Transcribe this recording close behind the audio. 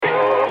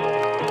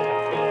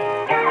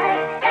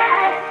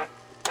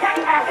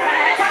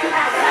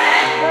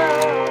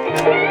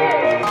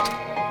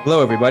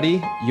Hello,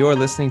 everybody. You're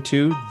listening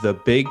to the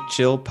Big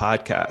Chill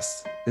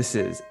Podcast. This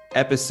is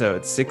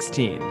episode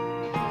 16.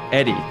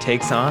 Eddie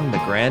takes on the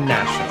Grand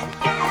National.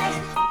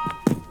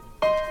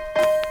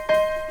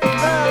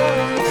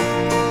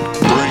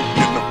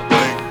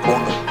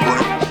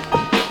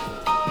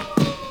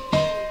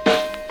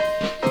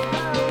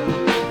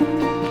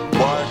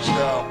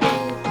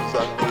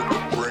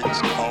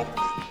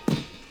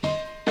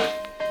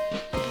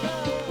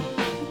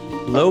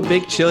 Hello,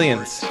 Big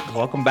Chillians.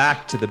 Welcome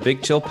back to the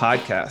Big Chill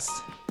Podcast.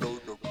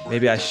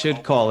 Maybe I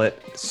should call it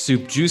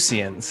Soup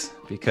Juicians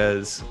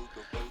because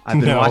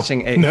I've been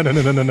watching a...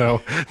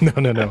 No.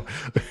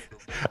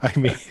 I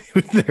mean,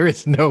 there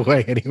is no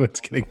way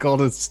anyone's getting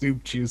called a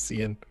Soup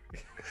Juician.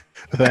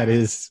 That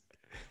is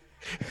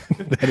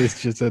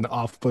just an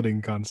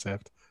off-putting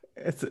concept.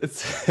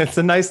 It's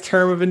a nice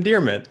term of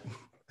endearment.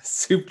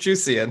 Soup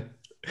Juician.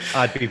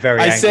 I'd be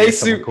very angry if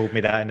someone called me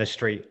that in the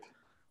street.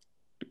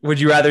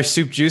 Would you rather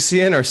Soup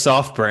Juician or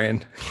Soft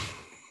Brain?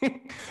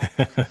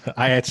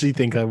 I actually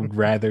think I would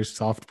rather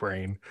Soft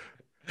Brain.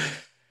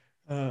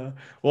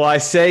 Well, I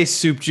say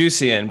Soup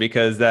Juician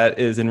because that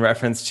is in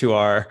reference to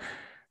our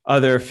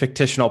other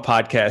fictional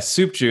podcast,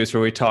 Soup Juice,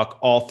 where we talk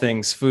all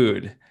things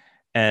food.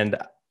 And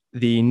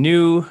the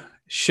new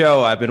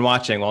show I've been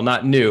watching, well,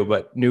 not new,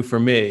 but new for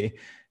me,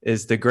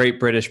 is The Great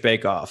British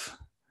Bake Off.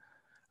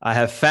 I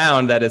have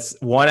found that it's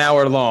 1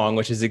 hour long,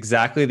 which is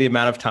exactly the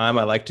amount of time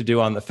I like to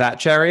do on the Fat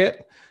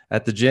Chariot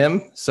at the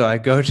gym. So I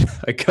go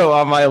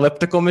on my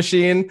elliptical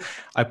machine,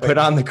 I put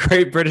on The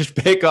Great British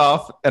Bake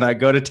Off, and I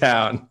go to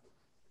town.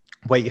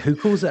 Wait, who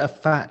calls it a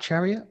Fat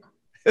Chariot?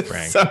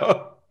 Frank.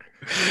 So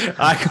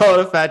I call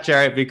it a Fat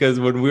Chariot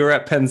because when we were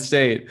at Penn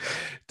State,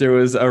 there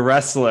was a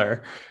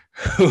wrestler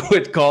who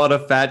would call it a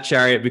Fat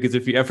Chariot because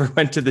if you ever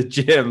went to the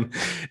gym,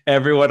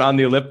 everyone on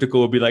the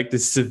elliptical would be like the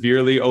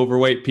severely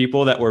overweight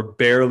people that were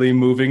barely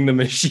moving the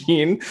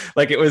machine.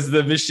 Like it was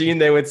the machine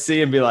they would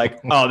see and be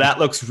like, oh, that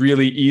looks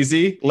really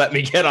easy. Let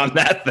me get on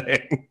that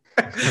thing.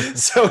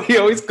 So he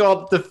always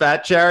called it the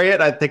Fat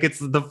Chariot. I think it's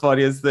the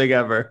funniest thing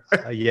ever.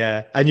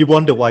 Yeah. And you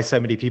wonder why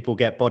so many people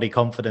get body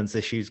confidence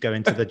issues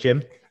going to the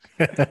gym.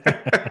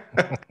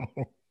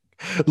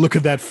 Look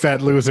at that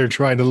fat loser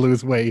trying to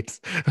lose weight.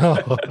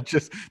 Oh,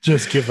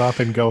 just give up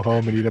and go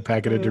home and eat a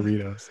packet of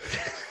Doritos.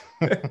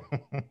 But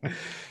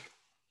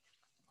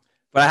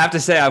I have to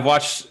say, I've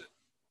watched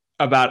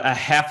about a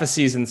half a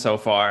season so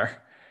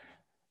far,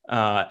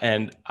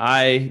 and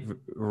I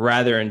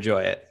rather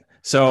enjoy it.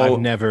 So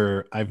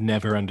I've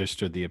never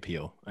understood the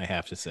appeal, I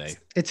have to say.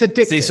 It's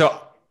addictive. See,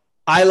 so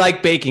I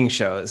like baking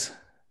shows.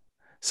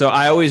 So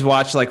I always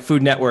watch, like,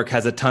 Food Network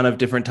has a ton of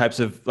different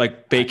types of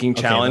like baking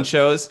challenge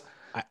shows.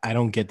 I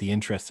don't get the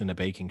interest in a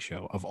baking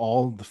show. Of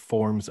all the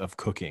forms of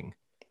cooking,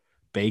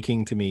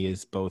 baking to me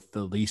is both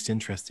the least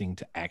interesting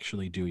to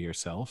actually do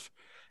yourself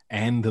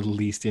and the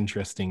least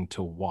interesting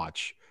to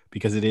watch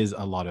because it is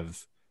a lot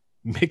of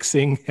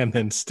mixing and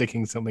then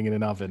sticking something in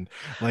an oven,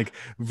 like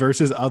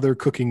versus other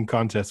cooking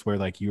contests where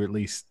like you're at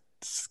least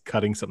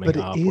cutting something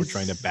up or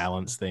trying to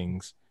balance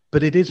things.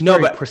 But it is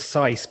very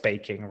precise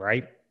baking,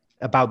 right?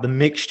 About the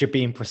mixture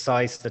being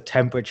precise, the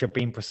temperature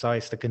being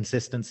precise, the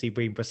consistency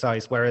being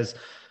precise, whereas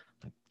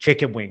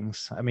chicken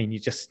wings, I mean, you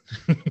just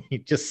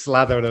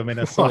slather them in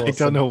a sauce. I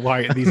don't know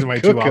why. These are my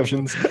two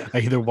options. I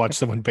either watch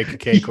someone bake a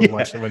cake or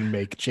watch someone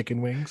make chicken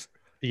wings.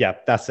 Yeah,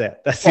 that's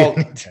it.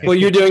 Well,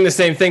 you're doing the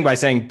same thing by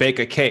saying bake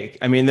a cake.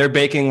 I mean, they're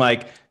baking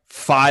like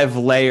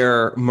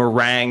 5-layer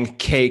meringue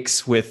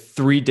cakes with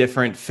 3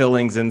 different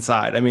fillings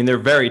inside. I mean, they're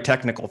very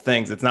technical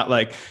things. It's not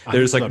like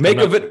there's like make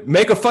a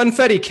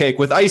funfetti cake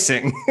with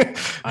icing.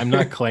 I'm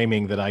not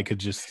claiming that I could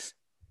just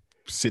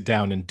sit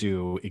down and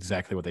do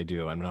exactly what they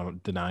do. I'm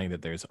not denying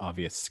that there's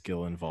obvious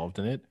skill involved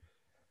in it,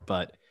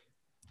 but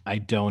I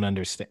don't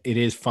understand. It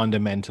is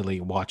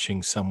fundamentally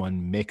watching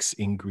someone mix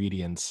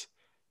ingredients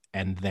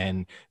and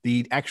then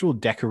the actual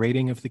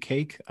decorating of the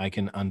cake. I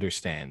can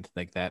understand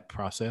like that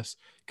process,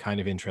 kind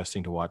of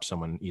interesting to watch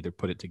someone either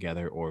put it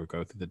together or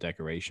go through the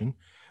decoration.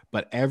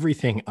 But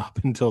everything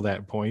up until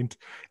that point,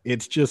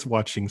 it's just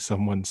watching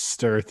someone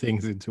stir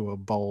things into a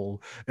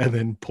bowl and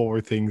then pour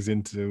things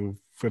into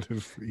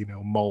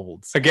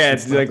molds. Again,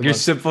 like you're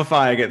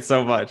simplifying it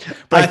so much.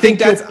 But I think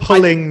that's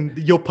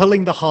you're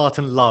pulling the heart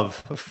and love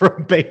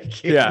from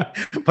baking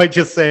by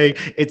just saying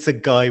it's a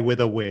guy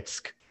with a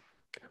whisk.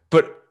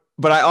 But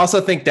I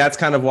also think that's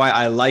kind of why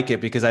I like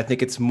it, because I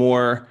think it's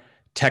more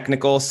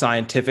technical,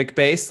 scientific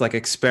based, like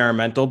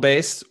experimental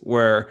based,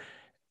 where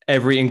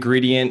every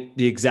ingredient,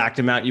 the exact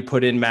amount you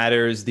put in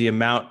matters, the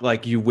amount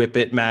like you whip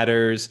it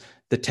matters,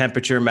 the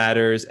temperature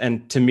matters.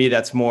 And to me,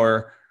 that's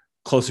more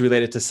closely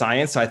related to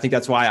science. So I think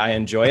that's why I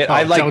enjoy it.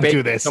 I like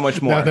baking so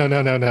much more. No.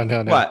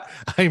 What?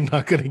 I'm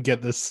not going to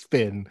get the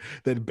spin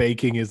that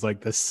baking is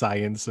like the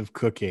science of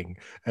cooking.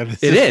 And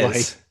it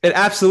is. It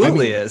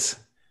absolutely is.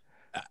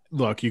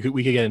 Look, we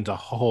could get into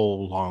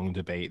whole long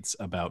debates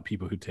about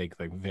people who take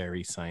like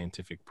very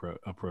scientific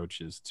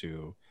approaches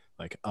to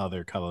like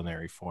other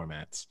culinary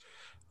formats.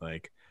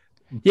 Like,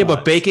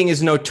 but baking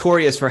is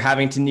notorious for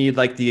having to need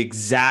like the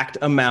exact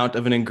amount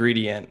of an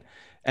ingredient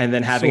and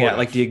then having it Sort at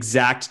like of. the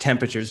exact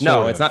temperatures. Sort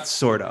No, of. it's not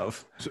sort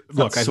of.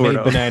 Look, I've sort made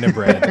of. banana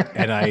bread,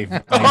 and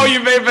I. Oh,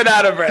 you made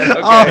banana bread.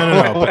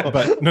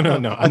 Okay.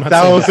 No. I'm not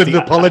saying that's 1,000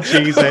 the-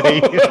 apologies,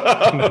 Eddie.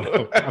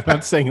 No. I'm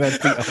not saying that's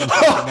the only thing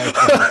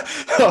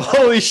I've done.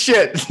 Holy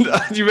shit!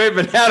 You made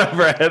banana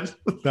bread.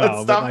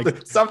 No,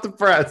 but Stop the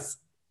press.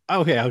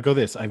 Okay, I'll go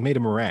this. I've made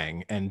a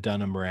meringue and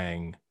done a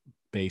meringue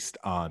based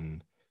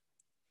on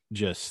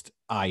just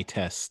eye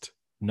test,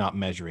 not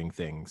measuring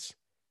things,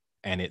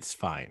 and it's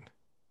fine.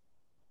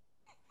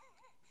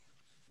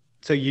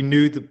 So you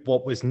knew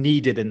what was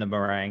needed in the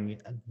meringue,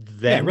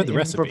 then I read the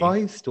recipe.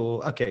 improvised,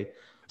 or okay.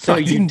 So I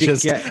you didn't did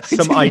just- get I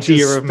some didn't idea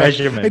just of spec-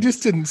 measurement. I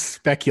just didn't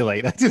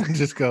speculate. I didn't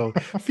just go,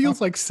 feels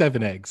like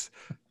 7 eggs.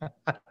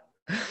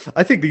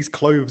 I think these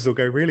cloves will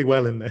go really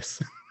well in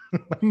this.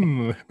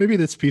 Maybe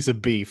this piece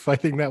of beef. I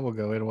think that will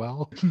go in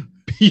well.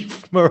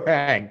 Beef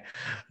meringue.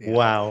 Yeah.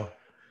 Wow.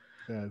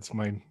 Yeah, it's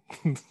mine.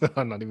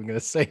 I'm not even going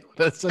to say what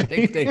that's a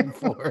nickname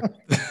for.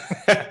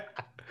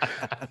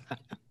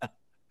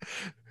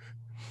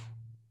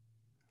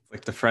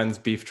 Like the Friends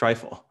beef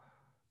trifle.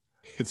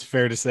 It's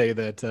fair to say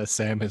that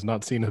Sam has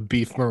not seen a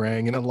beef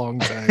meringue in a long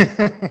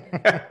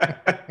time.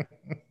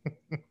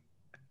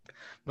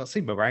 Not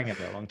seen meringue in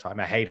a long time.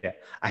 I hate it.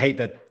 I hate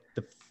the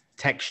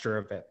texture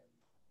of it.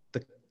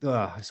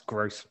 It's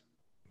gross.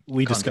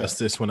 We Can't do discussed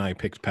this when I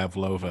picked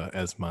pavlova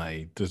as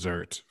my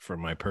dessert for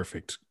my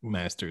perfect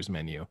master's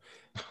menu.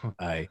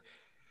 I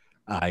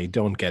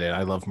don't get it.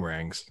 I love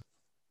meringues.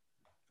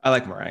 I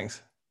like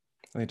meringues.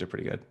 I think they're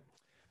pretty good.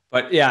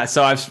 But yeah,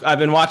 so I've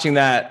been watching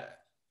that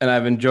and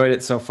I've enjoyed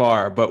it so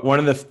far. But one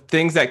of the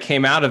things that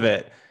came out of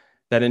it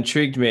that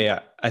intrigued me,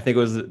 I think it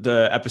was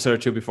the episode or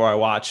two before I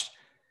watched,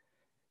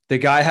 the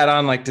guy had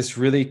on like this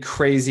really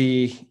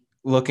crazy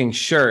looking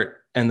shirt,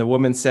 and the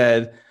woman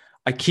said,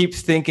 "I keep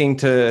thinking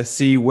to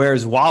see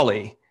where's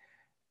Wally."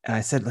 And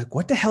I said, like,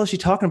 what the hell is she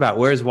talking about?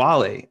 Where's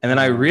Wally? And then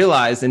I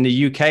realized in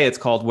the UK it's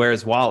called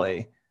Where's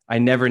Wally. I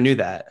never knew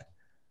that.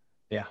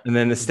 Yeah. And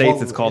then in the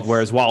States it's called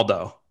Where's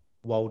Waldo.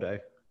 Waldo.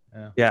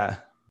 Yeah.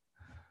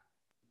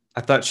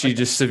 I thought she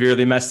just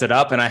severely messed it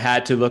up, and I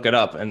had to look it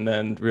up and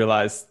then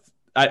realized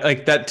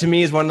like that to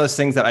me is one of those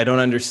things that I don't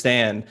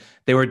understand.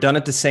 They were done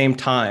at the same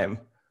time.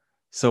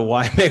 So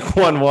why make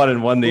one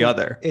and one the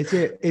other? Is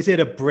it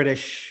a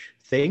British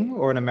thing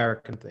or an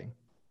American thing?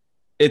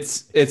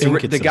 It's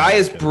the guy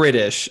is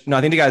British. No,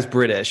 I think the guy's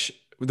British.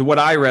 What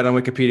I read on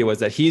Wikipedia was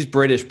that he's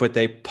British, but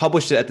they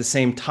published it at the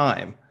same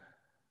time.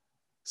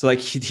 So like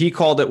he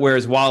called it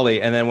Where's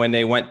Wally, and then when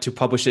they went to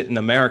publish it in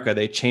America,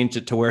 they changed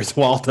it to Where's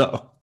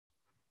Waldo.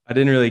 I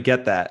didn't really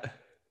get that.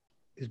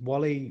 Is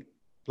Wally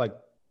like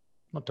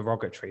not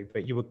derogatory,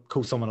 but you would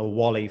call someone a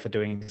Wally for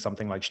doing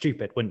something like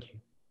stupid, wouldn't you?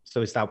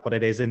 So is that what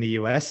it is in the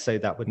US? So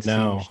that would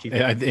No, seem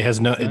stupid. it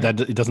has no. It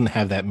doesn't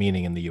have that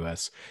meaning in the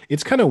US.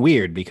 It's kind of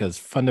weird because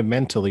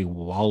fundamentally,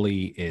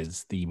 Wally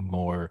is the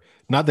more,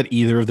 not that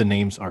either of the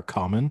names are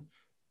common,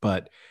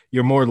 but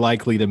you're more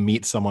likely to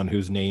meet someone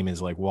whose name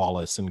is like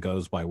Wallace and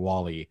goes by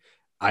Wally.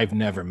 I've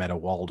never met a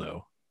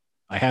Waldo.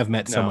 I have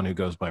met someone who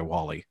goes by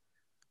Wally.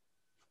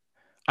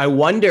 I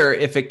wonder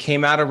if it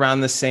came out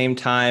around the same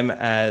time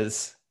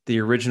as the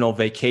original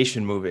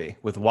Vacation movie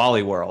with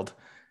Wally World,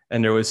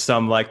 and there was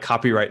some like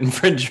copyright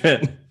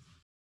infringement.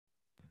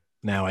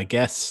 Now, I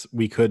guess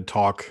we could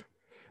talk,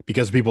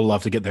 because people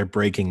love to get their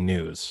breaking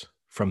news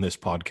from this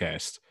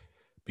podcast,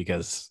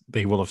 because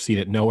they will have seen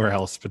it nowhere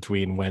else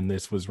between when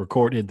this was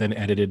recorded, then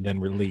edited, then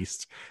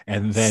released,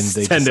 and then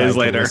they 10 days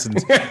later,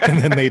 and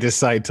then they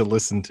decide to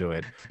listen to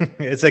it.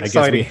 It's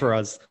exciting for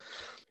us.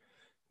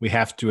 We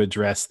have to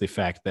address the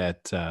fact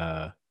that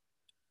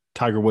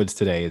Tiger Woods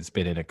today has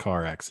been in a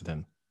car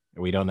accident.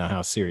 We don't know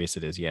how serious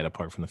it is yet,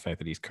 apart from the fact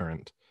that he's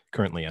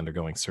currently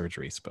undergoing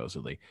surgery,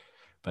 supposedly.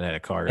 But had a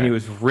car, and he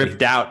was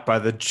ripped out by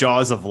the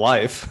jaws of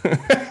life.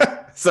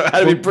 So it had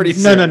to be pretty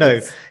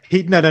serious.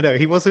 No.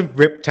 He wasn't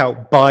ripped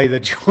out by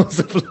the jaws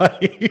of life.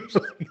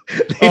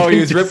 He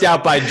was ripped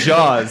out by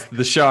Jaws,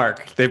 the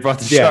shark. They brought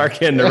the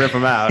shark in to rip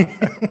him out.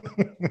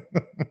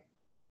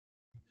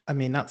 I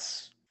mean,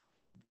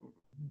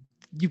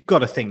 you've got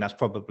to think that's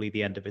probably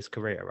the end of his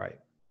career, right?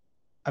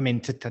 I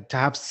mean, to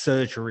have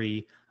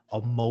surgery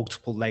on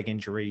multiple leg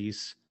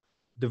injuries,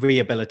 the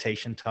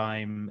rehabilitation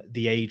time,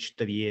 the age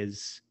that he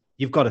is,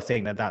 you've got to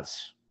think that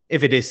that's,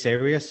 if it is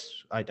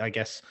serious, I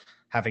guess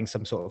having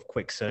some sort of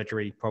quick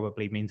surgery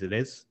probably means it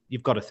is.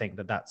 You've got to think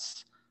that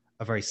that's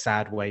a very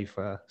sad way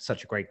for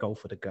such a great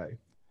golfer to go.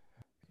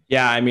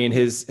 Yeah, I mean,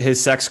 his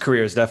sex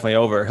career is definitely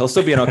over. He'll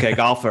still be an okay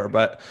golfer,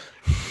 but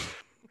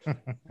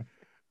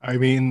I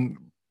mean,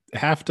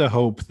 have to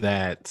hope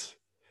that,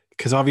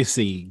 because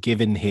obviously,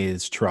 given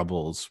his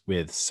troubles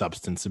with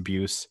substance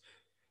abuse,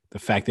 the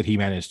fact that he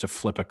managed to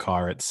flip a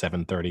car at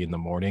 7:30 in the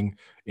morning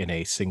in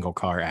a single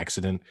car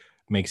accident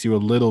makes you a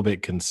little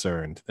bit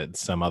concerned that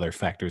some other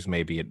factors may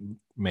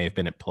have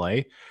been at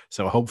play.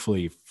 So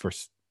hopefully,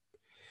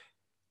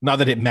 not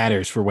that it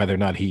matters for whether or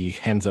not he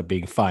ends up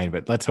being fine,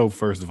 but let's hope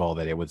first of all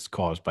that it was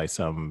caused by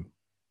some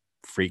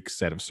freak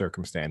set of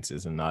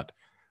circumstances and not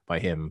by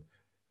him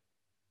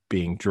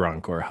being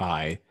drunk or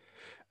high.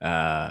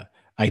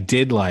 I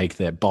did like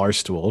that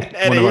Barstool,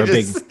 And one of our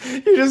big.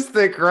 You just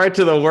think right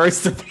to the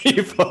worst of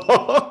people.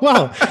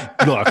 Well,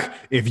 look,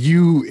 if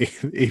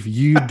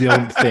you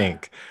don't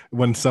think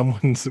when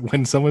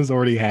someone's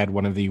already had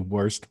one of the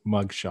worst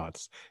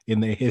mugshots in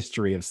the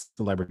history of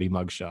celebrity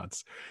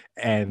mugshots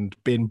and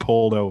been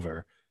pulled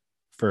over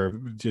for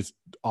just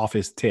off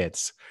his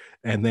tits,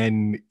 and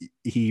then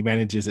he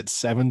manages at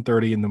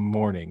 7:30 in the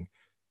morning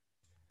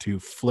to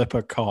flip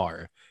a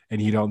car,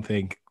 and you don't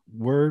think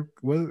we're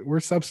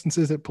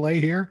substances at play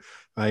here?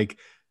 Like,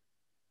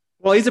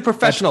 well, he's a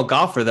professional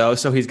golfer, though,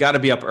 so he's got to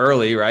be up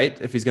early, right?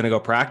 If he's going to go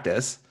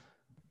practice.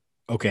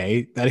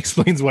 Okay, that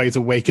explains why he's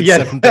awake at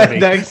 7:30.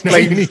 That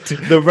explains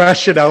the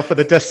rationale for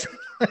the distance.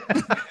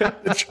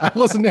 I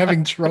wasn't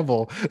having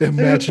trouble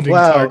imagining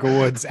Tiger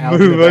Woods out.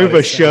 Move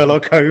over,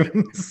 Sherlock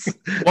Holmes.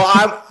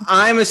 Well,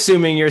 I'm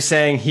assuming you're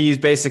saying he's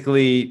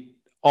basically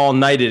all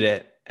nighted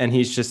it, and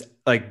he's just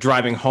like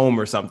driving home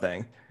or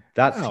something.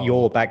 That's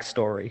your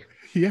backstory.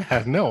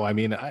 Yeah, no, I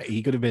mean,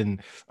 he could have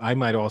been. I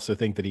might also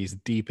think that he's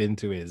deep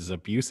into his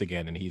abuse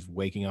again, and he's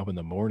waking up in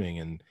the morning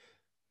and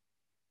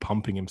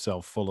pumping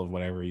himself full of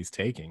whatever he's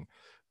taking.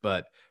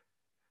 But,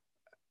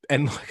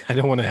 and like, I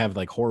don't want to have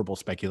like horrible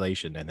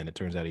speculation, and then it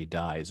turns out he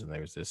dies, and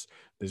there's this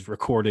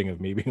recording of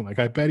me being like,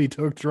 I bet he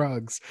took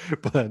drugs,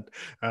 but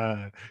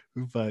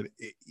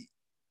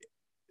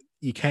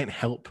you can't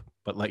help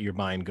but let your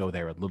mind go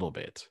there a little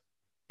bit.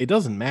 It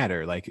doesn't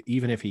matter, like,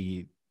 even if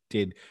he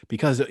did,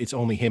 because it's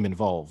only him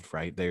involved,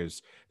 right?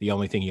 There's the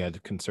only thing you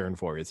had concern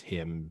for is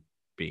him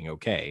being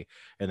okay,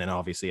 and then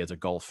obviously as a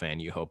golf fan,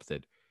 you hope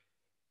that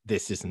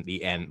this isn't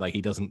the end. Like,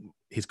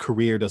 his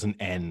career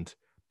doesn't end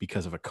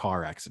because of a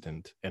car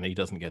accident, and he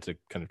doesn't get to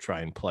kind of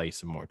try and play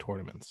some more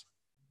tournaments.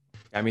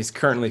 I mean, he's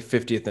currently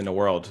 50th in the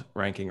world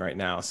ranking right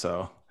now,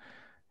 so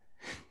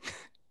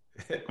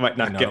it might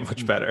not get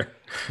much better.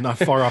 Not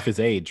far off his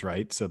age,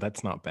 right? So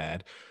that's not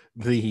bad.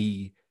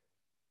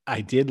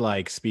 I did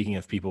like, speaking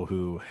of people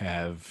who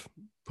have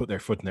put their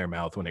foot in their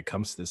mouth when it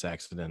comes to this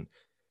accident,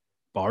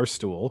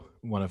 Barstool,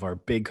 one of our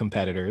big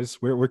competitors,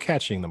 we're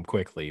catching them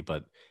quickly,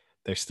 but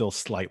they're still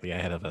slightly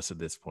ahead of us at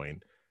this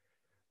point.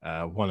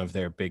 One of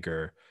their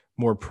bigger,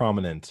 more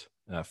prominent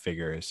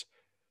figures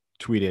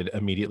tweeted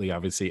immediately,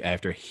 obviously,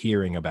 after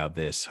hearing about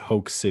this,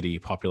 Hoax City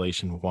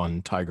population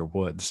 1 Tiger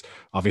Woods,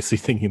 obviously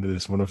thinking that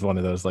this was one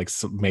of those like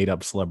made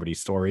up celebrity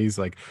stories,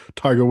 like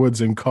Tiger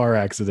Woods in car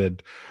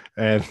accident.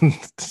 And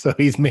so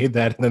he's made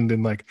that and then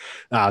been like,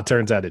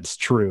 turns out it's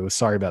true.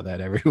 Sorry about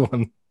that,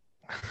 everyone.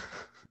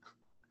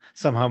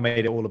 Somehow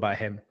made it all about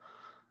him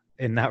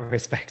in that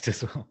respect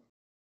as well.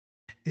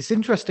 It's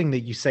interesting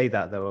that you say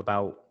that, though,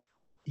 about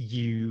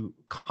you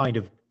kind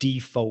of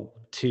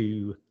default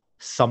to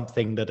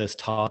something that has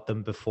tarred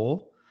them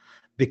before,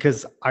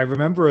 because I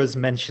remember us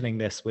mentioning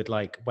this with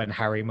like when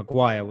Harry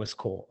Maguire was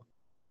caught,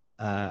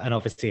 and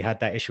obviously had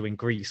that issue in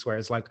Greece, where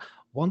it's like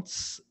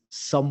once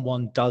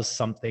someone does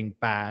something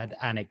bad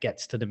and it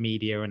gets to the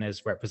media and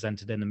is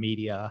represented in the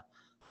media,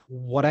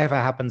 whatever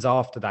happens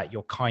after that,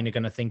 you're kind of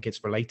going to think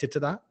it's related to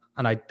that.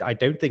 And I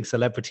don't think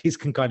celebrities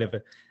can kind of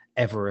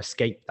ever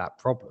escape that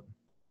problem,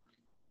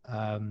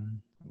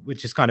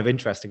 which is kind of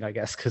interesting, I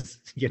guess, because,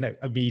 you know,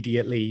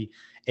 immediately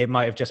it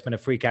might have just been a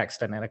freak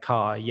accident in a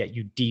car, yet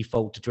you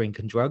default to drink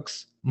and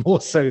drugs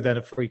more so than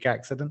a freak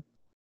accident.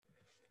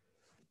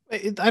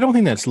 I don't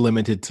think that's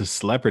limited to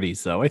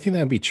celebrities, though. I think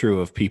that'd be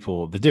true of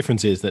people. The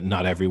difference is that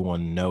not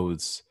everyone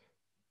knows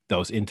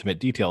those intimate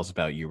details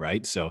about you,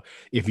 right? So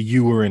if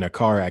you were in a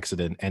car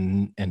accident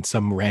and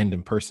some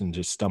random person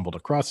just stumbled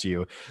across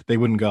you, they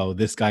wouldn't go,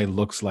 this guy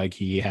looks like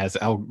he has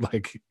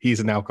like he's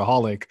an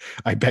alcoholic.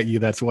 I bet you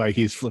that's why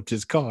he's flipped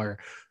his car.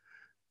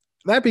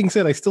 That being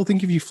said, I still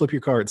think if you flip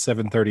your car at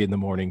 7:30 in the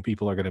morning,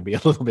 people are going to be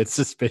a little bit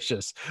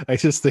suspicious. I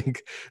just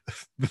think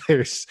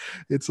it's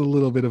a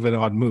little bit of an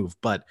odd move.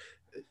 But,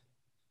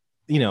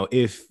 you know,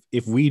 if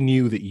we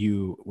knew that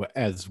you,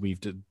 as we've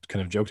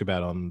kind of joked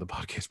about on the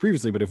podcast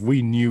previously, but if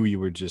we knew you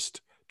were just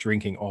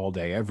drinking all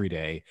day, every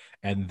day,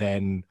 and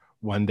then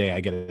one day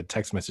I get a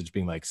text message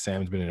being like,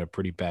 Sam's been in a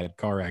pretty bad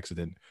car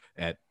accident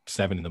at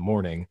 7 in the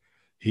morning.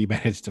 He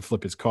managed to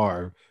flip his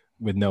car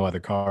with no other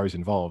cars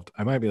involved,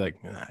 I might be like,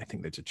 I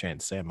think there's a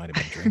chance Sam might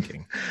have been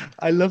drinking.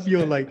 I love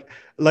your, like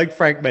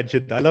Frank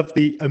mentioned, I love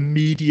the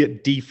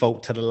immediate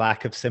default to the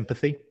lack of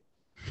sympathy.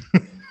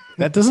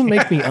 That doesn't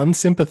make me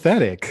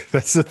unsympathetic.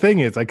 That's the thing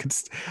is I could.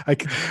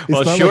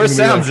 Well, it sure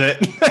sounds it.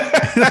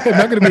 I'm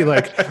not going to be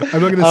like,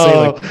 I'm not going to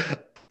say like,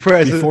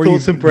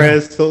 thoughts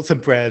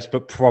and prayers,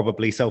 but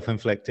probably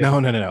self-inflicted. No.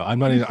 I'm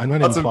not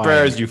thoughts and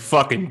prayers, you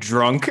fucking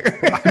drunk.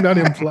 I'm not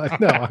implying.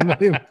 No, I'm not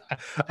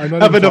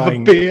Have another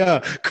beer,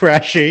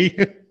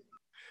 Crashy.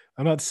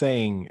 I'm not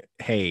saying,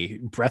 hey,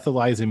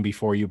 breathalyze him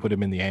before you put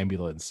him in the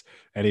ambulance.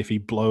 And if he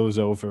blows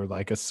over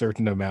like a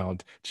certain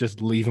amount,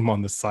 just leave him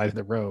on the side of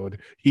the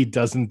road. He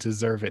doesn't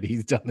deserve it.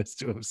 He's done this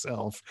to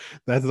himself.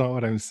 That's not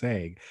what I'm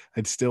saying.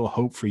 I'd still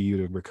hope for you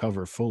to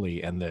recover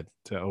fully and that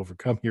to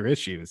overcome your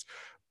issues.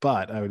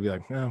 But I would be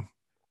like, no,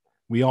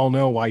 We all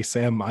know why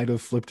Sam might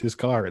have flipped his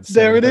car at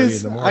There it 7:30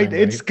 is. in the morning.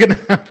 It's Right?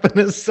 gonna happen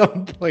at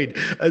some point.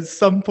 At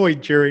some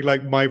point during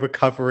like my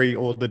recovery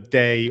or the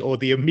day or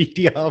the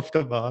immediate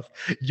aftermath,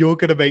 you're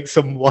gonna make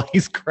some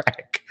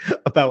wisecrack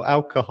about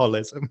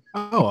alcoholism.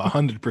 Oh,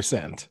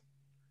 100%.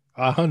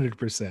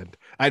 100%.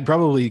 I'd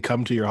probably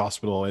come to your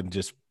hospital and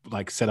just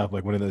like set up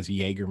like one of those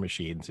Jaeger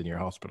machines in your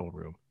hospital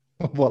room.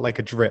 What, like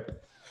a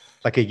drip?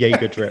 Like a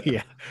Jaeger drip?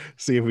 Yeah.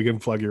 See if we can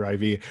plug your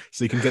IV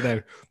so you can get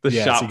that. The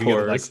yeah, shot so you can get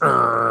it, like pours.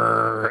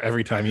 "Arr,"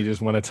 every time you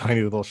just want a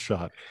tiny little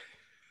shot.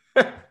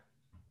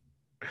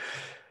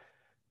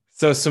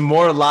 So some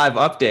more live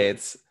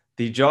updates.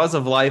 The Jaws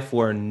of Life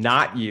were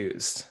not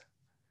used.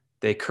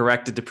 They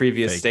corrected the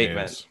previous Fake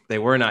statement. news. They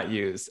were not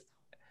used.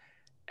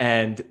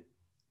 And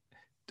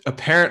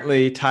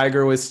apparently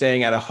Tiger was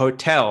staying at a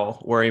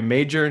hotel where a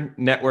major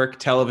network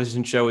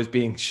television show was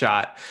being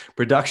shot.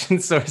 Production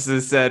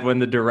sources said when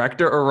the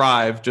director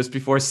arrived just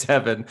before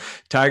 7,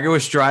 Tiger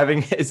was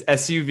driving his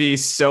SUV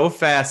so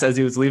fast as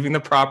he was leaving the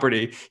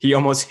property, he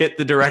almost hit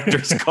the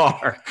director's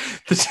car.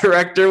 The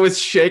director was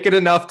shaken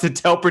enough to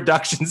tell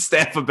production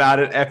staff about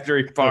it after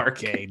he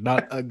parked. Okay,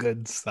 not a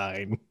good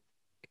sign.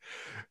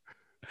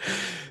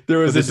 There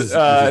was This is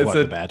what,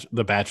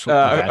 the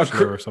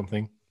Bachelor or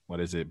something?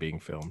 What is it being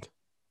filmed?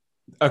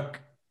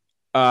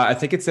 I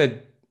think it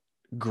said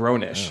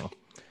Grownish. Oh.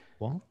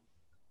 What?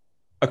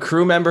 A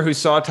crew member who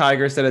saw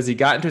Tiger said as he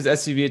got into his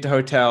SUV at the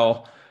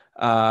hotel,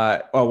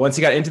 once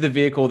he got into the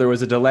vehicle, there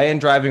was a delay in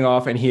driving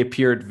off, and he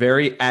appeared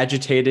very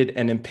agitated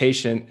and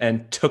impatient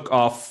and took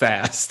off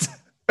fast.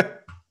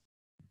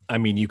 I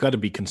mean, you got to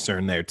be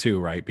concerned there too,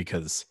 right?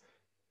 Because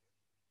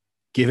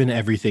given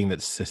everything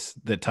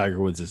that Tiger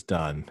Woods has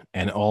done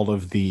and all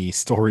of the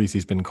stories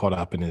he's been caught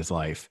up in his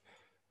life,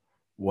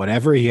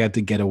 whatever he had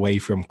to get away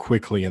from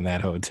quickly in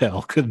that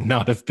hotel could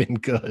not have been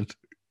good.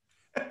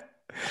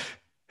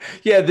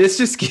 Yeah, this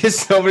just gives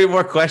so many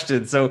more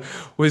questions. So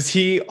was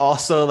he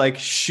also like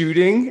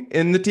shooting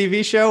in the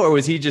TV show, or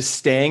was he just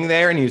staying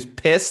there and he was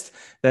pissed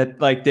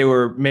that like they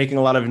were making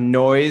a lot of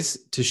noise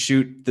to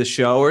shoot the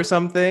show or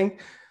something?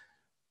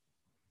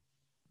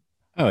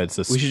 Oh,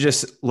 we should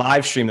just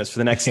live stream this for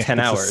the next 10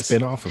 hours. A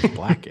spin-off of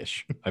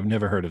Blackish. I've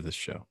never heard of this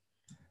show.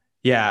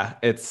 Yeah,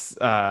 it's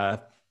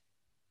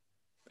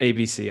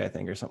ABC, I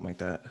think, or something like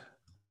that.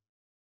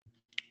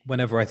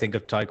 Whenever I think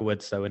of Tiger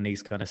Woods, though, in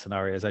these kind of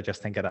scenarios, I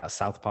just think of that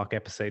South Park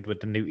episode with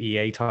the new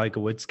EA Tiger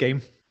Woods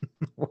game,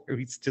 where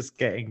he's just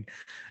getting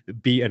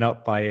beaten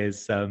up by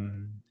his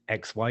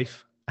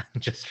ex-wife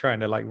and just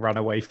trying to like run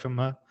away from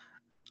her.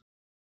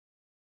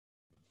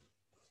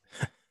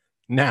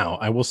 Now,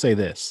 I will say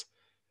this.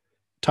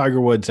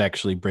 Tiger Woods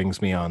actually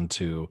brings me on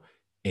to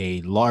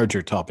a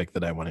larger topic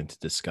that I wanted to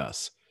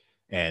discuss.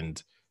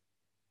 And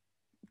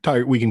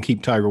we can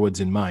keep Tiger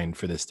Woods in mind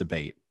for this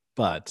debate,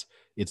 but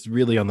it's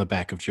really on the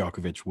back of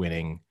Djokovic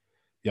winning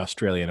the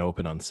Australian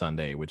Open on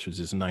Sunday, which was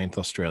his 9th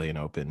Australian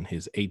Open,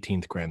 his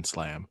 18th Grand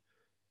Slam,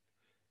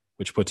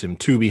 which puts him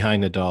 2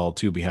 behind Nadal,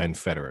 2 behind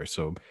Federer.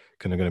 So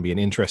kind of going to be an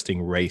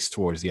interesting race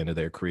towards the end of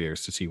their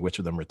careers to see which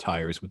of them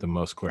retires with the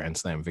most Grand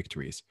Slam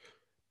victories.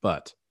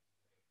 But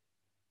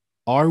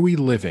are we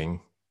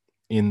living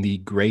in the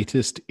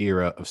greatest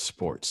era of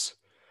sports?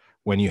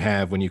 When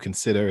you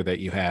consider that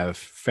you have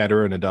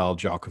Federer, Nadal,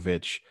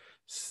 Djokovic,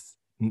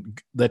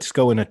 let's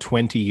go in a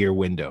 20-year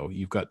window.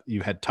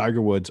 You had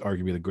Tiger Woods,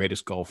 arguably the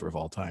greatest golfer of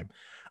all time.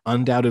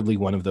 Undoubtedly,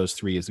 one of those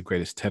 3 is the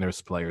greatest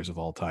tennis players of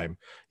all time.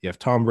 You have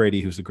Tom Brady,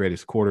 who's the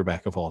greatest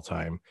quarterback of all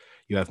time.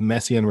 You have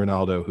Messi and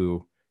Ronaldo,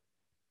 who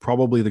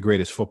probably the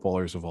greatest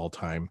footballers of all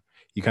time.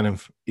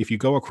 If you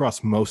go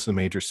across most of the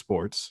major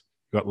sports,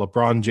 you got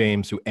LeBron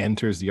James, who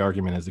enters the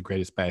argument as the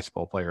greatest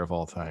basketball player of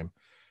all time.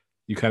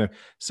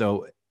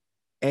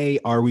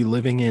 Are we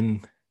living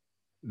in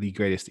the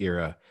greatest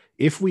era?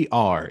 If we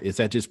are, is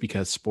that just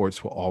because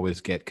sports will always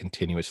get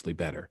continuously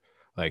better?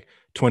 Like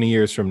 20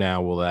 years from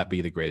now, will that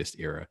be the greatest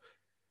era?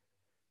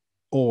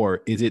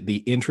 Or is it the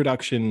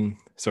introduction?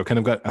 So kind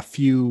of got a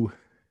few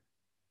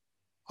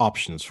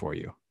options for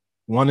you.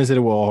 One is that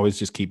it will always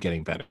just keep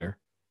getting better.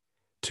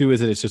 2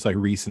 is that it's just like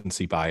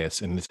recency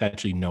bias and it's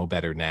actually no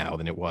better now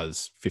than it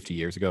was 50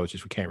 years ago. It's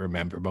just we can't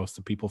remember most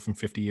of the people from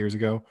 50 years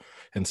ago.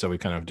 And so we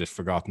kind of just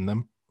forgotten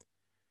them.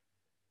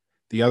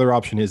 The other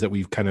option is that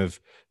we've kind of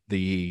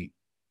the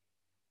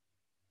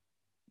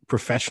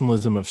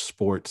professionalism of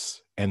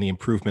sports and the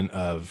improvement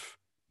of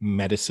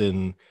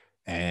medicine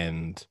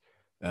and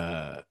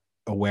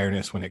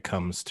awareness when it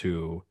comes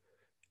to,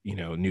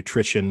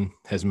 nutrition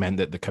has meant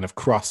that the kind of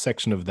cross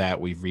section of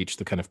that, we've reached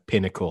the kind of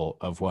pinnacle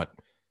of what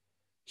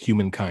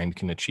humankind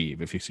can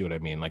achieve, if you see what I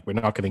mean. Like, we're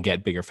not going to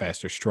get bigger,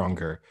 faster,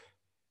 stronger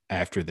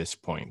after this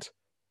point.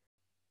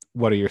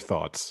 What are your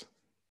thoughts?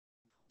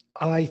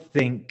 I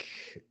think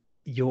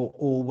you're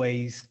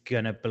always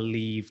going to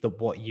believe that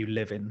what you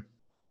live in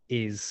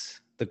is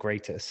the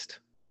greatest.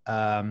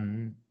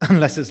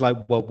 Unless it's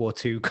like World War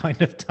II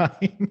kind of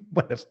time,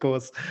 when of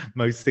course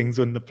most things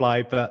wouldn't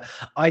apply. But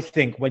I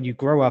think when you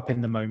grow up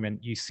in the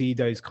moment, you see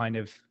those kind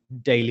of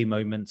daily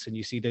moments and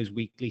you see those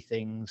weekly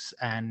things,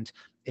 and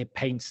it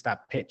paints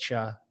that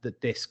picture that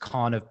this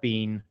can't have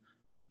been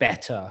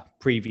better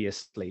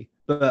previously.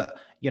 But,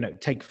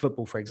 take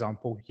football, for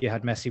example. You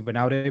had Messi,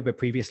 Ronaldo, but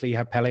previously you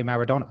had Pele,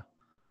 Maradona.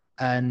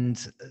 And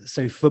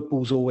so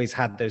football's always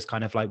had those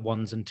kind of like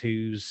ones and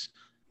twos.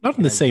 Not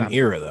in the same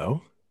era,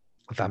 though.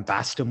 Van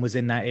Basten was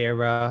in that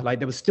era. Like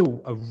there was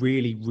still a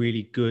really,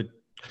 really good,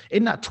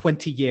 in that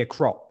 20-year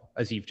crop,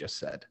 as you've just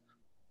said.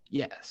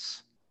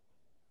 Yes.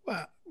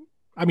 Well,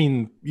 I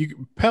mean,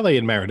 Pele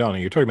and Maradona,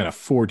 you're talking about a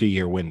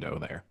 40-year window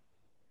there.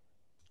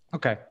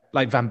 Okay.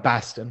 Like Van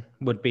Basten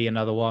would be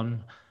another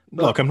one.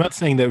 Look, I'm not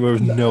saying there were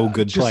no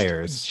good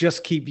players.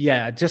 Just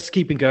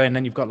keeping going.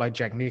 Then you've got like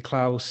Jack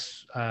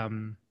Nicklaus.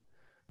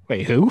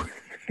 Wait, who?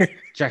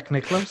 Jack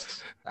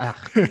Nicklaus?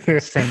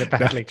 Saying it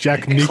badly.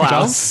 Jack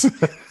Nicklaus.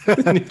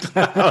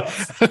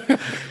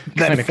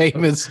 That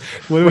famous.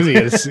 What was he?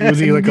 Was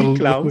he like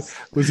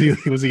was he a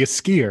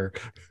skier?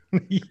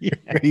 Yeah.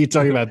 What are you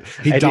talking about?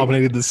 He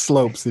dominated the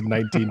slopes in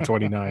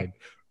 1929.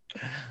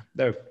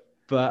 No,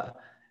 but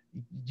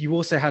you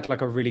also had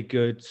like a really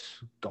good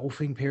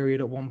golfing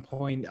period at one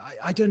point.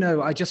 I don't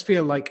know. I just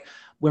feel like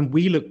when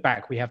we look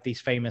back, we have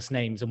these famous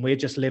names and we're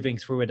just living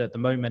through it at the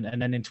moment.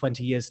 And then in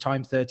 20 years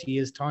time, 30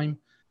 years time,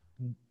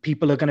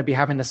 people are going to be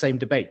having the same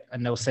debate.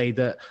 And they'll say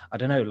that, I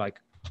don't know, like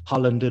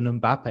Haaland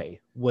and Mbappe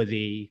were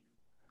the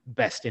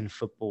best in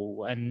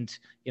football. And,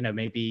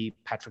 maybe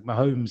Patrick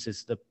Mahomes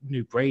is the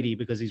new Brady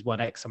because he's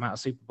won X amount of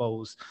Super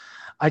Bowls.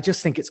 I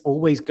just think it's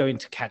always going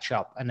to catch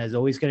up and there's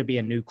always going to be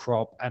a new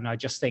crop. And I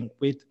just think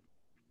with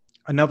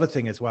another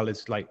thing as well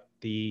is like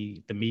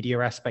the media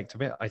aspect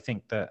of it. I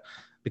think that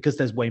because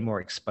there's way more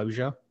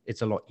exposure,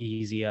 it's a lot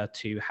easier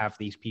to have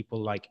these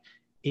people like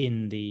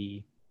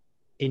in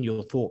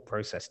your thought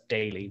process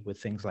daily with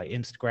things like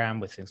Instagram,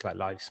 with things like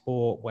live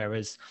sport,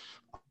 whereas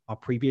our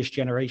previous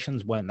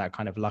generations weren't that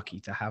kind of lucky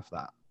to have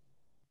that.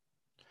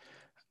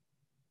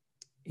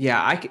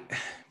 Yeah,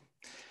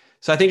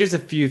 so I think there's a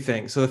few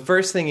things. So the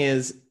first thing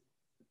is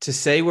to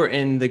say we're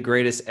in the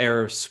greatest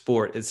era of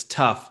sport is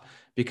tough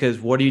because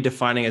what are you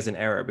defining as an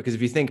era? Because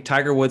if you think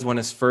Tiger Woods won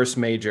his first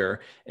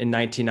major in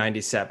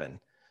 1997,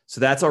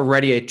 so that's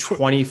already a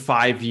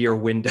 25-year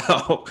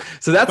window.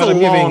 So that's a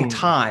long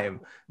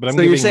time. But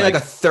so you're saying like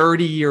a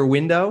 30-year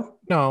window?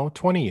 No,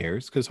 20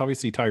 years, because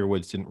obviously Tiger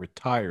Woods didn't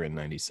retire in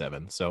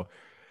 97. So,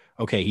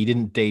 okay, he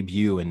didn't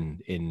debut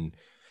in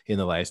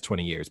the last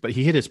 20 years, but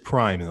he hit his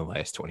prime in the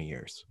last 20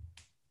 years.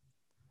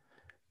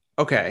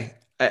 Okay.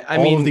 I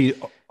mean,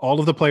 all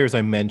of the players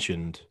I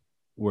mentioned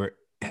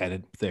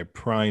had their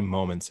prime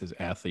moments as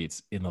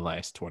athletes in the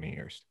last 20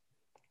 years.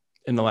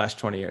 In the last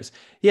 20 years.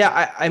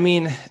 Yeah, I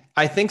mean,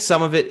 I think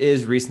some of it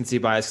is recency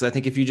bias, because I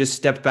think if you just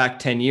stepped back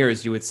 10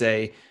 years, you would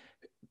say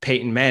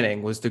Peyton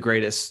Manning was the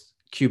greatest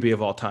QB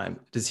of all time.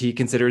 Does he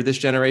consider this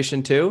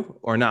generation too,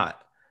 or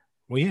not?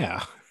 Well,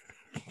 yeah.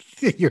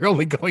 You're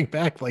only going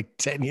back like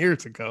 10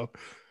 years ago.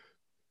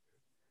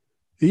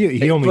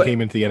 He only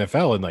came into the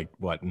NFL in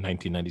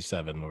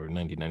 1997 or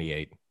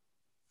 1998.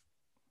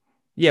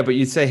 Yeah, but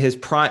you'd say his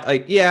prime,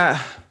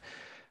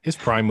 his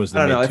prime was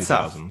the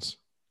mid-2000s.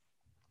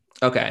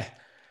 Okay.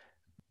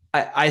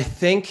 I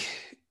think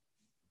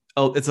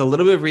it's a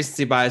little bit of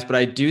recency bias, but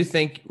I do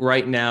think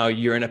right now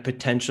you're in a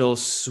potential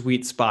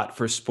sweet spot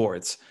for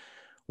sports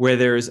where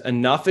there's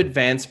enough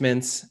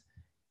advancements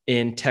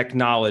in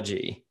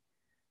technology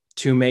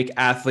to make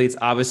athletes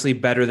obviously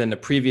better than the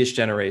previous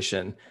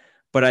generation.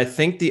 But I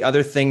think the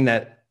other thing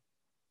that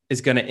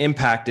is going to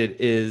impact it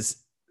is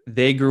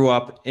they grew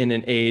up in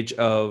an age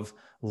of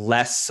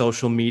less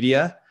social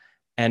media.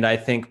 And I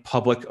think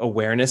public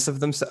awareness of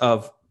them,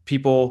 of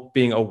people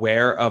being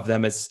aware of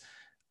them as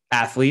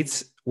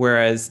athletes,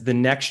 whereas the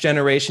next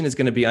generation is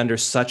going to be under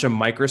such a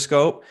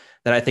microscope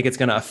that I think it's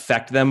going to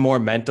affect them more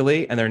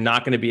mentally, and they're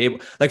not going to be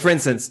able, like, for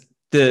instance,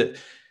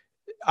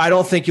 I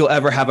don't think you'll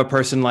ever have a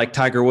person like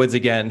Tiger Woods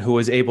again, who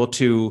was able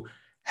to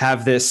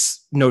have this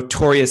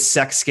notorious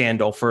sex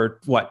scandal for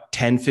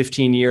 10,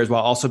 15 years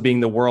while also being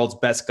the world's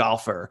best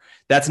golfer.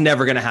 That's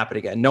never going to happen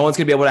again. No one's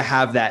going to be able to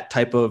have that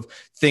type of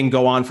thing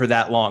go on for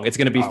that long. It's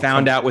going to be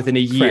found out within a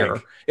year.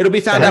 Frank. It'll be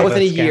found out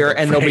within a year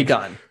and they'll be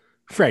done.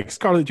 Frank,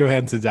 Scarlett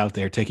Johansson's out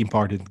there taking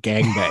part in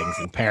gangbangs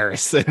in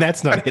Paris, and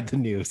that's not hit the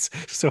news.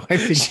 So I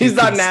think she's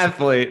not an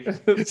athlete.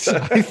 So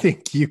I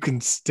think you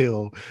can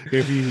still,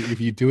 if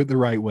you do it the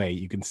right way,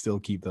 you can still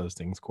keep those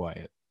things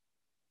quiet.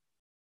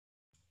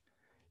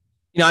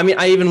 I mean,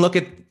 I even look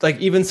at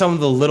even some of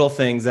the little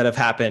things that have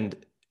happened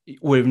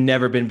would have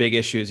never been big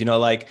issues.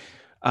 When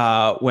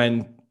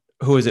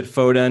who was it,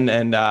 Foden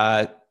and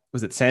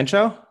was it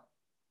Sancho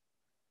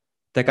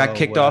that got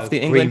kicked off the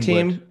England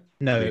team?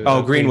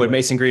 No. Greenwood,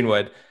 Mason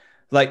Greenwood.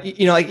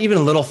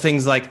 Even little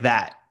things like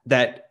that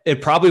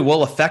it probably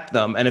will affect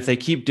them. And if they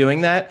keep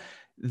doing that,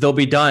 they'll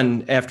be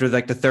done after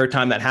the third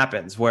time that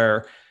happens,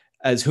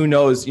 whereas who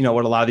knows,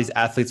 what a lot of these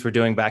athletes were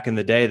doing back in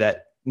the day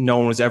that no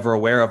one was ever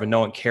aware of and no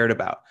one cared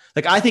about.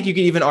 I think you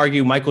could even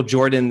argue Michael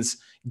Jordan's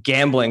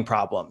gambling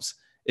problems.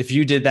 If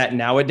you did that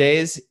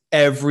nowadays,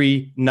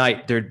 every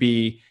night there'd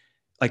be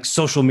like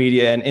social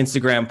media and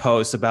Instagram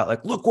posts about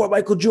like, look what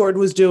Michael Jordan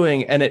was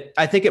doing. And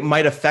I think it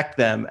might affect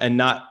them and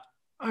not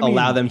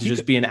allow them to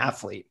just be an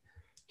athlete.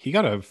 He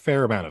got a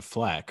fair amount of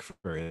flack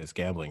for his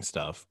gambling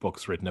stuff,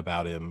 books written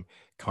about him,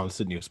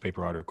 constant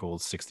newspaper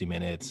articles, 60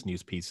 Minutes,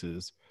 news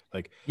pieces.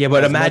 Like, yeah,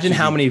 but imagine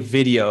how many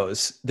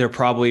videos there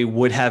probably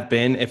would have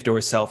been if there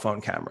were cell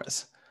phone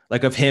cameras,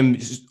 like of him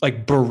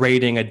like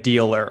berating a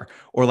dealer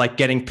or like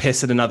getting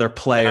pissed at another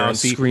player and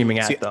screaming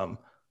at them.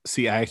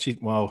 I think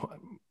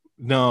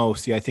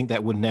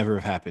that would never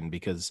have happened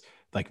because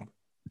like,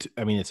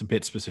 I mean, it's a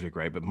bit specific,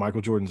 right? But Michael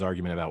Jordan's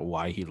argument about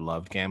why he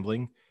loved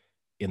gambling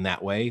in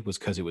that way was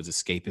because it was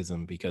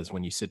escapism. Because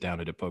when you sit down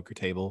at a poker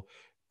table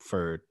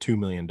for $2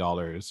 million,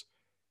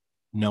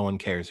 no one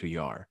cares who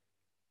you are.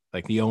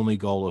 Like the only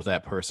goal of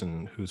that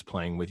person who's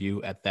playing with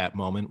you at that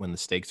moment when the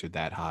stakes are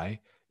that high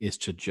is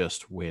to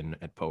just win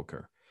at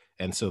poker.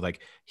 And so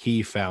like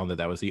he found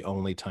that was the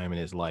only time in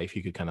his life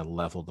he could kind of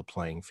level the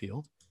playing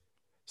field.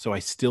 So I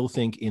still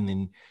think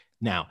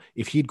now,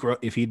 if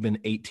he'd been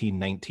 18,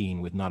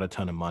 19 with not a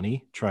ton of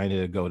money trying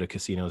to go to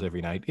casinos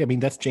every night, I mean,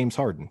 that's James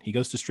Harden. He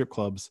goes to strip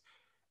clubs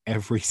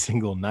every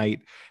single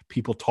night.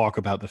 People talk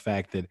about the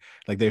fact that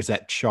like there's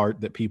that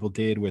chart that people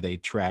did where they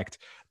tracked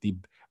the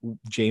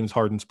James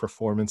Harden's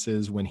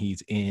performances when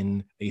he's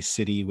in a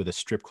city with a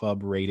strip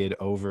club rated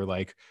over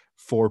like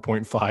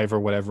 4.5 or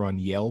whatever on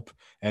Yelp,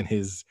 and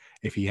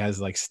if he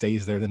has like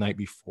stays there the night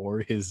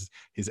before, his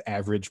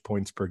average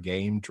points per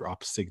game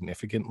drops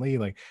significantly.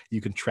 Like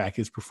you can track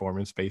his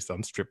performance based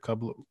on strip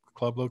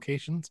club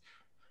locations.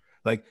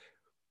 Like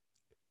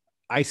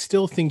I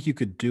still think you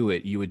could do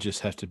it. You would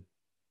just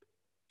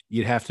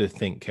you'd have to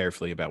think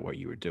carefully about what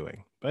you were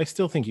doing, but I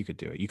still think you could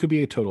do it. You could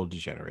be a total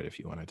degenerate if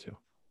you wanted to.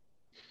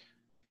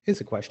 Here's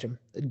a question.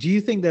 Do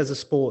you think there's a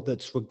sport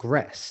that's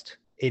regressed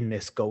in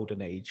this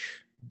golden age?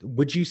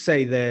 Would you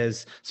say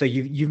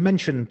you've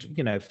mentioned,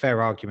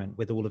 fair argument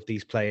with all of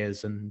these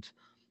players and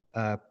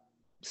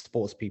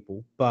sports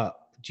people, but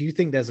do you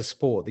think there's a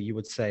sport that you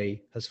would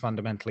say has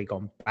fundamentally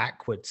gone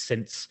backwards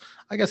since,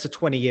 I guess, a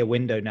 20-year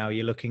window now?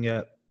 You're looking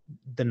at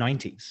the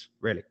 90s,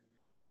 really.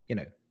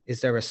 Is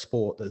there a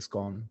sport that's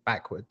gone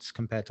backwards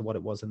compared to what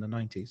it was in the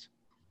 90s?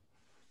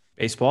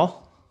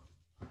 Baseball?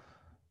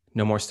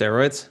 No more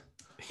steroids?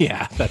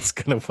 Yeah, that's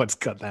kind of what's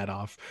cut that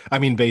off. I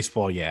mean,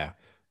 baseball, yeah.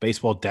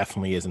 Baseball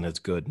definitely isn't as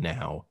good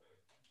now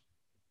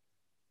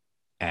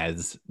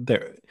as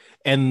there.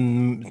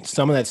 And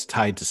some of that's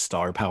tied to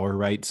star power,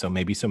 right? So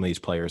maybe some of these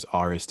players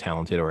are as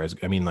talented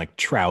like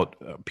Trout,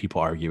 people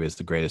argue is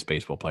the greatest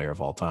baseball player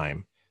of all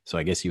time. So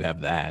I guess you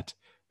have that.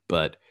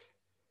 But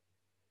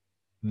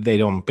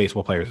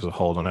baseball players as a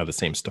whole don't have the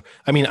same star.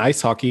 I mean,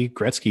 ice hockey,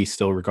 Gretzky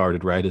still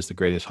regarded, right, as the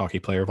greatest hockey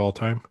player of all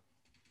time.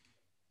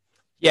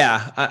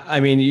 Yeah, I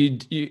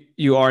mean,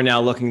 you are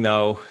now looking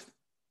though.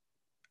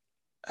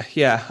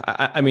 Yeah,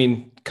 I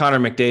mean, Connor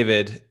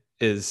McDavid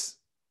is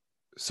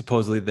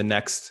supposedly the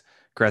next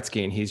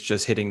Gretzky, and he's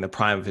just hitting the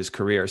prime of his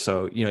career.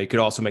 So you could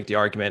also make the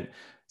argument: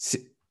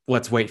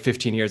 let's wait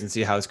 15 years and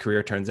see how his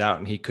career turns out,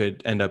 and he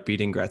could end up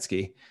beating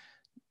Gretzky.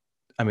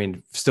 I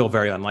mean, still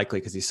very unlikely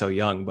because he's so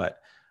young, but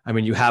I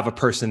mean, you have a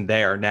person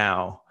there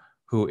now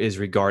who is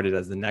regarded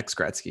as the next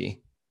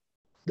Gretzky.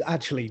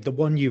 Actually, the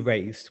one you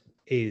raised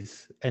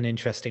is an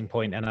interesting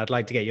point, and I'd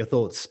like to get your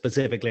thoughts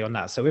specifically on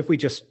that. So if we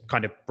just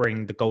kind of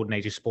bring the golden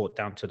age of sport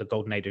down to the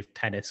golden age of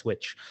tennis,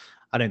 which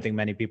I don't think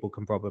many people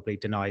can probably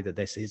deny that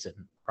this isn't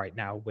right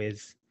now,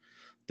 with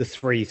the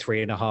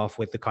 3.5,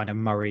 with the kind of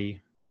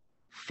Murray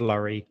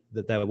flurry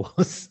that there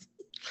was.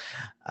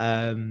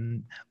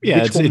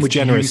 It's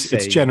generous.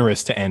 It's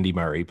generous to Andy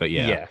Murray, but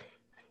yeah.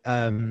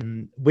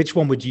 Which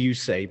one would you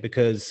say?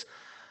 Because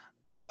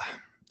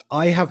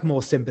I have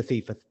more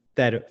sympathy for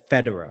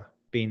Federer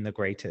being the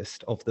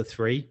greatest of the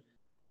three,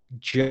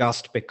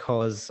 just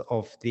because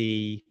of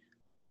he's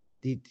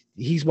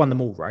won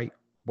them all, right?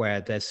 Where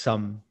there's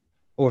some,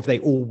 or have they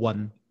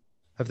won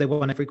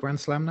every Grand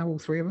Slam now, all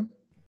three of them?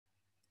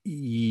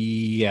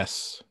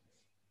 Yes.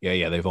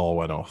 Yeah, they've all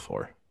won all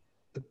four.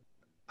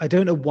 I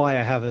don't know why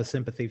I have a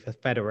sympathy for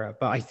Federer,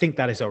 but I think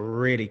that is a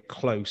really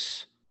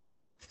close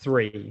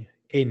three.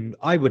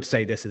 I would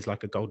say this is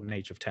like a golden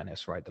age of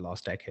tennis, right? The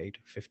last decade,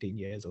 15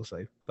 years or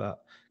so. But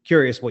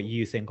curious what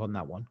you think on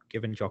that one,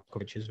 given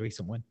Djokovic's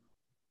recent win.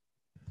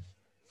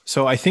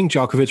 So I think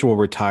Djokovic will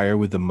retire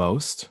with the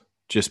most,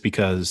 just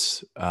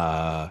because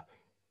I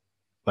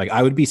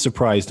would be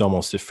surprised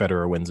almost if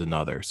Federer wins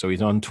another. So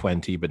he's on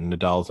 20, but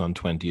Nadal's on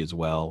 20 as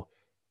well.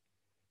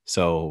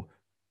 So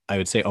I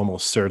would say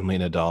almost certainly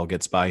Nadal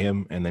gets by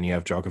him. And then you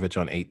have Djokovic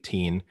on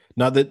 18.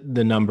 Not that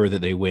the number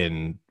that they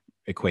win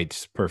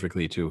equates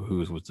perfectly to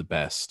whose was the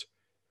best,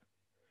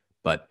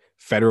 but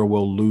Federer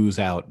will lose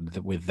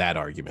out with that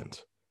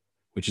argument,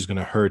 which is going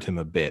to hurt him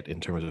a bit in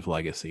terms of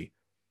legacy.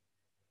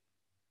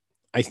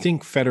 I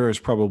think Federer is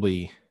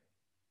probably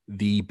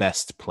the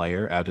best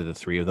player out of the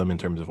three of them in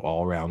terms of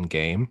all-round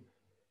game.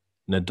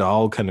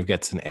 Nadal kind of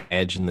gets an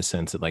edge in the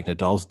sense that like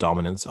Nadal's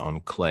dominance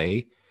on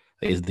clay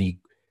is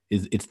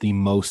it's the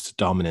most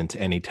dominant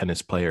any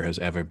tennis player has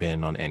ever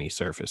been on any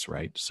surface,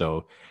 right?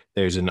 So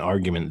there's an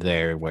argument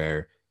there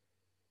where,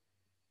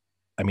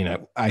 I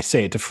mean, I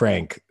say it to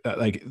Frank,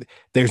 like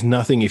there's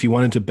nothing, if you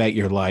wanted to bet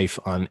your life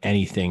on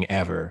anything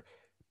ever,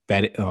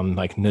 bet it on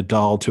like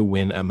Nadal to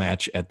win a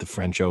match at the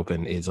French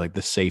Open is like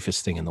the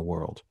safest thing in the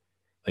world.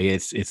 Like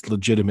it's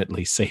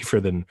legitimately safer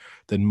than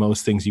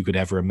most things you could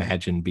ever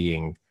imagine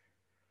being,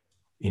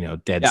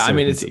 dead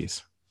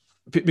certainties.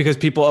 Because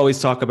people always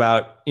talk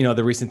about,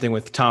 the recent thing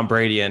with Tom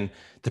Brady and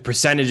the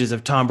percentages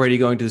of Tom Brady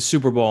going to the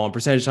Super Bowl and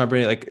percentage of Tom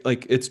Brady,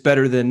 like it's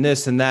better than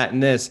this and that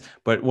and this.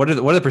 But what are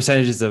the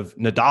percentages of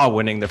Nadal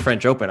winning the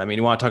French Open? I mean,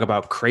 you want to talk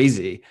about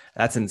crazy?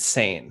 That's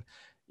insane.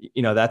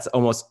 That's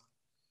almost,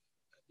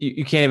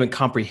 you can't even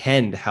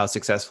comprehend how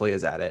successful he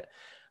is at it.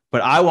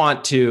 But I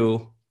want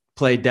to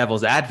play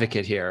devil's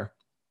advocate here.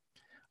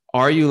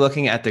 Are you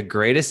looking at the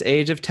greatest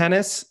age of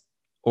tennis?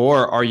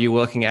 Or are you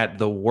looking at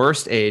the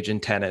worst age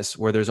in tennis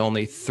where there's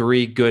only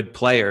 3 good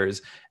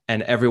players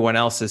and everyone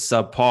else is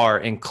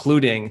subpar,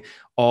 including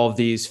all of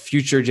these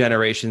future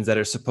generations that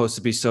are supposed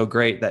to be so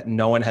great that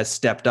no one has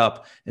stepped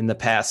up in the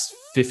past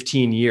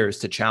 15 years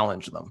to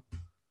challenge them?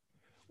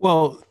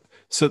 Well,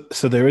 so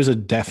there is a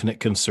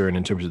definite concern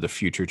in terms of the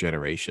future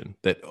generation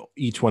that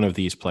each one of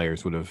these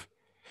players would have,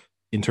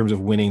 in terms of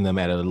winning them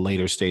at a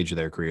later stage of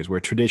their careers, where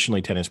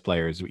traditionally tennis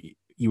players,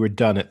 you were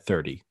done at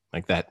 30,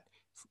 like that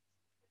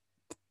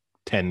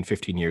 10,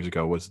 15 years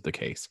ago was the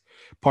case.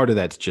 Part of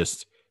that's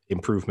just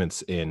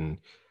improvements in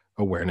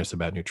awareness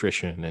about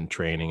nutrition and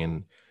training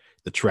and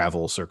the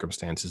travel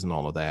circumstances and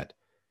all of that.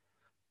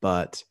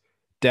 But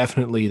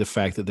definitely the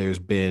fact that there's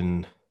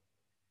been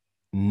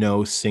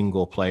no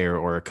single player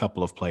or a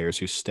couple of players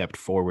who stepped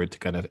forward to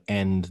kind of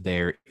end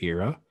their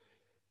era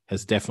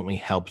has definitely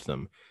helped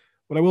them.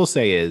 What I will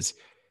say is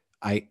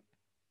I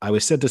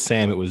was said to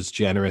Sam it was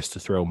generous to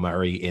throw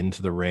Murray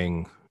into the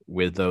ring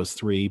with those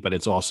 3, but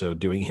it's also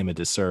doing him a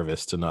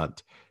disservice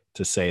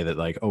to say that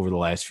like over the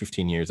last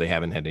 15 years they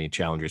haven't had any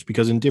challengers,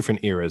 because in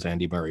different eras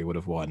Andy Murray would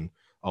have won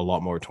a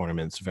lot more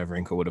tournaments,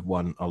 Wawrinka would have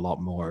won a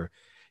lot more.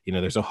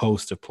 There's a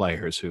host of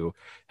players who,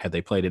 had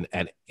they played in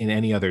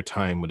any other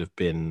time, would have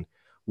been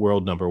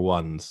world number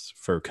ones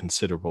for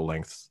considerable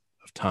lengths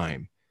of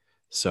time.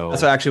 So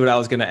that's actually what I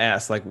was going to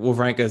ask. Like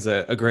Wawrinka is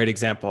a great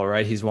example,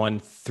 right? He's won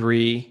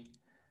 3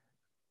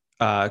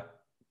 Grand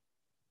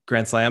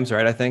Slams,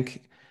 right? I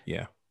think.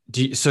 Yeah.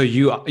 So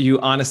you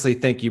honestly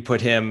think you put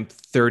him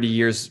 30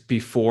 years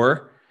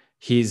before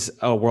he's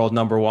a world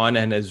number 1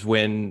 and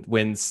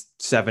wins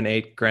 7,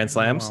 8 Grand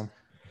Slams? Well,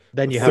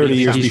 then you have 30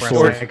 years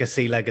before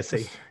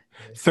legacy.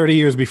 30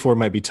 years before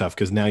might be tough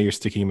because now you're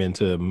sticking him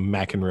into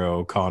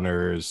McEnroe,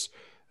 Connors,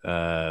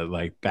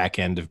 like back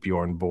end of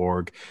Bjorn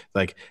Borg.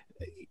 Like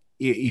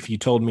if you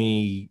told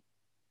me,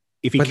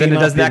 but then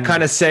doesn't that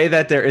kind of say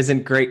that there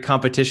isn't great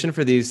competition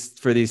for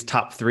these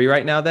top 3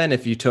 right now? Then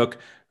if you took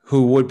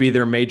who would be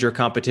their major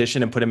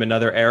competition and put him in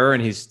another era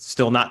and he's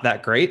still not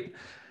that great.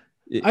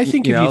 I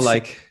think,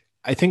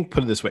 I think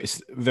put it this way,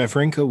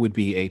 Wawrinka would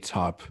be a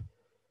top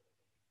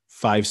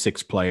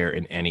 5-6 player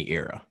in any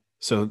era.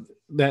 So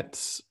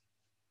that's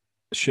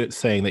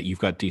saying that you've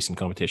got decent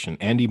competition.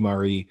 Andy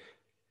Murray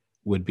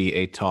would be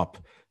a top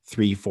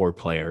 3-4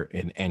 player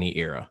in any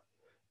era.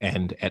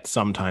 And at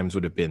some times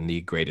would have been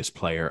the greatest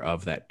player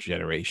of that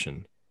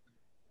generation.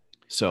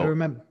 So I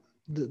remember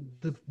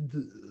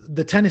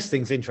the tennis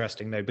thing's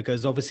interesting though,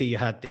 because obviously you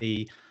had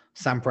the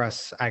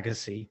Sampras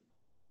Agassi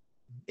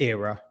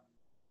era,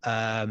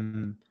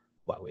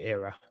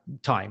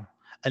 time.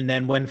 And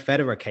then when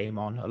Federer came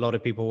on, a lot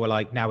of people were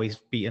like, now he's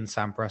beaten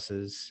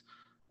Sampras's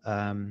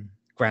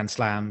Grand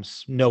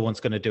Slams, no one's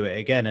going to do it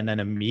again. And then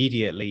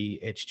immediately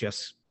it's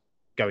just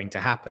going to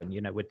happen.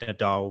 With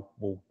Nadal,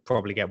 we'll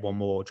probably get one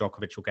more,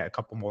 Djokovic will get a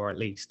couple more at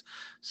least.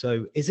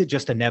 So is it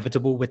just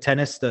inevitable with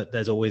tennis that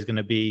there's always going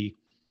to be,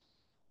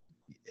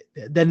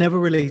 there never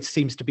really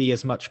seems to be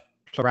as much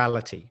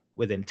plurality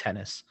within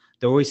tennis.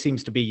 There always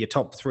seems to be your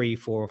top 3,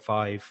 4, or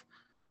 5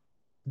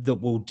 that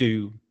will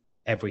do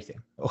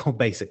everything, or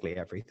basically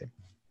everything.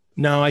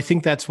 No, I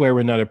think that's where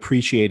we're not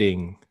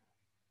appreciating.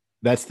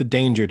 That's the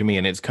danger to me,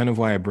 and it's kind of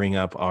why I bring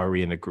up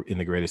Ari in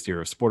the greatest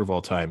era of sport of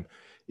all time,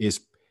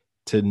 is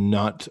to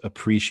not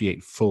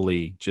appreciate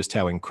fully just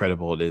how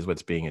incredible it is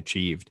what's being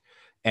achieved.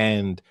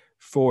 And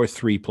for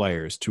 3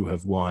 players to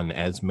have won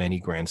as many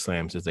Grand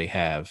Slams as they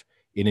have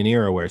in an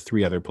era where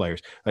 3 other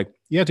players, like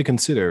you have to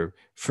consider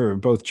for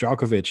both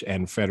Djokovic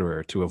and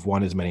Federer to have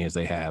won as many as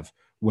they have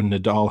when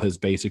Nadal has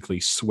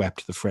basically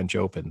swept the French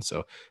Open.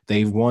 So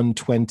they've won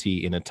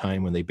 20 in a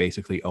time when they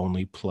basically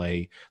only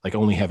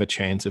have a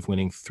chance of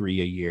winning 3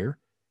 a year.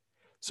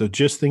 So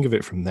just think of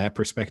it from that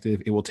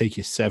perspective. It will take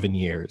you 7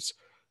 years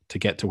to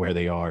get to where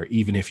they are,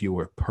 even if you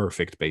were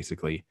perfect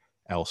basically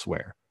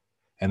elsewhere.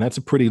 And that's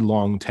a pretty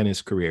long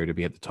tennis career to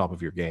be at the top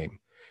of your game.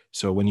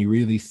 So when you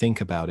really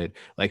think about it,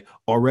 like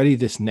already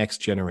this next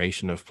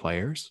generation of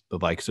players, the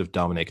likes of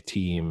Dominic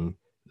Thiem,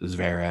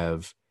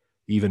 Zverev,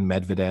 even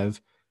Medvedev,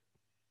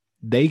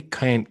 they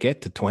can't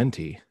get to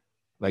 20.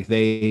 Like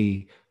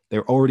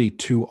they're already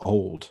too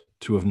old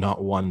to have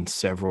not won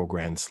several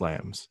Grand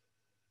Slams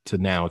to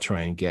now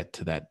try and get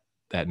to that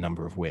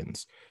number of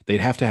wins.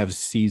 They'd have to have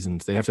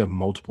seasons. They'd have to have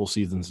multiple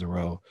seasons in a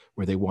row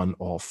where they won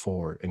all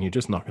 4, and you're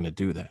just not going to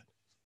do that.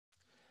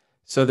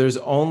 So there's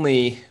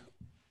only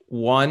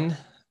one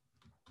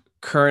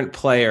current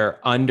player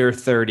under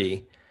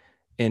 30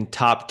 in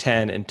top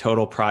 10 in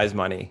total prize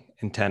money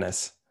in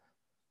tennis.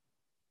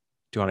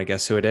 Do you want to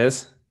guess who it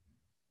is?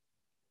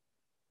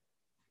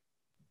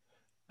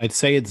 I'd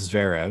say it's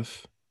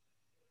Zverev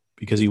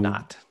because he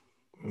Not.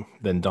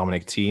 Then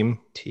Dominic Thiem.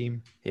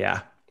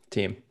 Yeah,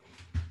 Thiem.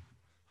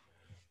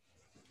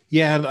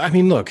 Yeah, I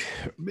mean, look,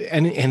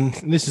 and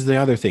this is the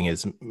other thing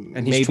is,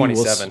 and he's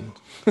 27.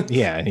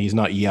 Yeah, and he's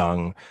not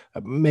young.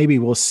 Maybe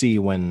we'll see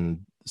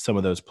when some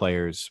of those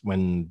players,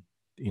 when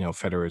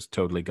Federer's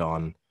totally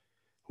gone,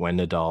 when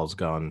Nadal's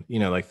gone,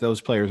 like those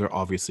players are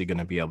obviously going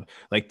to be able.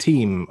 Like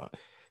Thiem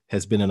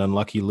has been an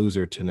unlucky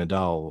loser to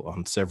Nadal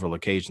on several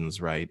occasions,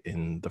 right?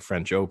 In the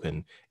French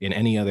Open, in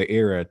any other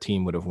era,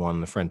 Thiem would have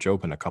won the French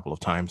Open a couple of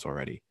times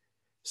already.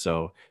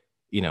 So,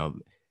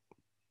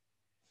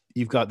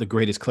 you've got the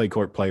greatest clay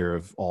court player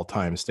of all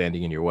time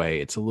standing in your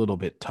way. It's a little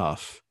bit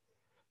tough.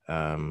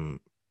 I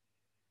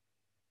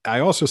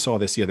also saw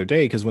this the other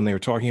day because when they were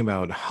talking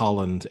about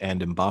Haaland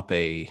and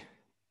Mbappe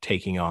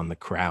taking on the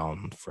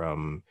crown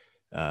from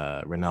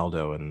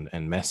Ronaldo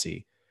and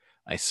Messi,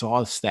 I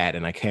saw a stat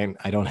and I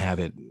don't have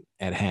it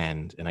at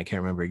hand and I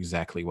can't remember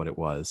exactly what it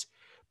was,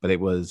 but it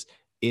was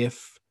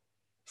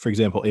for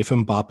example, if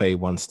Mbappe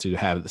wants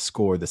to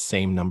score the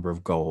same number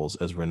of goals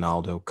as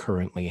Ronaldo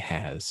currently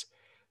has,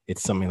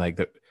 it's something like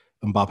that.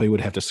 Mbappe would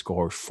have to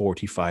score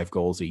 45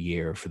 goals a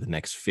year for the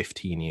next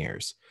 15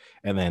 years.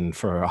 And then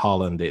for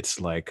Haaland,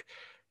 it's like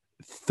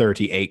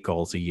 38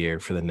 goals a year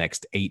for the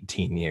next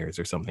 18 years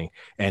or something.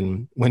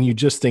 And when you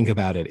just think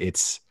about it,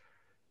 it's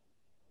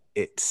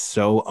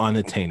so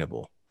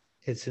unattainable.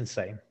 It's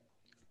insane.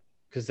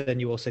 Because then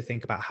you also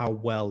think about how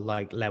well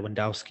like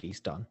Lewandowski's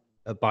done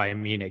at Bayern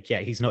Munich. Yeah,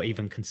 he's not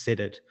even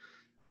considered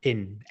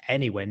in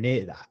anywhere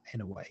near that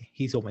in a way.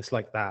 He's almost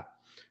like that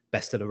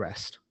best of the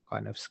rest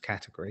kind of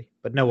category,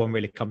 but no one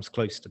really comes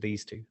close to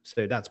these two.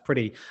 So that's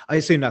I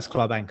assume that's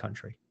club and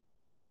country,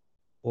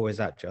 or is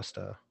that just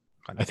a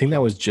kind of I think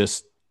that was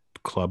just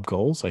club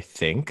goals, I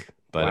think,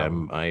 but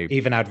wow. I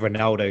even add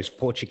Ronaldo's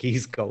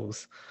Portuguese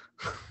goals.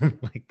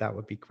 Like that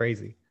would be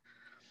crazy.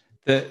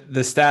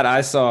 The stat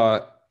I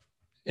saw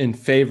in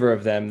favor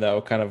of them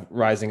though, kind of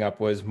rising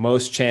up, was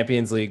most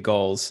Champions League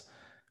goals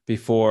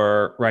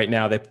before. Right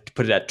now they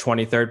put it at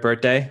 23rd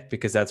birthday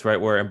because that's right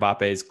where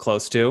Mbappe is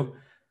close to.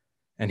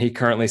 And he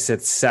currently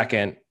sits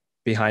second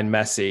behind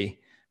Messi.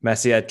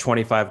 Messi had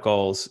 25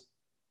 goals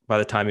by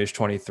the time he was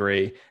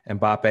 23.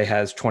 Mbappe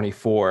has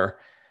 24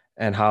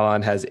 and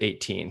Haaland has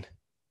 18.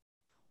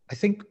 I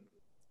think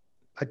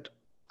I'd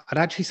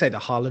actually say that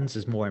Haaland's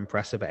is more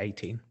impressive at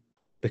 18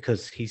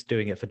 because he's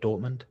doing it for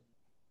Dortmund,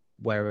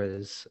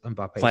 whereas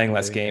Mbappe playing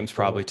less games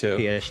probably too.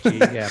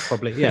 PSG, yeah,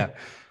 probably, yeah.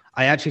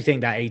 I actually think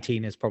that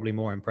 18 is probably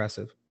more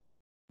impressive.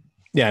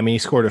 Yeah, I mean, he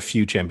scored a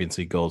few Champions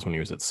League goals when he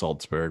was at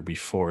Salzburg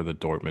before the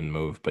Dortmund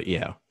move. But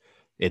yeah,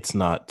 it's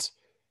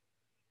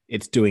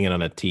doing it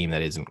on a team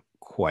that isn't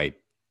quite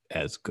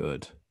as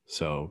good.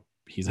 So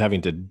he's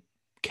having to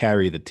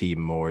carry the team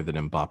more than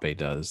Mbappe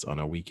does on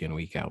a week in,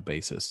 week out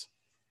basis.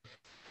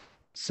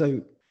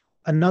 So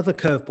another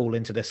curveball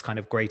into this kind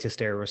of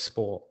greatest era of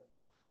sport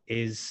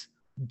is,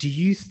 do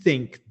you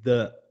think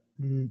that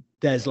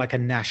there's like a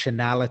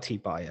nationality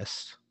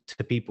bias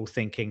to people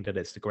thinking that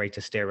it's the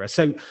greatest era?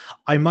 So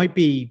I might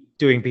be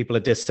doing people a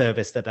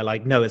disservice that they're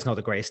like, no, it's not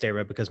the greatest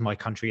era because my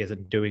country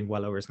isn't doing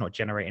well or it's not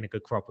generating a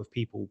good crop of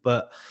people.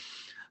 But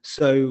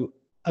so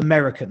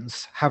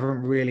Americans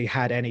haven't really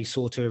had any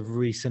sort of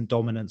recent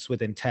dominance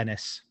within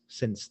tennis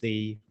since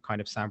the kind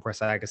of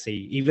Sampras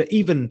Agassi,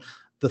 even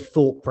the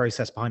thought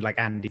process behind like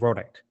Andy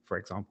Roddick, for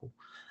example.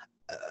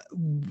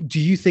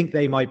 Do you think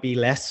they might be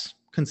less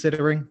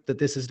considering that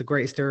this is the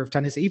greatest era of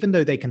tennis, even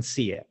though they can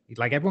see it?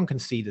 Like everyone can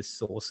see this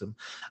is awesome.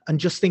 And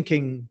just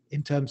thinking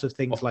in terms of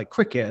things like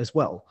cricket as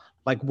well,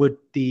 like would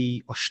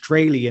the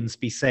Australians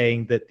be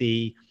saying that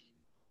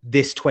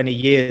this 20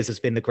 years has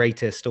been the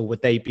greatest, or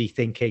would they be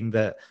thinking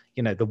that,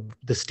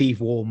 the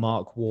Steve Waugh,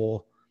 Mark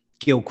Waugh,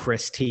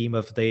 Gilchrist team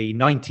of the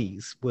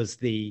 90s was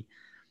the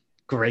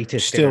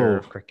greatest era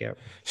of cricket?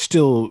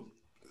 Still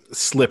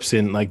slips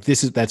in, like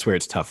that's where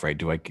it's tough, right?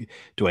 Do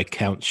I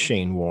count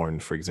Shane Warne,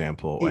 for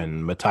example,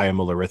 and Matteo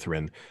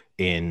Mullaritharan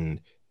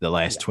in the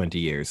last 20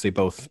 years? They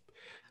both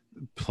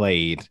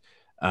played.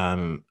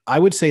 I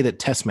would say that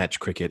Test match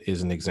cricket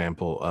is an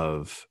example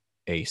of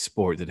a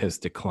sport that has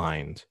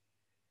declined,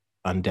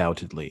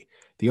 undoubtedly.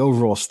 The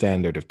overall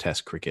standard of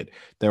Test cricket,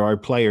 there are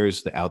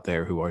players out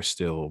there who are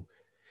still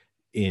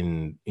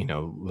in,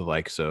 the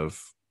likes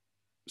of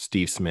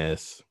Steve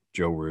Smith,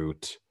 Joe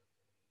Root,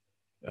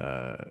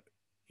 Virat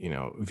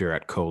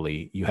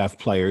Kohli. You have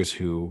players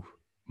who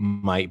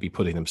might be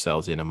putting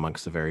themselves in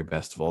amongst the very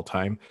best of all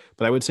time.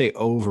 But I would say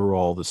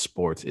overall, the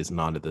sport is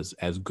not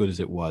as good as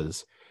it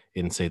was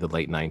in, say, the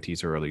late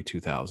 90s or early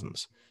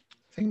 2000s.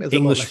 I think there's a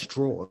lot less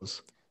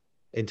draws.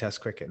 in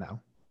Test cricket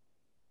now.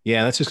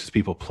 Yeah, that's just because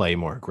people play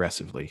more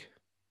aggressively,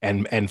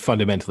 and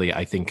fundamentally,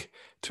 I think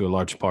to a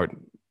large part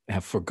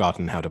have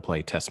forgotten how to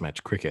play Test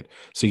match cricket.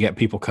 So you get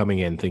people coming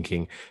in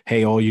thinking,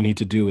 "Hey, all you need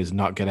to do is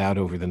not get out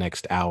over the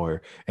next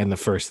hour," and the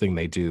first thing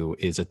they do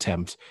is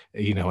attempt,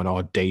 an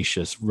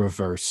audacious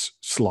reverse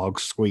slog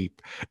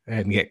sweep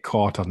and get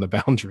caught on the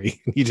boundary.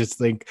 You just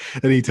think,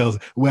 and he tells,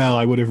 "Well,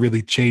 I would have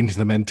really changed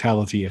the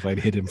mentality if I'd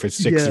hit him for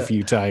six a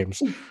few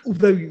times."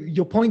 Although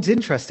your point's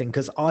interesting,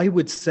 because I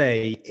would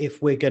say,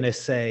 if we're going to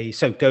say,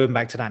 so going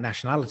back to that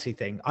nationality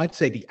thing, I'd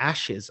say the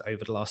Ashes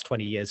over the last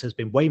 20 years has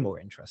been way more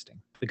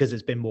interesting because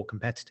it's been more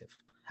competitive.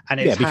 And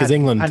it's because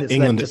England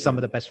led to some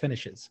of the best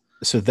finishes.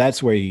 So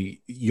that's where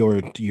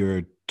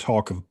your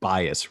talk of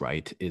bias,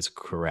 right, is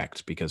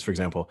correct. Because, for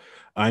example,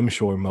 I'm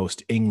sure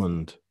most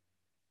England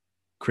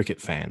cricket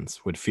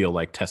fans would feel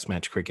like Test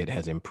match cricket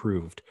has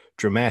improved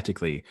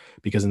dramatically,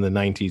 because in the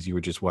 90s you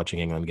were just watching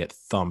England get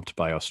thumped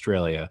by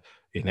Australia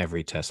in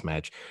every Test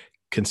match,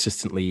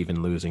 consistently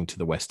even losing to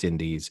the West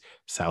Indies,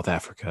 South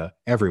Africa,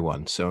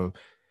 everyone. So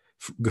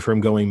from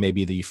going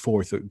maybe the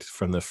fourth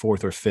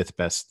or fifth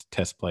best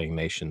Test playing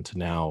nation to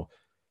now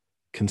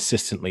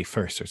consistently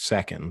first or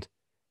second,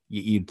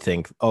 you'd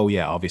think, oh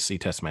yeah, obviously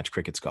Test match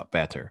cricket's got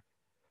better.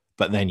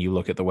 But then you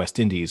look at the West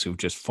Indies, who've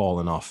just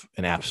fallen off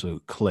an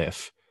absolute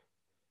cliff,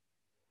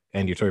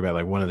 and you're talking about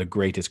like one of the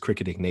greatest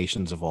cricketing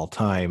nations of all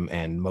time,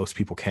 and most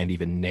people can't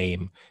even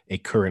name a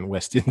current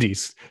West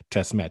Indies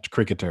Test match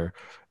cricketer.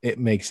 It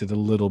makes it a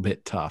little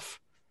bit tough.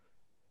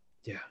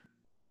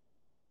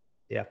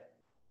 Yeah.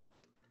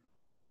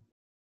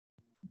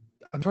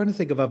 I'm trying to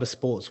think of other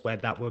sports where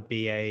that would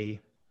be a...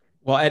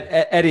 Well,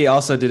 Eddie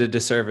also did a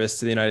disservice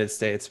to the United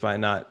States by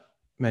not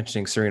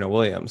mentioning Serena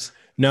Williams.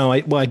 No,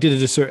 I did a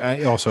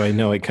disservice. I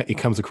know it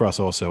comes across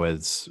also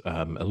as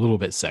a little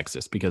bit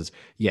sexist, because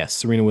yes,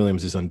 Serena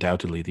Williams is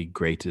undoubtedly the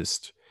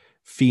greatest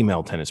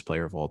female tennis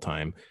player of all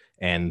time.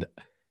 And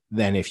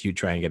then if you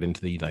try and get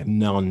into the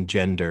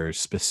non-gender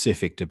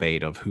specific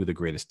debate of who the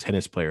greatest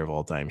tennis player of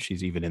all time,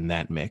 she's even in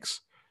that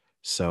mix.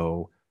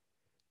 So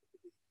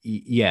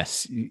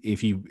yes,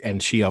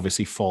 and she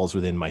obviously falls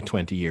within my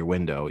 20-year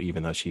window,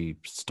 even though she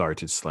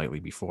started slightly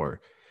before.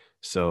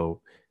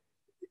 So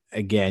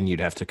again,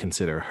 you'd have to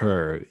consider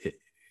her.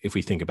 If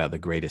we think about the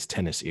greatest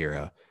tennis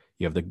era,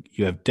 you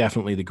have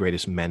definitely the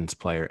greatest men's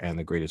player and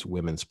the greatest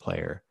women's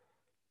player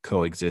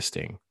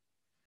coexisting.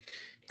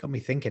 Got me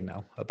thinking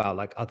now about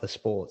like other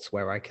sports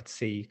where I could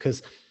see,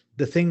 because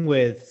the thing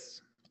with,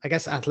 I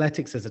guess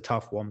athletics is a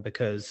tough one,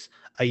 because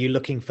are you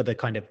looking for the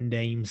kind of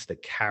names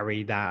that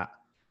carry that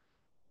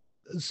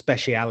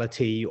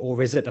speciality,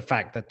 or is it the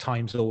fact that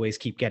times always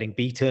keep getting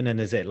beaten,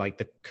 and is it like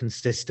the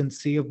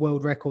consistency of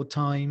world record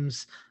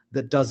times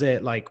that does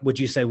it? Like, would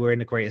you say we're in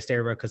the greatest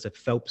era because of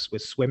Phelps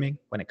with swimming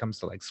when it comes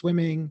to like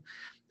swimming?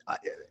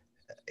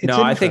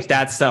 No, I think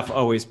that stuff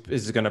always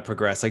is going to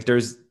progress. Like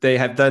they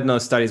have done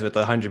those studies with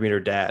the 100-meter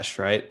dash,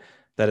 right?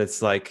 That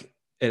it's like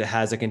it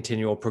has a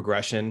continual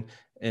progression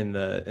in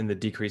the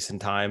decrease in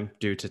time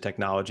due to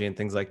technology and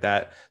things like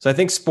that. So I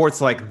think sports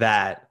like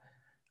that,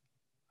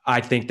 I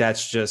think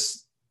that's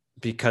just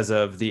because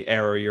of the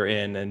era you're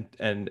in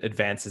and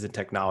advances in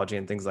technology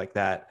and things like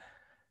that.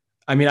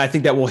 I mean, I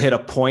think that will hit a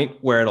point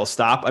where it'll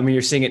stop. I mean,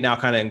 you're seeing it now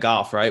kind of in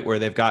golf, right? Where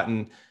they've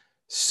gotten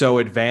so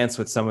advanced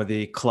with some of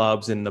the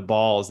clubs and the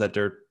balls that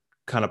they're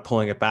kind of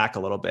pulling it back a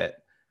little bit.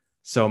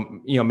 So,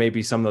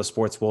 maybe some of those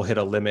sports will hit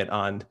a limit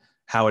on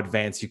how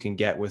advanced you can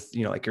get with,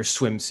 like your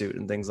swimsuit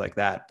and things like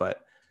that. But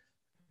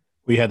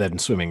we had that in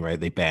swimming, right?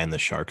 They banned the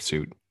shark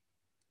suit.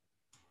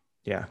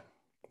 Yeah.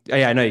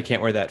 Yeah, I know you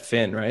can't wear that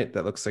fin, right?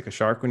 That looks like a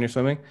shark when you're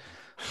swimming.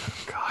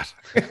 God.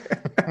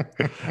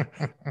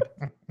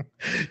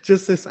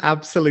 Just this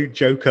absolute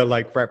joker,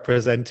 like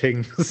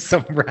representing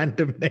some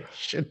random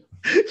nation,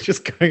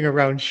 just going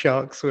around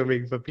shark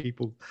swimming for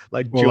people.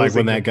 Like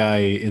when that guy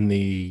in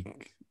the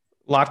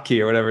Lochte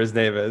or whatever his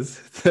name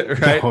is,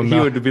 right? No, he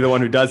would be the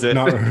one who does it.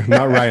 Not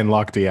Ryan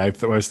Lochte.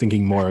 I was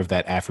thinking more of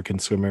that African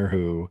swimmer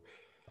who...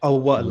 Oh,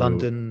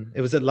 London?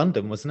 It was at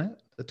London, wasn't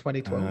it? The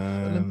 2012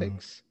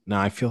 Olympics? No,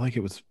 I feel like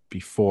it was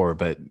before,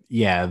 but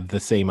yeah,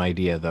 the same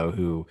idea though,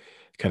 who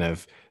kind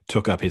of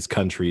took up his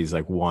country's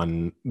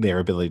their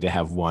ability to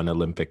have one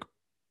Olympic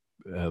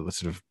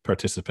sort of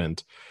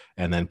participant,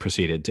 and then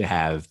proceeded to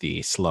have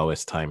the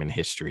slowest time in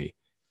history.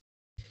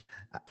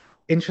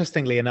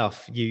 Interestingly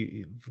enough,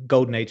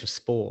 golden age of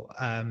sport,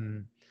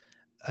 and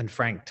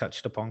Frank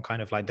touched upon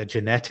kind of like the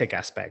genetic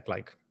aspect,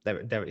 like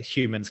there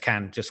humans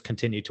can just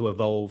continue to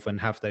evolve and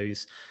have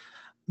those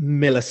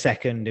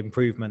millisecond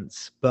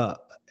improvements.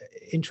 But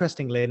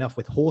interestingly enough,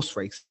 with horse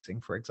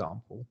racing, for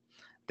example,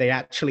 they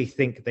actually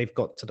think they've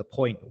got to the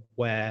point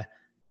where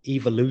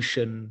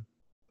evolution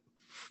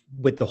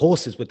with the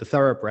horses, with the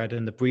thoroughbred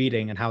and the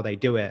breeding and how they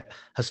do it,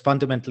 has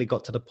fundamentally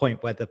got to the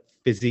point where the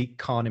physique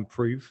can't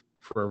improve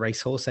for a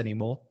racehorse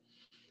anymore.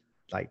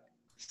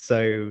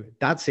 So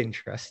that's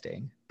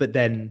interesting. But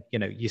then,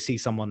 you see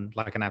someone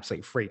like an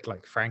absolute freak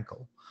like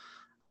Frankel.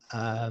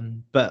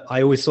 But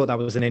I always thought that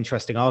was an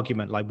interesting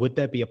argument. Like, would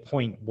there be a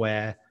point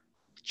where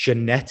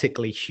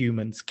genetically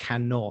humans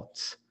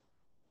cannot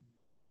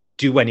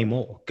do any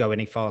more, go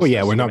any faster. Well,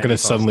 yeah, we're not swim going any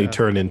to suddenly faster.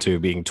 turn into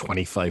being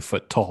 25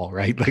 foot tall,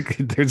 right? Like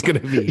there's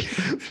going to be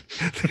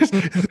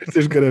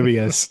there's going to be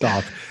a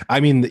stop. I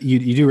mean,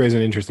 you do raise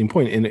an interesting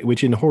point,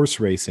 which in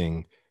horse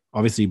racing,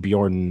 obviously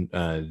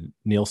Bjorn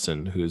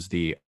Nielsen, who's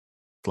the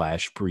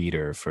 /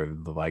 breeder for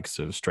the likes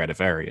of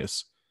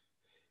Stradivarius,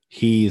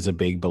 he's a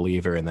big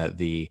believer in that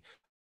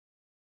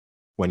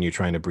when you're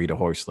trying to breed a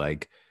horse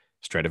like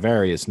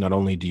Stradivarius, not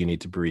only do you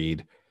need to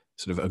breed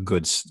sort of a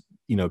good,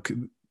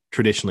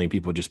 traditionally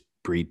people just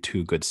breed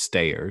 2 good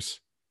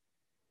stayers,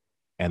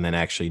 and then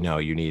actually no,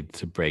 you need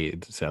to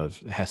breed so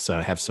has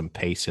to have some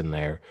pace in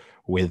there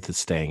with the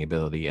staying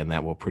ability, and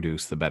that will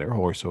produce the better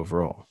horse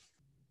overall.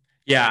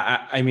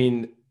 Yeah, I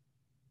mean,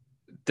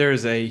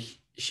 there's a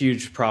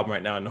huge problem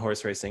right now in the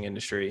horse racing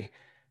industry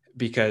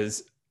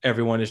because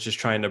everyone is just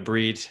trying to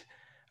breed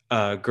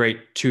a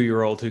great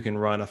 2-year-old who can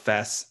run a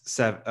fast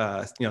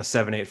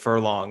 7-8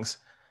 furlongs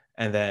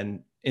and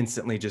then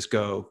instantly just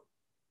go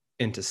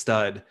into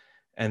stud.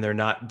 And they're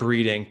not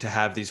breeding to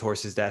have these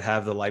horses that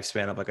have the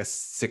lifespan of like a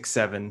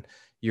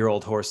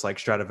 6-7-year-old horse like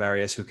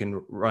Stradivarius who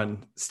can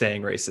run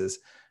staying races.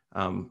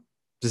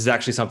 This is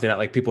actually something that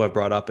like people have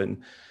brought up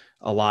in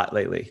a lot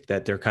lately,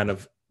 that they're kind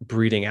of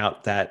breeding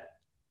out that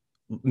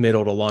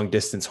middle to long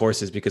distance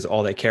horses because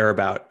all you care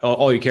about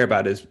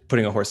is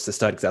putting a horse to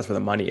stud because that's where the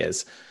money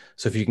is.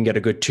 So if you can get a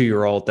good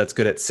 2-year-old that's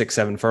good at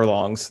 6-7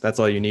 furlongs, that's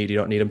all you need. You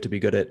don't need them to be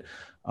good at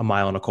 1.25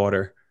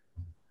 miles.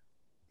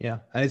 Yeah,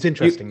 and it's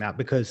interesting that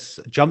because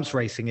jumps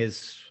racing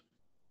is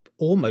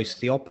almost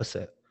the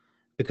opposite.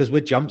 Because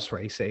with jumps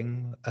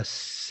racing, a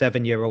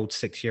 7-year-old,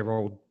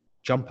 6-year-old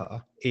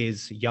jumper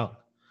is young.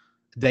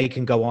 They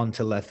can go on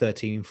till they're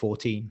 13,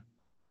 14.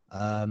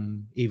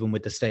 Even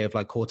with the stay of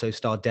like Kauto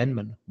Star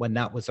Denman, when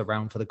that was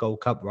around for the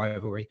Gold Cup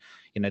rivalry,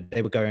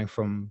 they were going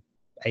from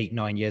 8,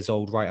 9 years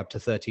old right up to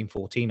 13,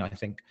 14, I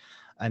think.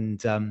 And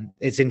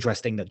it's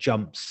interesting that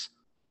jumps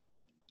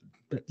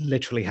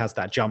literally has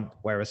that jump,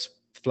 whereas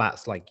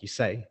flats, like you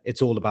say,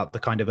 it's all about the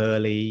kind of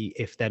early,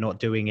 if they're not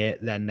doing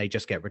it, then they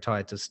just get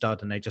retired to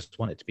stud and they just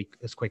want it to be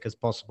as quick as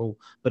possible,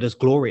 but as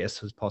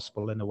glorious as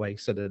possible in a way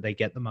so that they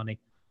get the money.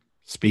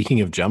 Speaking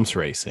of jumps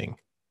racing,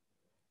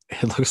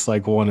 it looks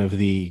like one of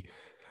the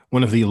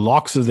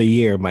locks of the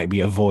year might be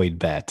a void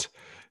bet,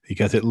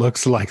 because it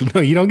looks like,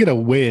 no, you don't get a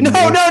win. No.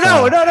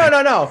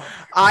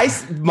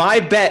 My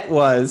bet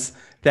was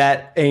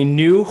that a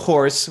new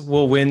horse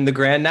will win the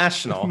Grand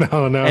National. No.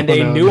 Oh, no. We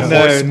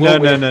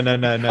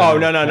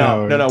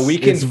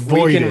can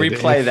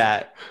replay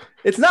that.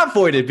 It's not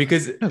voided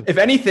because if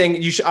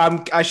anything,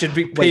 I should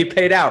be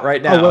paid out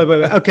right now. Oh,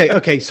 wait.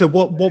 Okay. So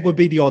what would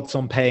be the odds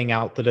on paying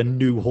out that a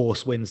new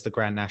horse wins the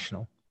Grand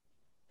National?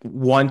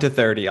 1 to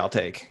 30, I'll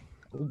take.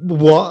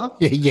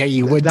 What? Yeah,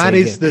 you would. That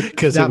is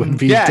because it would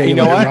be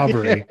daylight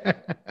robbery.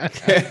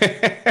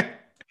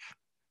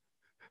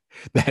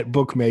 That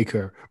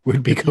bookmaker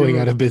would be going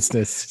out of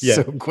business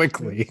so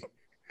quickly.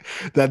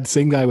 That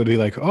same guy would be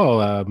like,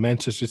 "Oh,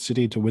 Manchester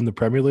City to win the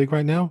Premier League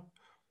right now?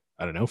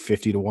 I don't know,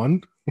 50 to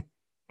 1."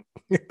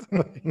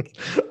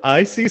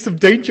 I see some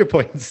danger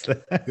points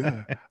there.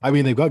 Yeah. I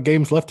mean, they've got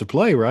games left to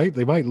play, right?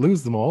 They might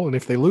lose them all, and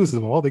if they lose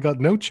them all, they got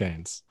no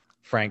chance.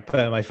 Frank,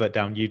 put my foot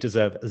down. You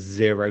deserve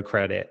 0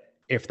 credit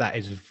if that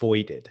is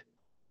voided.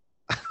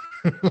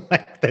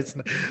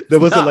 There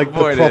wasn't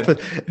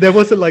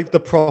like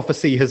the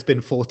prophecy has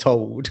been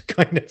foretold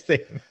kind of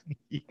thing.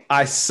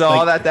 I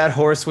saw that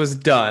horse was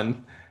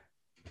done.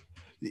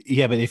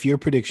 Yeah, but if your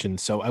prediction,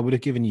 so I would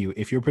have given you,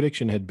 if your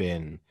prediction had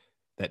been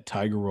that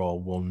Tiger Roll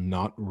will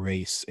not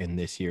race in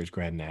this year's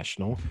Grand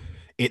National,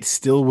 it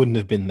still wouldn't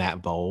have been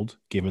that bold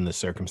given the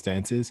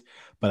circumstances,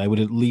 but I would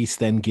at least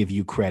then give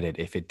you credit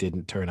if it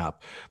didn't turn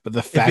up. But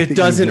the fact if it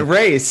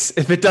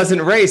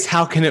doesn't race,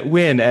 how can it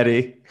win,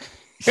 Eddie?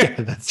 Yeah,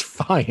 that's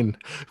fine.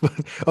 But,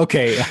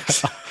 okay,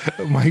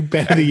 my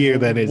bet of the year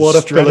then is what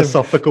a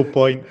philosophical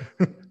point.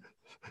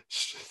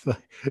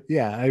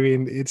 Yeah, I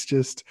mean,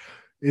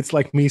 it's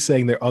like me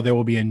saying there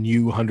will be a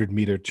new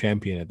 100-meter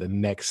champion at the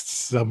next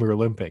Summer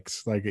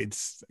Olympics. Like,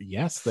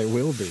 yes, there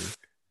will be.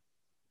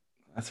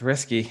 That's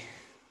risky.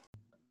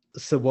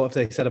 So what have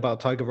they said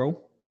about Tiger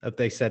Roll? Have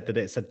they said that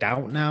it's a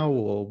doubt now,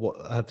 or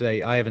what have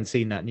they? I haven't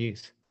seen that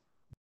news.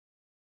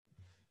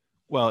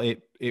 Well,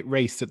 it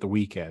raced at the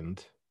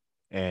weekend,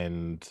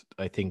 and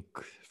I think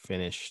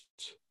finished.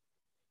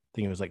 I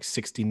think it was like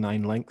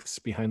 69 lengths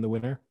behind the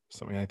winner,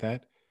 something like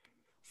that.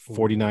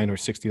 49 or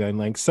 69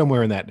 lengths,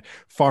 somewhere in that,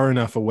 far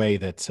enough away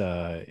that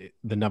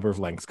the number of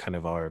lengths kind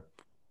of are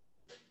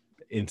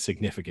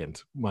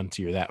insignificant once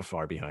you're that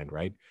far behind,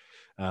 right?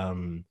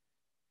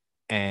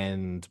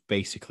 And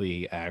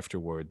basically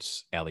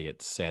afterwards,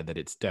 Elliott said that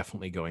it's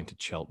definitely going to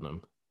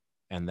Cheltenham,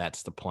 and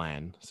that's the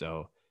plan.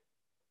 So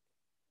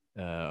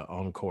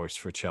on course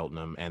for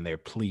Cheltenham, and they're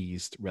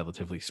pleased,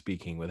 relatively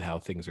speaking, with how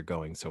things are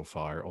going so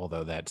far.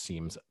 Although that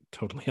seems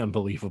totally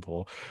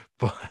unbelievable,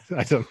 but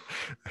I don't.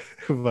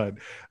 But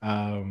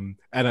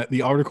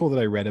the article that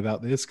I read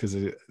about this, because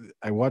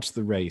I watched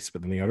the race,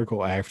 but then the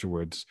article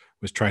afterwards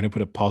was trying to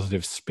put a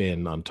positive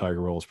spin on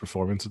Tiger Roll's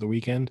performance of the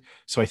weekend.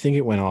 So I think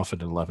it went off at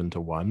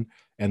 11-1,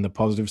 and the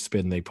positive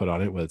spin they put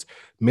on it was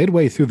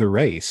midway through the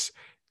race.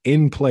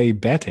 In play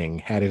betting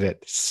had it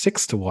at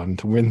 6-1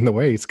 to win the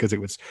race because it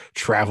was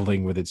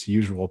traveling with its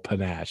usual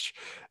panache.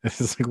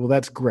 It's like, well,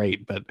 that's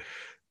great, but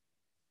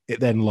it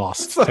then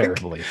lost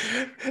terribly.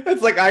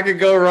 It's like I could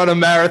go run a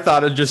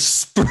marathon and just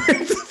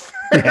sprint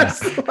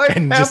first, like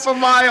and half a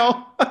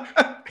mile.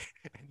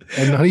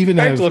 And not even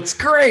it looks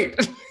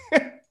great.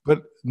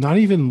 But not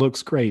even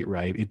looks great,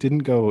 right? It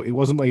didn't go, it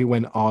wasn't like it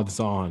went odds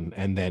on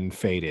and then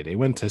faded. It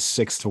went to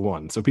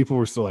 6-1. So people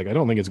were still like, I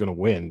don't think it's going to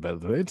win, but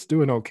it's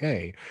doing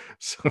okay.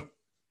 So,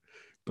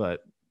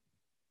 but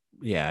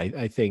yeah,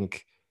 I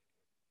think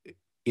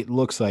it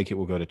looks like it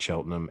will go to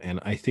Cheltenham. And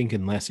I think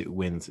unless it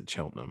wins at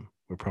Cheltenham,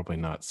 we're probably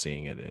not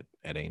seeing it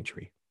at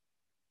Aintree.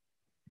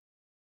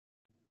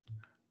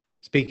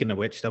 Speaking of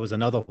which, there was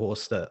another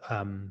horse that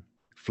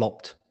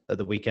flopped at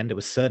the weekend. It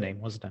was Surname,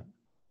 wasn't it?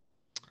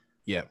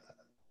 Yeah.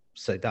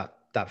 So that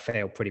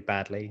failed pretty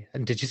badly.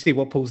 And did you see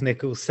what Paul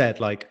Nichols said?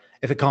 Like,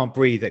 if it can't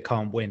breathe, it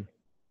can't win.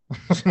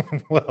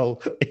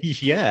 Well,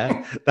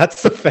 yeah,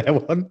 that's a fair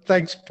one.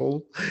 Thanks,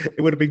 Paul.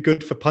 It would have been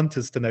good for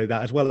punters to know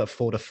that as well at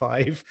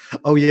 4-5.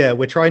 Oh yeah,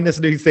 we're trying this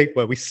new thing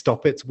where we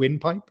stop its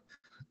windpipe.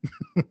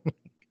 But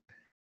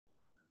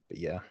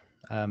yeah,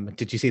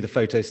 did you see the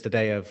photos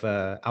today of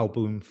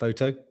Album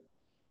Photo?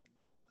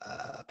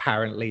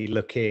 Apparently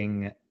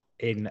looking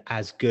in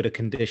as good a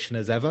condition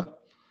as ever,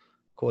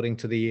 according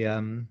to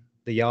the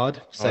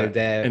yard. So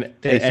they're an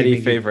Eddie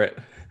favorite.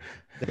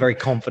 They're very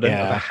confident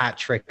of a hat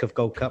trick of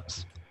Gold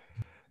Cups.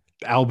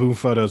 Album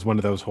Photo is one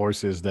of those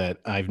horses that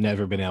I've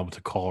never been able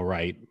to call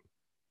right.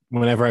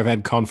 Whenever I've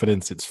had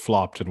confidence, it's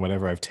flopped, and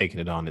whenever I've taken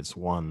it on, it's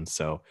won.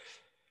 So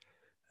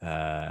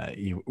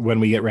when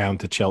we get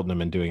round to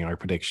Cheltenham and doing our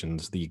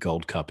predictions, the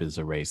Gold Cup is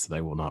a race that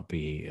I will not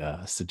be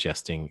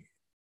suggesting.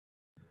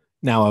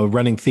 Now, a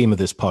running theme of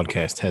this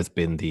podcast has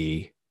been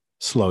the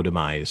slow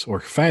demise, or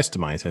fast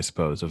demise, I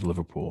suppose, of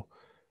Liverpool.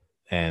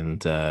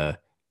 And they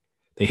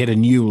hit a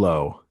new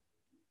low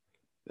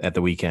at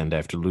the weekend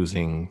after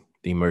losing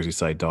the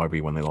Merseyside derby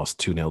when they lost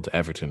 2-0 to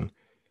Everton,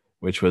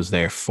 which was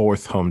their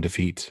fourth home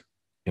defeat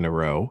in a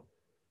row,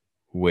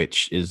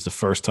 which is the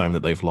first time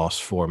that they've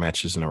lost 4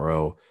 matches in a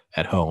row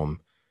at home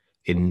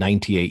in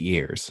 98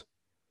 years.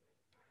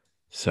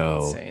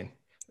 So, insane.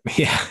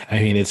 Yeah, I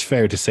mean, it's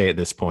fair to say at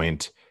this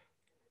point,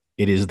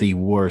 it is the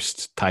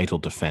worst title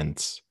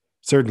defense,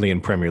 certainly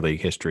in Premier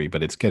League history,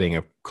 but it's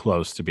getting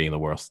close to being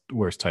the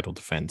worst title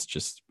defense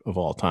just of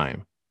all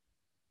time.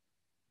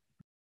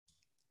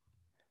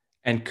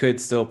 And could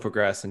still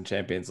progress in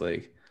Champions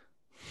League.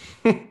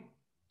 Yeah.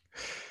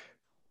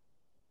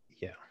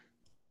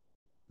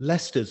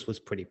 Leicester's was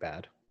pretty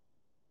bad.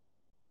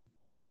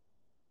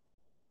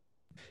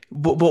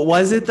 But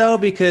was it though?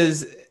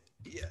 Because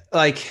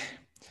like,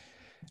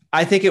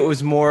 I think it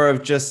was more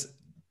of just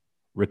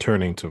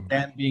returning to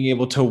them being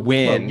able to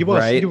win, well,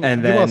 right? You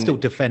are still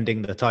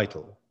defending the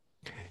title.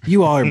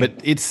 You are, but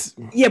it's...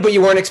 Yeah, but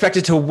you weren't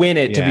expected to win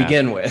it to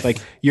begin with. Like,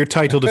 your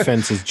title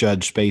defense is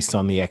judged based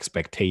on the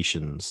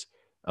expectations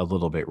a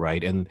little bit,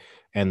 right?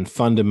 And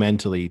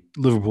fundamentally,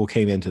 Liverpool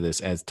came into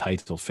this as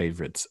title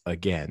favorites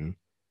again,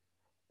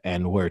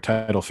 and were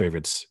title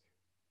favorites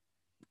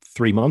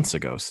 3 months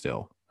ago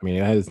still. I mean,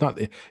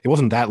 it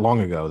wasn't that long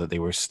ago that they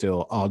were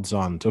still odds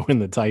on to win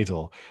the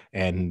title,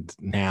 and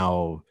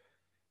now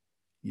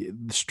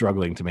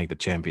struggling to make the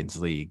Champions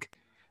League.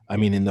 I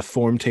mean, in the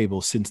form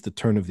table since the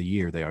turn of the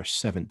year, they are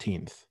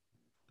 17th.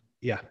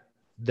 Yeah,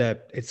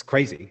 it's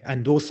crazy.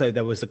 And also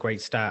there was a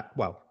great stat,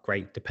 well,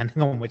 great,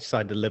 depending on which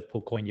side of the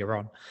Liverpool coin you're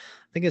on.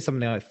 I think it's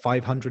something like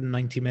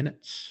 590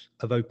 minutes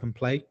of open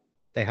play.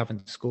 They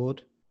haven't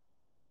scored.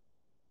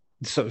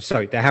 So,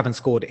 sorry, they haven't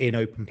scored in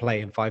open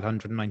play in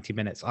 590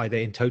 minutes, either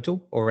in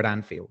total or at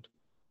Anfield.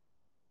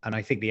 And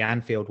I think the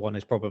Anfield one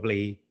is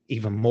probably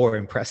even more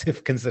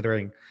impressive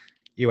considering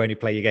you only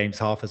play your games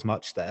half as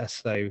much there.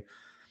 So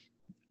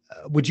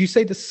would you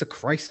say this is a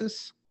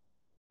crisis?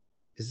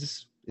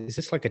 Is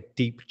this like a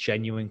deep,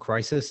 genuine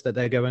crisis that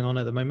they're going on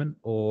at the moment,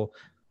 or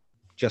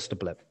just a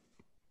blip?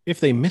 If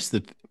they miss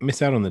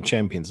out on the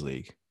Champions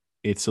League,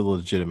 it's a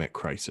legitimate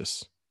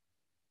crisis.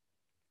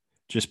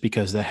 Just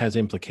because that has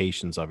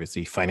implications,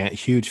 obviously,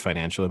 huge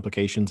financial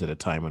implications at a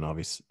time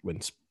when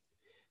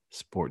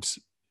sports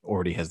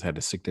already has had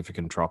a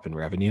significant drop in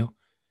revenue.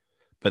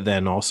 But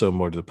then also,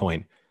 more to the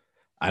point,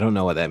 I don't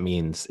know what that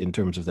means in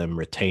terms of them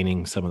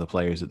retaining some of the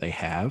players that they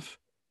have.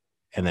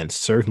 And then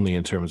certainly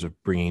in terms of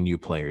bringing new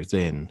players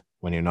in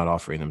when you're not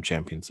offering them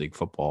Champions League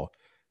football,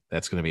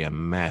 that's going to be a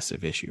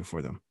massive issue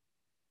for them.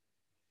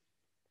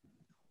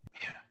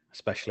 Yeah,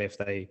 especially if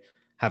they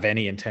have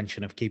any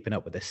intention of keeping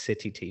up with the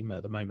City team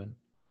at the moment.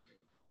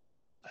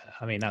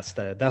 I mean, that's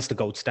the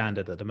gold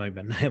standard at the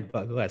moment,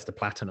 but that's the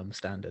platinum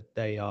standard.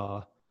 They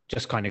are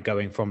just kind of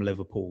going from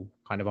Liverpool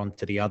kind of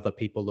onto the other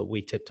people that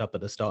we tipped up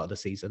at the start of the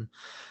season.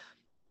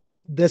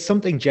 There's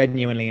something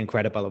genuinely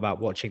incredible about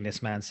watching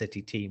this Man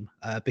City team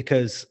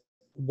because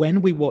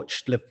when we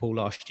watched Liverpool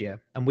last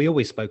year, and we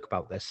always spoke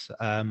about this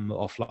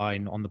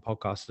offline on the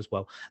podcast as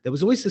well, there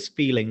was always this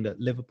feeling that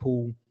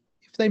Liverpool,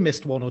 if they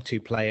missed one or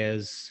two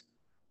players,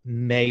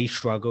 may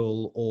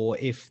struggle, or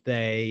if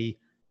they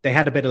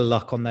had a bit of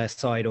luck on their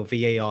side or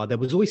VAR, there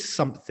was always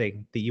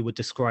something that you would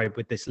describe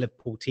with this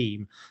Liverpool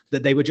team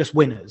that they were just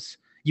winners.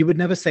 You would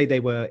never say they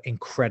were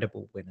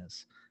incredible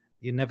winners.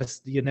 You never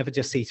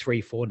just see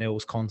 3-4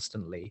 nils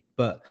constantly.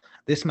 But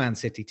this Man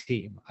City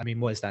team, I mean,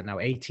 what is that now?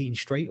 18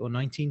 straight or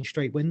 19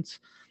 straight wins?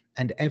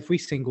 And every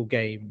single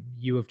game,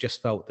 you have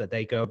just felt that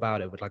they go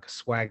about it with like a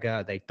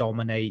swagger. They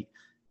dominate.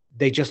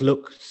 They just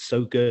look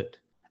so good.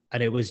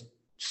 And it was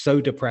so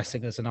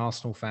depressing as an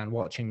Arsenal fan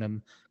watching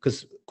them,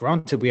 because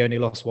granted, we only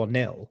lost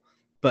 1-0,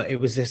 but it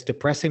was this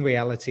depressing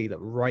reality that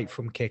right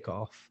from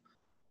kickoff,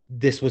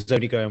 this was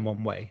only going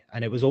one way.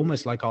 And it was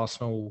almost like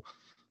Arsenal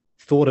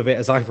thought of it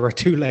as either a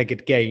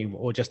two-legged game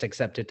or just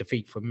accepted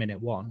defeat from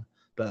minute one.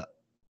 But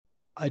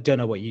I don't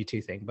know what you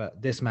two think,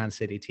 but this Man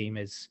City team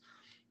is,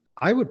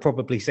 I would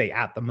probably say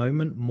at the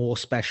moment, more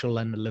special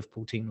than the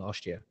Liverpool team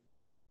last year.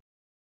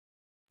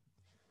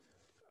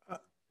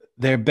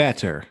 They're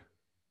better.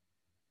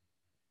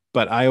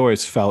 But I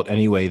always felt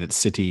anyway that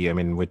City, I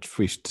mean, which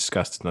we've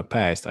discussed in the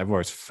past, I've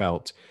always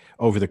felt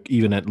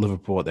even at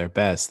Liverpool at their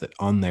best, that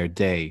on their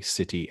day,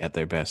 City at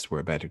their best were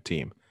a better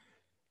team.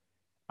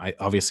 I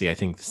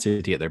think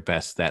City at their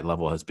best, that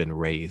level has been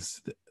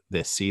raised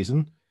this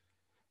season.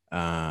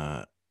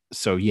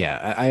 So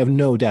yeah, I have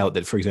no doubt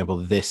that, for example,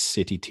 this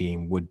City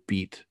team would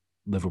beat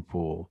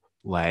Liverpool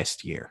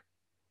last year.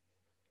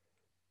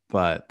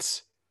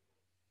 But,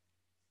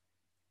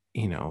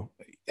 you know,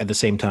 at the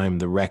same time,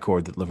 the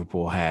record that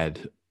Liverpool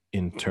had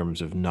in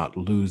terms of not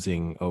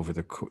losing over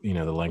the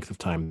length of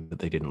time that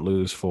they didn't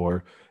lose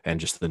for,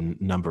 and just the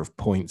number of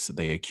points that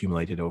they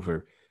accumulated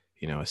over,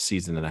 a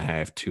season and a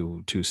half,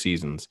 two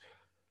seasons,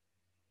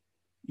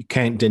 you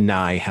can't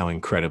deny how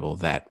incredible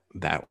that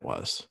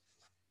was.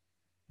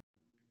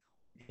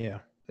 Yeah,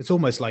 it's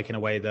almost like in a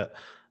way that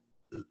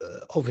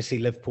obviously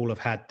Liverpool have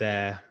had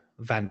their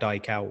Van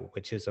Dijk out,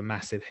 which is a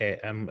massive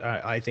hit. And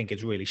I think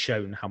it's really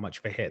shown how much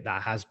of a hit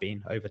that has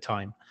been over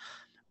time.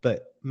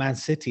 But Man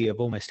City have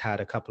almost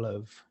had a couple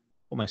of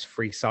almost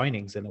free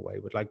signings in a way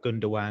with like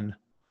Gundogan,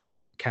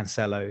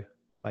 Cancelo.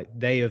 Like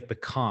they have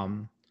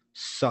become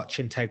such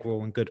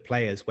integral and good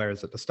players,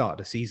 whereas at the start of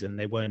the season,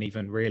 they weren't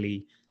even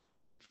really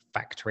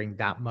factoring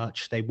that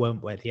much. They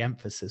weren't where the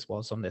emphasis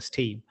was on this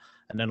team.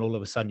 And then all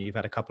of a sudden you've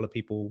had a couple of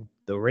people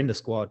that were in the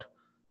squad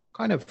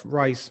kind of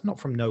rise, not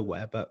from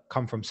nowhere, but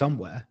come from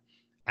somewhere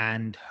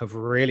and have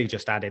really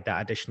just added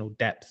that additional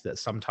depth that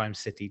sometimes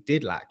City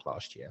did lack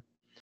last year.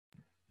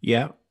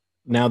 Yeah.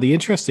 Now, the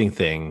interesting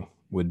thing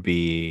would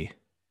be,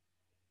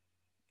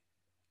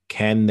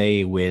 can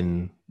they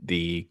win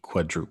the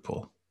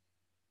quadruple?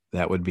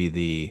 That would be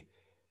the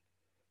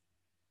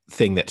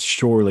thing that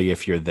surely,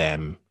 if you're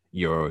them,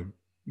 you're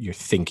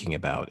thinking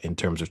about in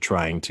terms of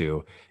trying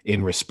to,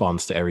 in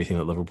response to everything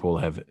that Liverpool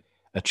have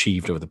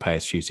achieved over the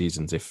past few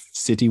seasons. If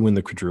City win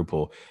the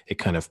quadruple, it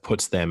kind of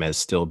puts them as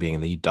still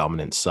being the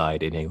dominant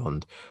side in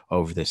England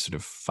over this sort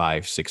of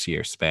 5-6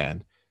 year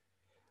span.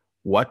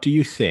 What do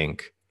you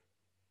think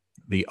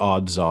the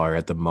odds are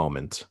at the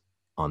moment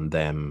on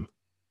them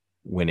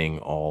winning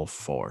all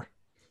four?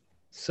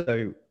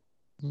 So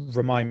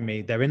remind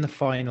me, they're in the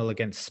final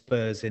against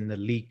Spurs in the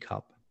League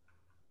Cup.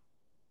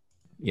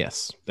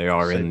 Yes, they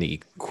are in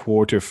the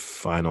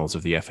quarterfinals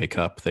of the FA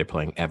Cup. They're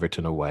playing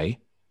Everton away.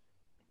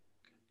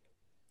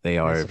 They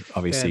are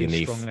obviously in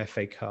the strong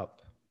FA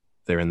Cup.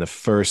 They're in the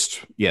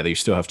first. Yeah, they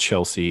still have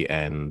Chelsea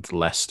and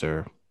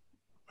Leicester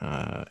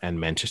and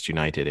Manchester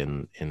United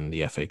in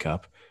the FA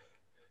Cup.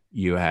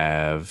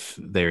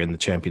 They're in the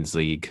Champions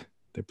League.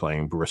 They're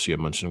playing Borussia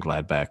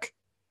Mönchengladbach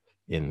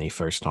in the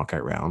first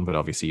knockout round, but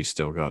obviously you've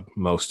still got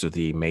most of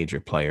the major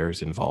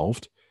players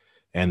involved.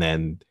 And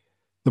then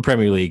the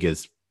Premier League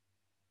is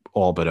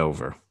all but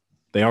over.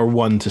 They are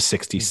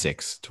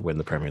 1-66 to win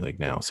the Premier League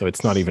now, so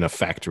it's not even a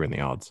factor in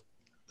the odds.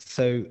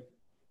 So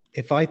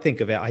if I think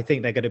of it, I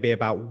think they're going to be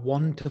about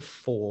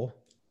 1-4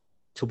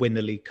 to win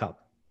the League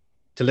Cup,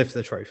 to lift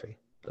the trophy,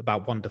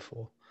 about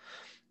 1-4.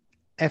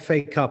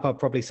 FA Cup, I'll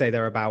probably say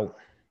they're about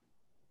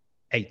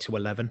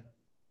 8-11,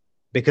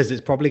 because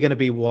it's probably going to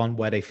be one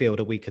where they field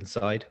a weakened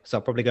side. So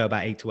I'll probably go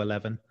about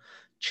 8-11.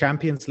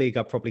 Champions League,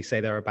 I'll probably say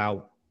they're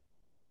about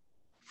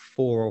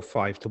 4 or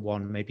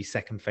 5-1, maybe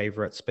second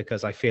favourites,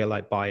 because I feel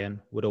like Bayern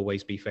would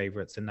always be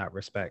favourites in that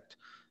respect.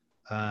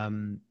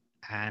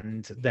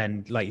 And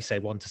then, like you say,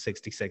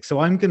 1-66. So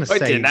I'm going to say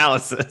the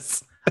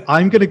analysis.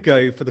 I'm going to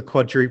go for the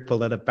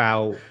quadruple at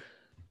about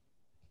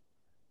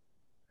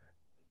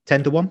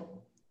 10-1.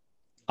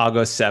 I'll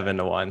go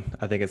 7-1.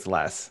 I think it's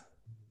less.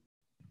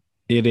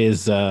 It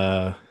is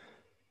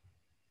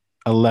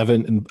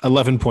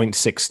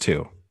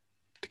 11.62.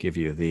 to give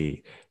you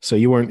the. So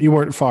you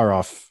weren't far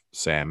off,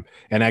 Sam.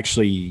 And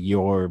actually,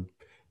 you're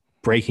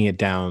breaking it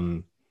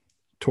down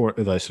toward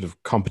the sort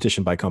of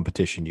competition by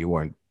competition. You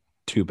weren't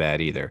too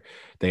bad either.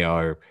 They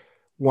are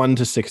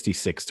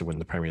 1-66 to win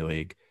the Premier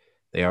League.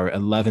 They are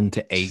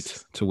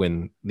 11-8 to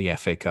win the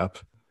FA Cup.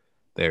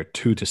 They're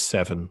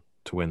 2-7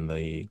 to win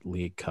the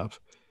League Cup,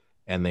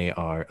 and they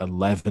are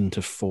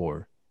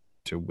 11-4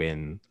 to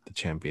win the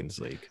Champions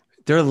League.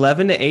 They're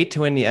 11-8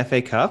 to win the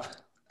FA Cup.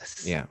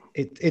 Yeah,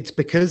 it's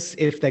because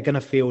if they're going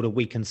to field a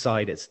weakened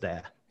side, it's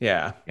there.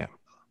 Yeah.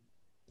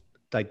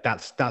 Like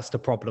that's the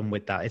problem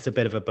with that. It's a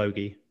bit of a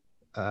bogey.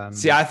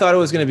 See, I thought it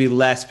was going to be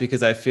less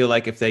because I feel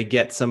like if they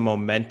get some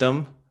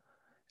momentum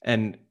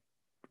and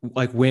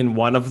like win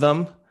one of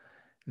them,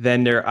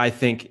 then I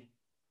think,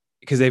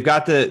 because they've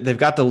got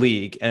the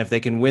league, and if they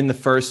can win the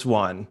first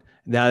one,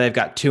 now they've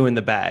got 2 in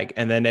the bag,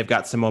 and then they've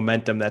got some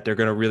momentum that they're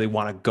going to really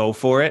want to go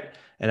for it.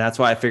 And that's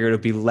why I figured it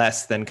would be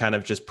less than kind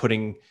of just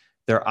putting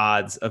their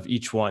odds of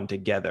each one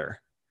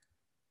together.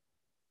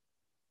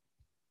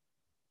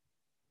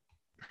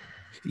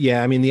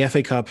 Yeah, I mean, the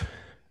FA Cup.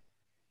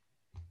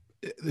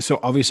 So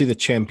obviously the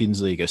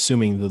Champions League,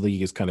 assuming the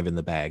league is kind of in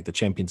the bag, the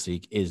Champions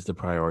League is the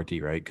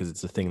priority, right? Because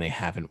it's the thing they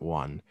haven't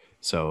won.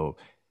 So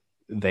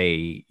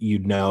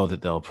that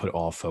they'll put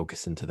all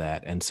focus into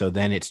that. And so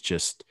then it's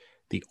just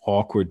the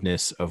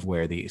awkwardness of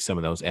where some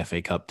of those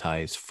FA Cup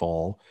ties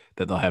fall,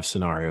 that they'll have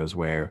scenarios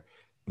where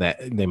that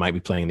they might be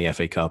playing the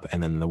FA Cup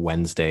and then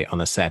on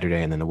the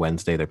Saturday, and then the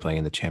Wednesday they're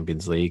playing the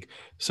Champions League.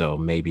 So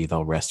maybe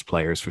they'll rest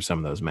players for some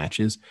of those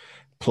matches.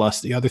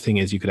 Plus, the other thing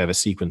is you could have a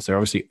sequence there.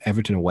 Obviously,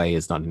 Everton away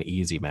is not an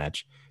easy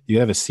match. You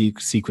have a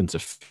sequence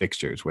of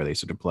fixtures where they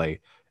sort of play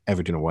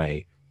Everton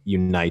away,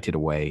 United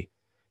away.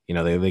 You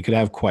know, they could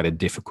have quite a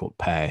difficult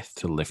path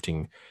to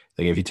lifting.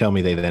 Like if you tell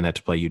me they then had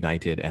to play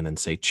United and then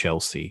say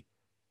Chelsea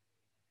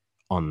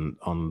on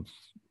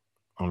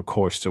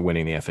course to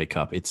winning the FA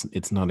Cup,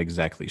 it's not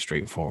exactly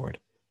straightforward.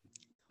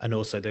 And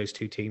also those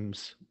two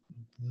teams,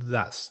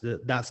 that's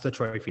the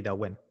trophy they'll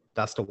win.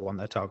 That's the one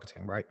they're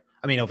targeting, right?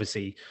 I mean,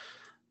 obviously,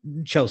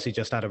 Chelsea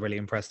just had a really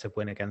impressive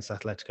win against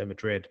Atletico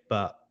Madrid,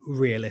 but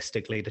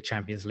realistically, the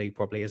Champions League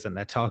probably isn't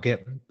their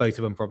target. Both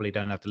of them probably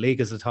don't have the league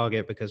as a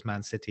target because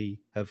Man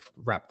City have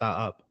wrapped that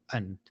up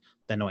and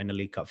they're not in the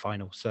League Cup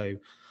final. So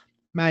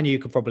Man U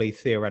could probably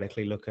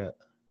theoretically look at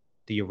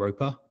the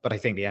Europa, but I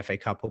think the FA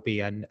Cup will be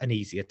an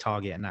easier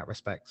target in that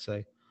respect.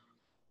 So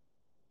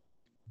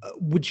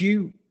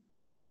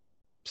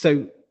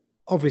so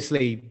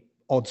obviously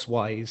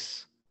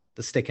odds-wise,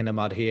 the stick in the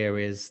mud here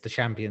is the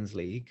Champions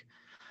League.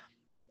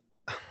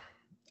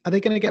 Are they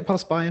going to get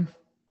past Bayern?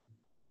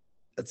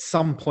 At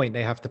some point,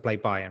 they have to play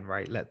Bayern,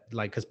 right?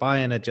 Because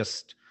Bayern are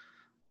just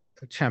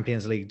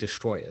Champions League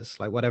destroyers.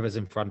 Like whatever's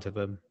in front of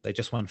them, they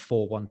just won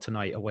 4-1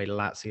 tonight away to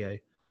Lazio.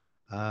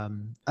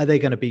 Are they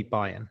going to beat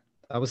Bayern?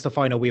 That was the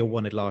final we all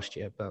wanted last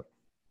year, but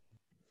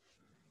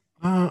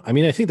I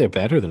mean, I think they're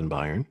better than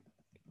Bayern.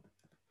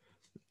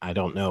 I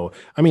don't know.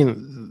 I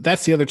mean,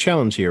 that's the other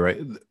challenge here, right?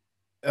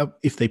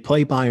 If they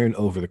play Bayern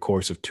over the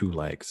course of 2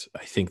 legs,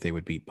 I think they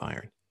would beat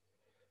Bayern.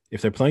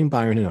 If they're playing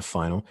Bayern in a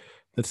final,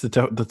 that's the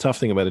tough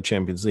thing about a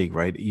Champions League,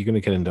 right? You're going to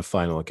get into a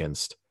final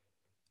against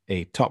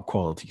a top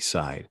quality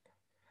side,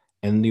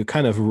 and you're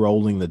kind of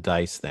rolling the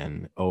dice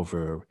then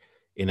over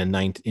in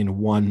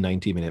one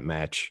 90-minute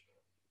match.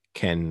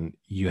 Can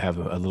you have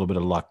a little bit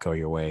of luck go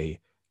your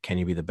way? Can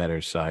you be the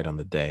better side on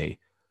the day?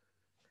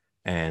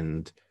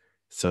 And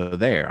so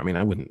there, I mean,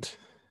 I wouldn't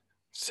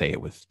say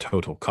it with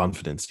total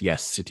confidence.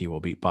 Yes, City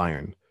will beat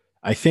Bayern.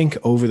 I think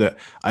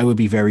I would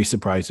be very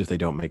surprised if they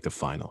don't make the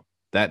final.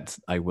 That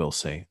I will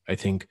say. I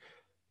think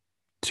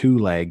 2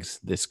 legs,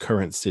 this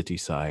current City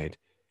side,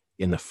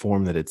 in the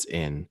form that it's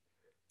in,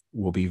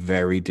 will be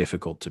very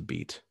difficult to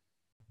beat.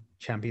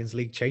 Champions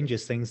League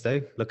changes things,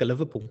 though. Look at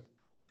Liverpool.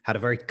 Had a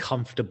very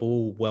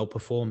comfortable,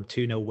 well-performed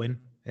 2-0 win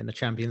in the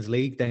Champions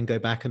League, then go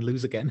back and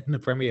lose again in the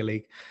Premier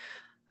League.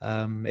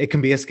 It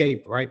can be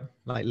escape, right?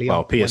 Like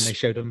Lyon, when they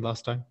showed them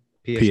last time.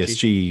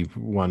 PSG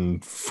won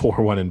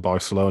 4-1 in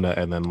Barcelona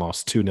and then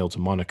lost 2-0 to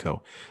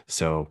Monaco.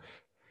 So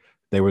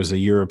there was a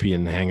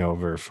European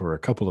hangover for a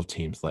couple of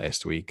teams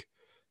last week.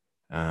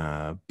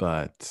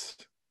 But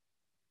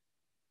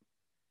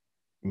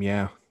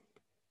yeah,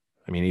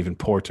 I mean, even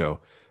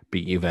Porto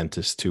beat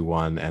Juventus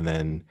 2-1 and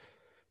then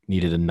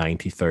needed a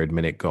 93rd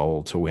minute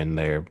goal to win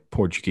their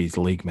Portuguese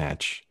league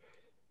match,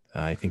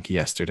 I think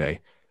yesterday.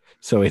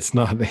 So it's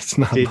not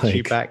Did like,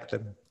 you back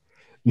them?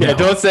 No. Yeah,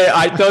 don't say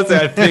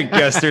I think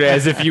yesterday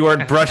as if you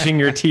weren't brushing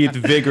your teeth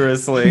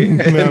vigorously in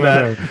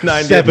that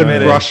 90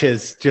 minutes.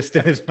 Brushes just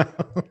in his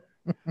mouth.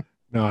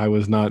 No, I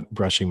was not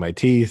brushing my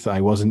teeth.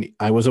 I was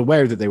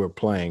aware that they were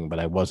playing, but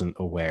I wasn't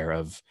aware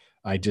of.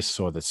 I just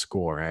saw the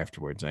score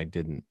afterwards. I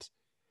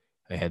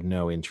had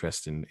no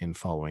interest in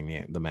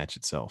following the match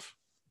itself.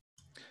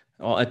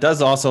 Well, it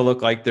does also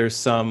look like there's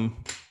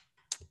some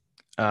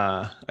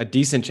a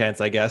decent chance,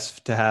 I guess,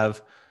 to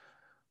have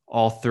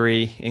all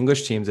 3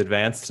 English teams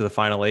advance to the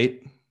final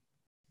 8.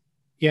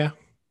 Yeah.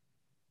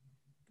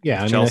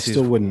 I mean, I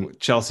still wouldn't.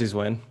 Chelsea's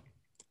win.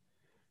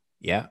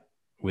 Yeah.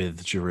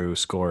 with Giroud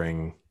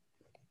scoring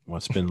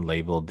what's been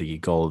labeled the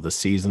goal of the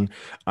season.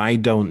 I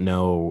don't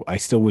know. I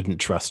still wouldn't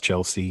trust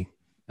Chelsea.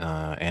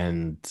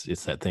 And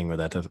it's that thing with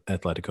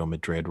Atletico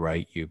Madrid,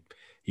 right? You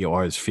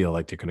always feel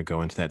like they're going to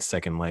go into that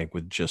second leg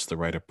with just the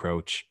right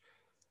approach.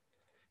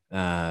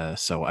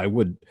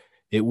 So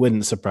it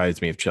wouldn't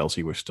surprise me if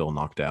Chelsea were still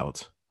knocked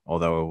out.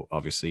 Although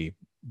obviously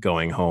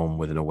going home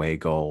with an away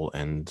goal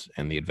and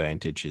the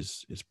advantage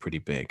is pretty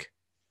big.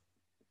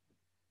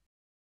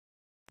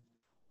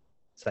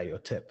 Is that your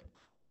tip?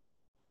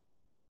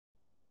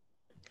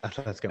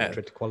 Atletico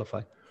Madrid to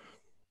qualify.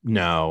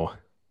 No,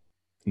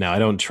 I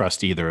don't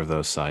trust either of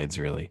those sides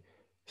really.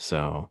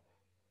 So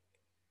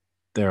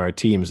there are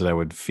teams that I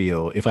would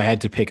feel if I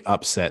had to pick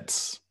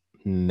upsets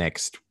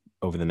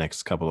over the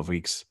next couple of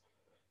weeks,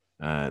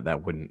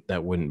 that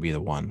wouldn't be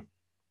the one.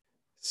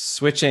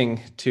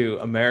 Switching to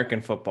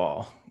American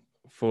football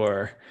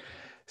for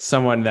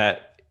someone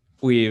that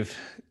we've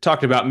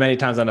talked about many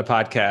times on the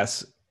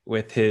podcast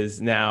with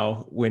his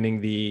now winning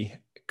the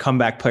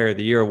Comeback Player of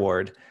the Year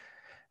award.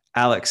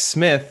 Alex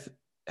Smith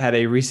had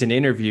a recent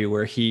interview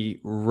where he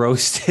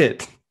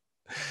roasted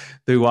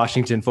the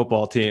Washington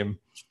football team.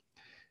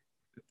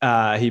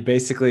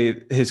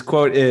 His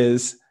quote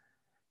is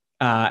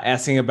they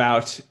asked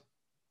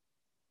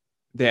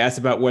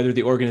about whether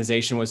the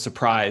organization was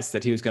surprised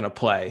that he was going to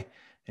play.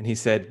 And he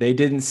said, they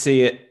didn't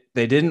see it.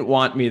 They didn't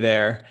want me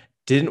there,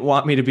 didn't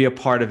want me to be a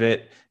part of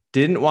it,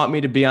 didn't want me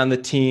to be on the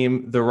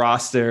team, the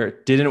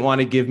roster, didn't want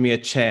to give me a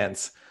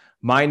chance.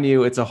 Mind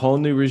you, it's a whole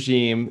new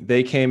regime.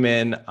 They came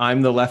in,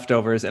 I'm the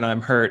leftovers, and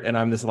I'm hurt, and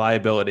I'm this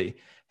liability.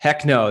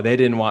 Heck no, they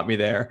didn't want me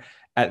there.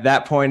 At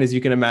that point, as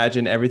you can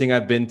imagine, everything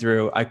I've been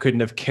through, I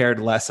couldn't have cared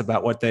less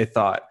about what they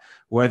thought.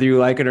 Whether you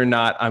like it or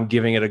not, I'm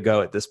giving it a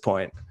go at this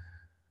point.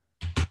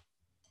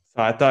 So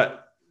I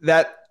thought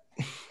that,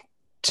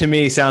 to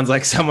me, sounds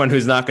like someone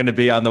who's not going to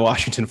be on the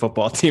Washington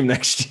football team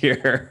next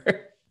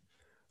year.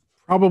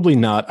 Probably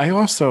not. I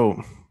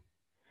also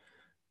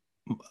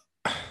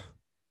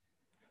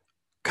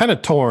kind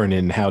of torn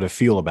in how to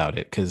feel about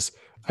it because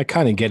I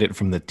kind of get it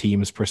from the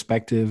team's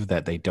perspective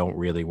that they don't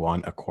really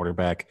want a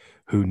quarterback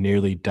who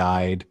nearly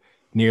died,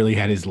 nearly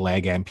had his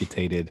leg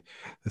amputated,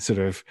 sort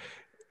of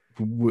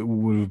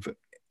would have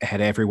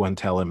had everyone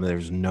tell him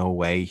there's no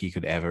way he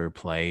could ever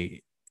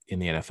play in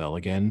the NFL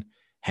again,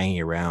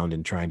 hanging around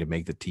and trying to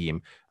make the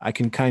team. I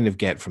can kind of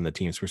get from the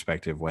team's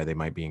perspective why they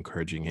might be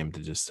encouraging him to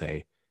just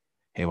say,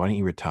 hey, why don't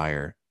you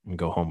retire and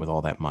go home with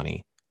all that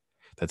money?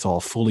 That's all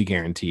fully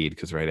guaranteed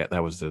because, right,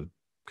 that was the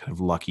kind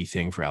of lucky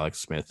thing for Alex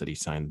Smith that he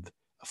signed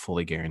a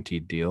fully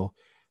guaranteed deal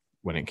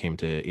when it came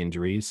to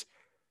injuries.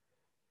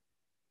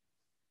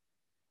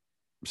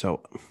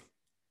 So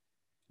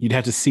you'd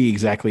have to see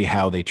exactly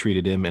how they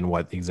treated him and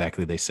what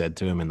exactly they said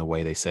to him and the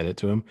way they said it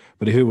to him.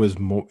 But if it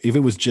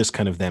was just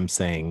kind of them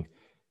saying,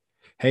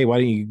 hey, why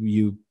don't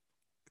you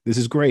this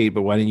is great,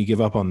 but why don't you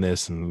give up on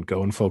this and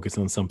go and focus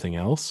on something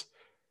else?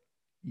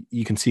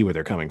 You can see where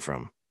they're coming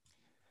from.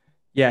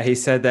 Yeah, he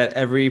said that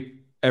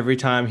every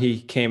time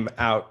he came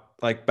out,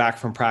 like back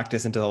from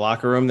practice into the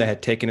locker room, they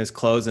had taken his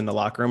clothes in the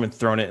locker room and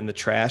thrown it in the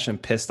trash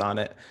and pissed on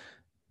it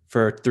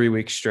for 3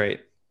 weeks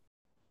straight.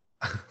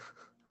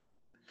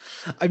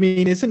 I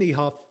mean, isn't he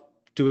half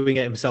doing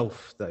it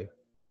himself though?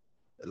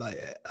 Like,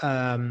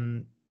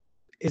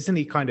 isn't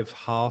he kind of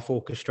half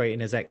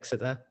orchestrating his exit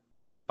there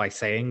by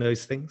saying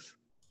those things?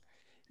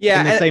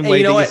 Yeah, in the same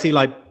way that you see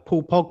like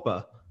Paul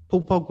Pogba.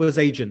 Paul Pogba's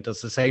agent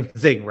does the same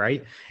thing,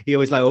 right? He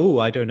always like, oh,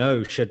 I don't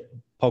know, should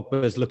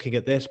Pogba's looking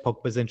at this,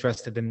 Pogba's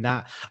interested in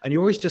that. And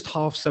you're always just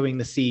half sowing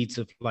the seeds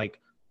of like,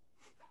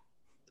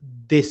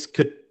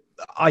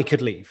 I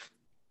could leave.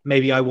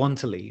 Maybe I want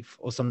to leave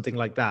or something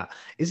like that.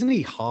 Isn't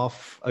he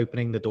half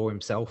opening the door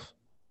himself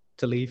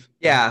to leave?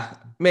 Yeah,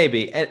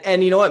 maybe.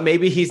 And you know what?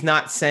 Maybe he's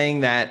not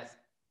saying that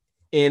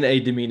in a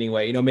demeaning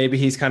way. You know, maybe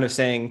he's kind of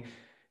saying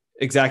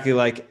exactly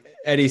like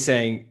Eddie's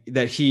saying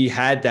that he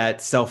had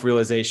that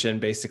self-realization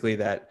basically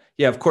that,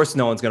 yeah, of course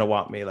no one's going to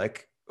want me.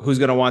 Like, who's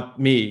going to want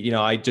me? You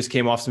know, I just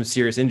came off some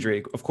serious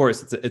injury. Of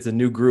course, it's a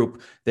new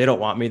group. They don't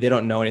want me. They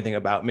don't know anything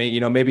about me. You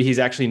know, maybe he's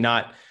actually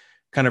not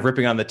kind of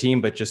ripping on the team,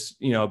 but just,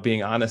 you know,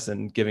 being honest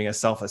and giving a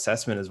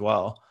self-assessment as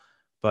well.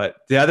 But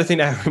the other thing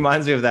that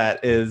reminds me of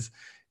that is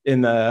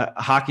in the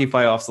hockey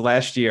playoffs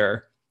last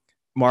year,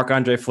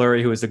 Marc-Andre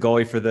Fleury, who was the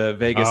goalie for the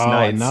Vegas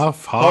Knights.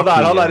 Enough hockey.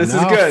 Hold on. This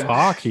is good.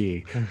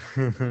 Hockey.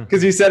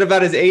 Because he said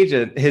about his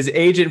agent. His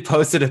agent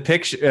posted a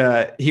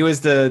picture. He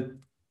was the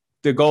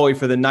goalie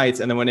for the Knights,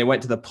 and then when they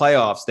went to the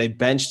playoffs, they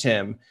benched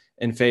him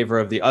in favor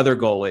of the other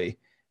goalie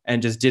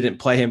and just didn't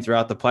play him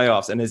throughout the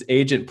playoffs. And his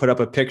agent put up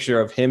a picture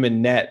of him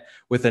in net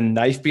with a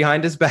knife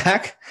behind his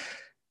back.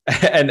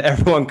 And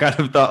everyone kind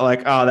of thought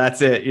like, oh,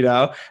 that's it, you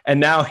know? And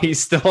now he's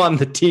still on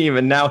the team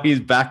and now he's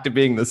back to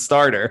being the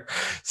starter.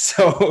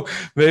 So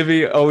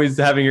maybe always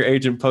having your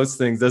agent post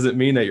things doesn't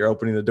mean that you're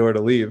opening the door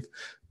to leave.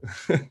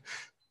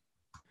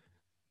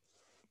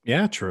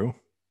 Yeah, true.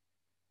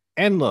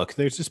 And look,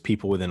 there's just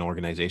people within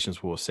organizations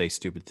who will say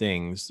stupid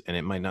things and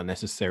it might not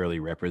necessarily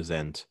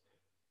represent,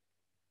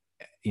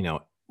 you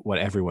know, what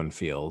everyone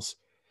feels.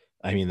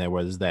 I mean, there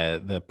was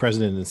the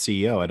president and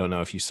CEO. I don't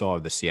know if you saw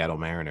the Seattle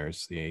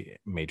Mariners, the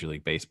Major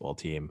League Baseball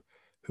team,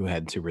 who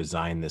had to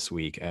resign this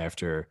week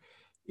after,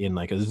 in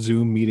like a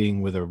Zoom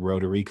meeting with a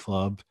Rotary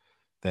Club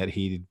that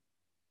he'd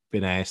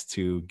been asked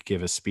to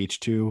give a speech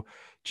to,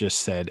 just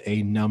said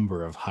a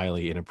number of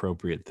highly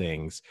inappropriate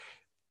things,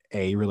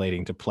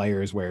 relating to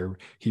players, where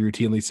he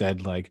routinely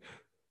said like,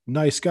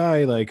 nice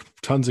guy, like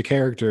tons of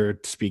character,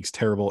 speaks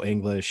terrible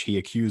English. He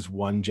accused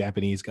one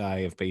Japanese guy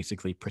of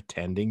basically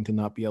pretending to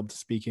not be able to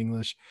speak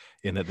English,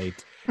 in that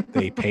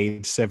they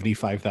paid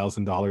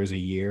 $75,000 a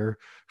year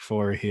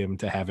for him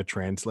to have a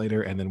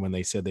translator, and then when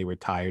they said they were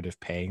tired of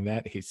paying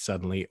that, he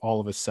suddenly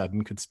all of a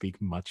sudden could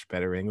speak much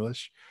better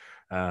English.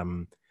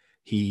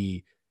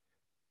 He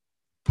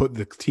put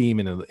the team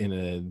in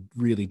a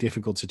really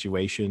difficult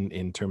situation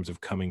in terms of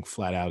coming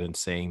flat out and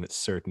saying that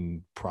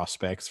certain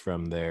prospects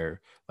from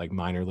their like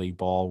minor league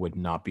ball would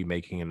not be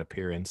making an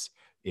appearance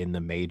in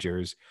the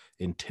majors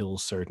until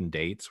certain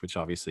dates, which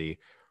obviously,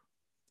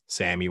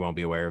 Sam, you won't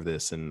be aware of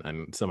this,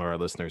 and some of our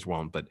listeners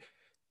won't, but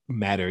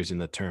matters in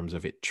the terms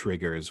of it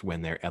triggers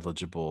when they're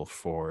eligible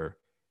for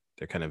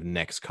their kind of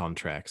next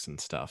contracts and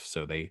stuff.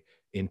 So they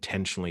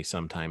intentionally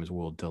sometimes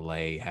will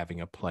delay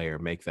having a player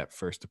make that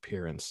first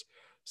appearance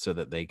so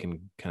that they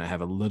can kind of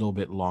have a little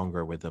bit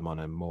longer with them on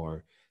a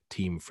more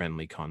team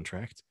friendly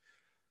contract.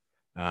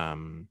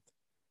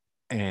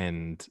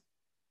 And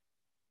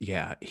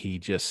yeah, he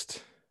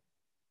just,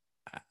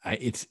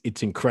 it's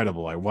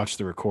incredible. I watched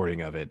the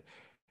recording of it.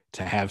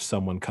 To have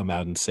someone come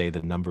out and say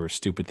the number of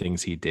stupid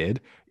things he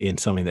did in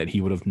something that he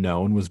would have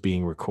known was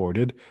being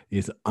recorded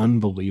is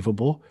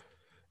unbelievable.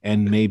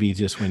 And maybe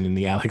just when in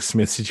the Alex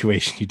Smith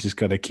situation, you just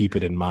got to keep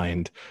it in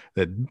mind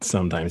that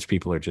sometimes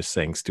people are just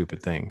saying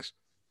stupid things.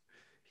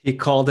 He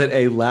called it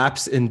a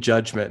lapse in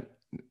judgment.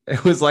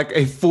 It was like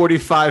a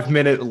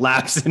 45-minute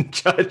lapse in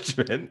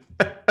judgment.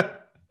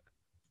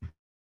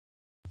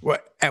 Well,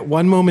 at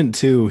one moment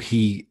too,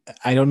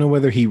 I don't know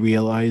whether he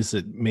realized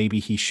that maybe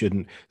he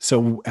shouldn't.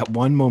 So at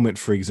one moment,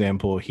 for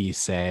example, he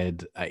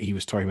said he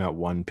was talking about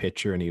one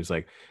pitcher and he was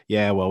like,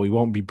 yeah, well, we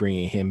won't be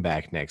bringing him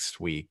back next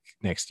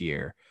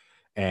year.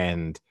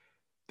 And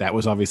that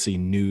was obviously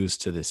news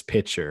to this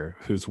pitcher,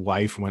 whose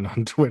wife went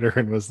on Twitter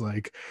and was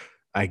like,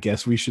 I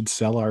guess we should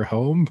sell our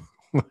home.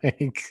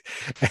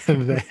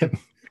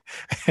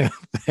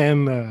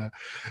 and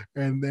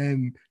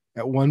then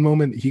at one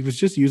moment he was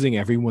just using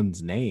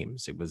everyone's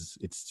names.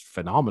 It's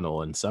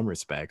phenomenal in some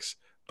respects,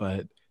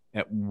 but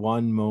at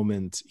one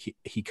moment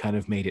he kind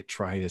of made it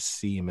try to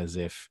seem as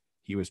if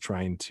he was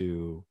trying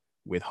to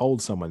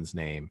withhold someone's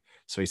name.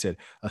 So he said,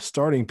 a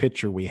starting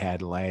pitcher we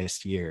had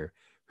last year,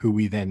 who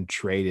we then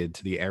traded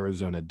to the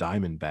Arizona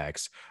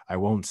Diamondbacks. I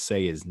won't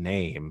say his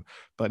name,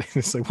 but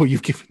it's like, well,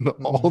 you've given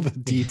all the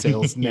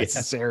details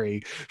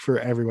necessary for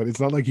everyone. It's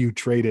not like you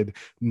traded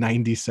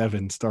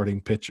 97 starting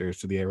pitchers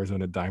to the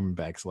Arizona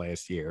Diamondbacks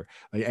last year.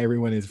 Like,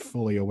 everyone is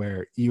fully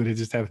aware. You would have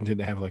just happened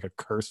to have like a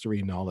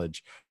cursory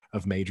knowledge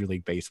of Major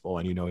League Baseball,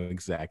 and you know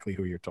exactly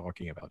who you're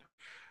talking about.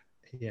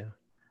 Yeah.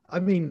 I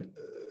mean,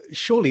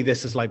 surely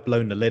this has like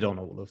blown the lid on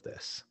all of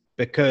this,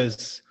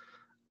 because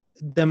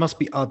there must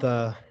be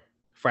other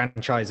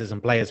franchises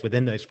and players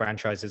within those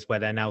franchises where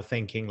they're now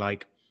thinking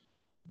like,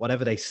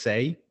 whatever they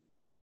say,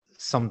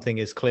 something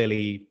is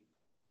clearly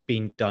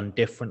being done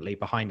differently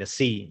behind the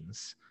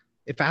scenes.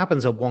 If it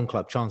happens at one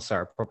club, chances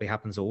are it probably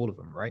happens to all of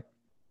them, right?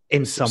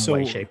 In some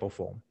way, shape, or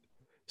form.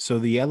 So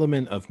the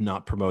element of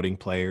not promoting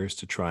players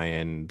to try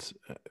and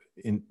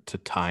to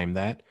time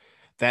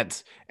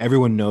that's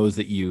everyone knows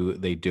that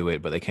they do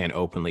it, but they can't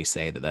openly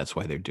say that that's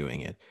why they're doing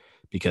it,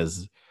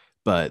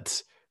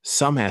 but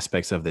some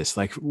aspects of this,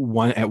 like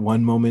at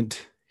one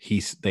moment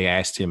they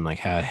asked him like,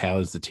 how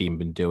has the team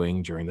been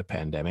doing during the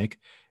pandemic?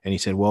 And he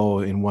said, well,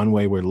 in one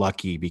way we're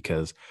lucky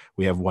because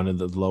we have one of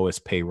the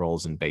lowest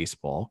payrolls in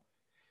baseball.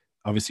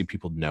 Obviously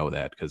people know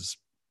that,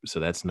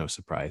 so that's no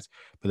surprise.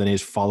 But then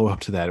his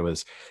follow-up to that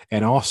was,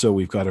 and also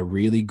we've got a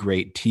really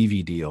great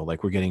TV deal.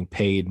 Like, we're getting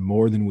paid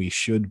more than we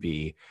should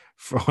be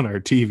on our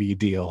TV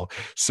deal.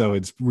 So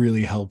it's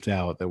really helped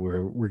out that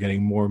we're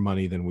getting more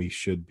money than we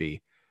should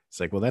be. It's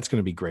like, well, that's going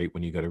to be great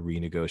when you go to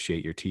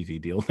renegotiate your TV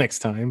deal next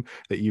time,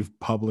 that you've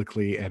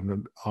publicly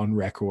and on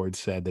record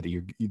said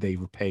that they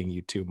were paying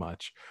you too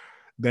much.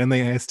 Then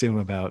they asked him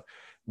about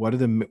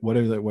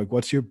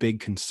what's your big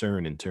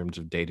concern in terms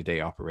of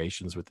day-to-day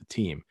operations with the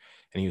team?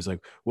 And he was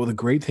like, well, the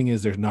great thing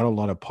is there's not a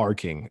lot of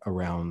parking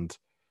around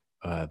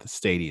the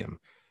stadium.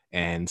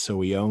 And so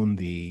we own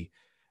the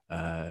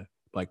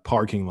like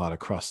parking lot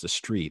across the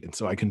street. And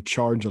so I can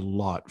charge a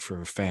lot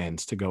for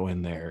fans to go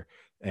in there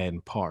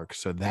and park.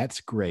 So that's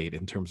great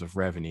in terms of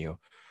revenue.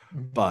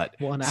 But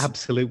what an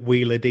absolute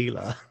wheeler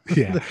dealer.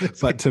 Yeah.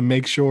 But to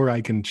make sure I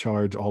can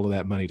charge all of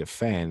that money to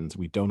fans,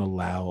 we don't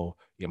allow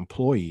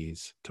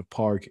employees to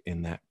park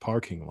in that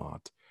parking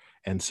lot.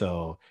 And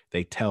so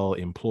they tell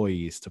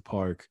employees to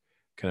park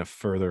kind of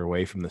further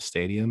away from the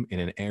stadium in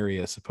an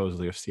area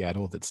supposedly of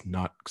Seattle that's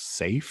not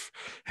safe.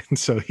 And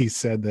so he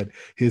said that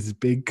his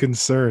big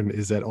concern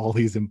is that all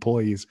these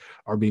employees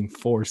are being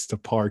forced to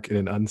park in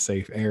an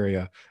unsafe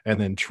area and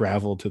then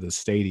travel to the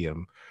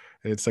stadium.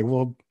 And it's like,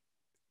 well,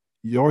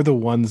 you're the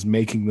ones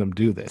making them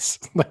do this.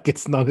 Like,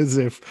 it's not as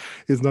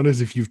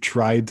if you've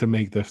tried to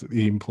make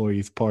the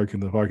employees park in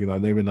the parking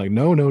lot. They've been like,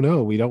 no,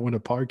 we don't want to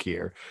park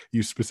here.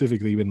 You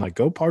specifically been like,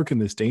 go park in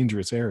this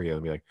dangerous area.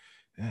 And be like,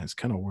 yeah, it's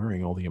kind of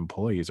worrying all the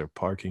employees are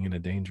parking in a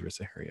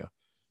dangerous area.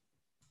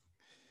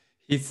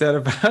 He said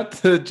about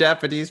the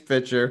Japanese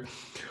pitcher,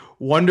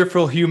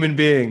 wonderful human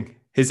being.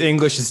 His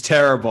English is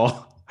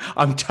terrible.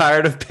 I'm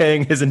tired of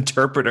paying his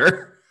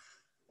interpreter.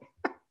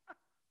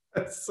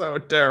 That's so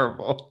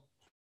terrible.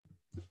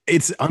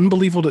 It's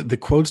unbelievable. The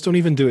quotes don't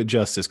even do it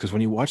justice, because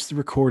when you watch the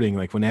recording,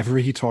 like whenever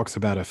he talks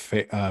about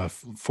a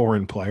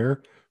foreign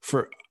player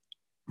for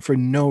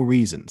no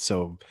reason.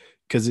 So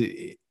because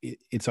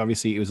it's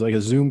obviously, it was like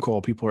a Zoom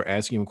call. People are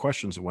asking him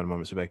questions at one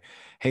moment. So like,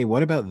 hey,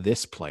 what about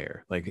this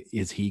player? Like,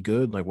 is he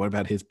good? Like, what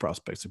about his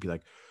prospects? To be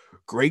like,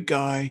 great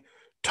guy,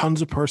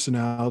 tons of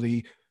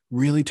personality,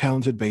 really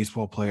talented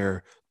baseball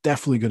player,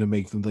 definitely going to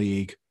make the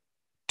league.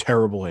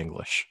 Terrible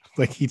English.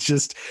 Like, he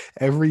just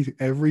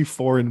every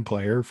foreign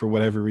player, for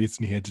whatever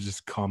reason, he had to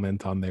just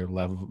comment on their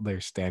level,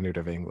 their standard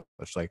of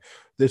English. Like,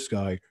 this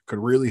guy could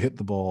really hit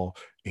the ball,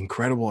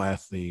 incredible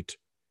athlete,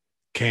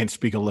 can't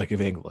speak a lick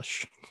of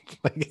English.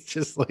 Like, it's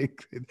just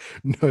like,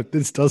 no,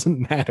 this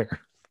doesn't matter.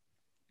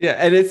 Yeah,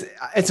 and it's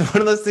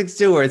one of those things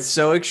too where it's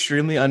so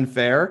extremely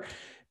unfair,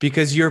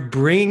 because you're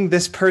bringing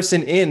this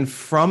person in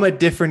from a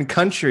different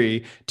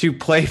country to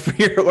play for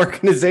your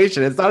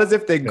organization. It's not as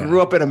if they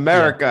grew up in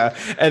America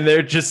and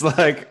they're just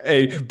like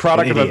a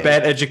product of a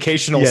bad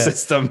educational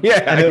system.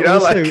 Yeah, and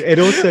it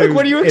also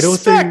what do you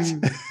expect?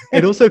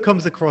 It also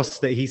comes across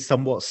that he's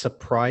somewhat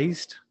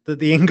surprised that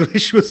the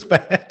English was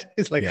bad.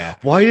 It's like,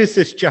 why is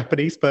this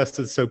Japanese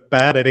person so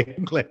bad at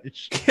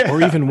English? Yeah.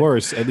 Or even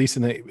worse, at least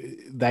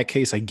in that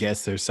case, I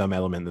guess there's some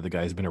element that the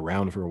guy's been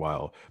around for a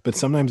while. But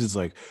sometimes it's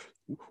like,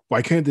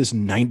 why can't this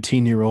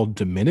 19-year-old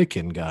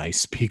Dominican guy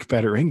speak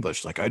better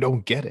English? Like, I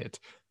don't get it.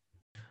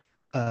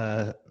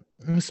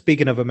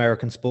 Speaking of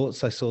American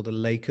sports, I saw the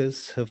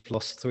Lakers have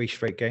lost 3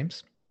 straight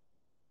games.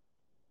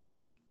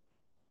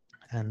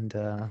 And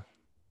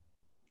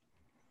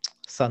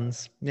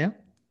Suns, yeah.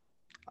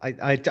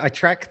 I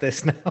track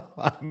this now.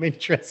 I'm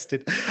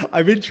interested.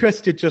 I'm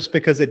interested just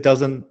because it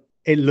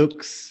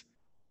looks,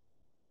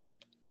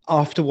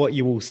 after what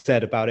you all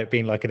said about it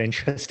being like an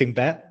interesting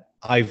bet,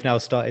 I've now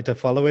started to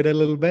follow it a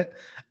little bit,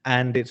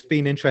 and it's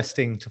been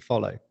interesting to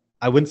follow.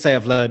 I wouldn't say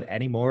I've learned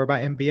any more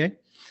about NBA,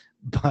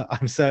 but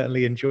I'm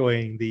certainly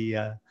enjoying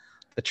the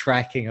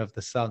tracking of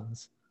the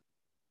Suns.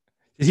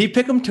 Did he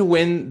pick them to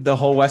win the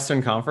whole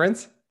Western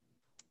Conference?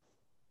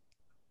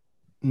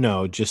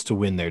 No, just to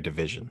win their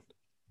division.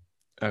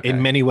 Okay.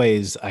 In many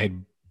ways, I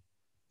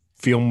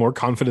feel more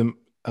confident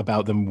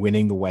about them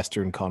winning the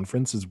Western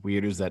Conference, as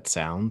weird as that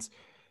sounds,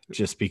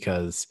 just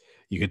because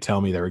you could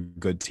tell me they're a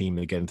good team.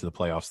 They get into the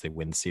playoffs, they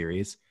win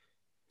series.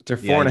 They're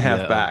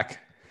 4.5 back.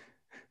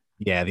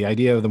 Yeah, the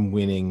idea of them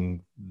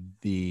winning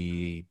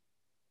the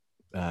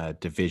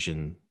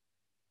division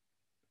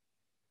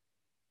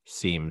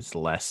seems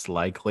less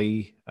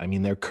likely. I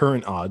mean, their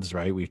current odds,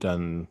 right? We've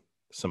done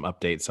some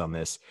updates on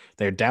this.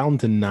 They're down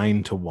to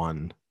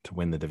 9-1 to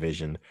win the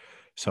division.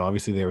 So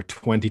obviously they were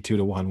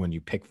 22-1 when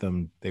you picked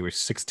them. They were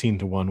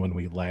 16-1 when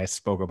we last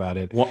spoke about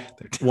it.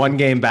 One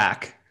game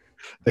back.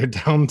 They're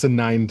down to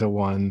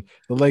 9-1.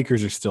 The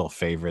Lakers are still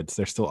favorites.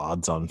 They're still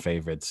odds-on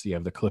favorites. You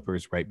have the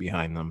Clippers right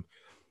behind them.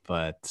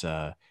 But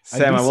Sam,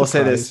 I will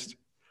say this: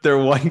 they're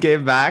 1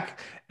 game back,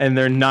 and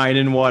they're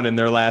 9-1 in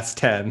their last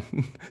 10.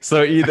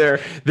 So either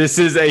this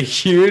is a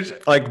huge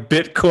like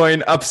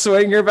Bitcoin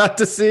upswing you're about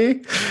to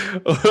see,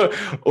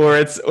 or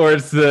it's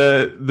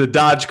the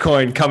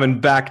Dogecoin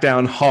coming back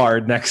down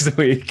hard next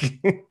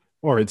week,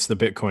 or it's the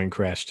Bitcoin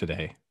crash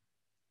today.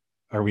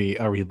 Are we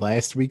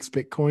last week's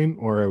Bitcoin,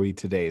 or are we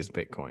today's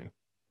Bitcoin?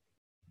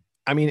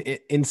 I mean,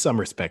 in some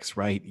respects,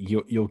 right?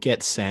 You'll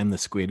get Sam the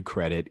Squid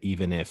credit,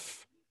 even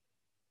if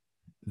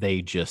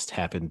they just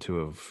happen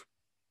to have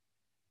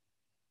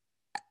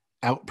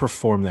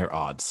outperformed their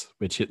odds,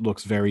 which it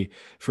looks very,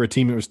 for a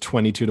team that was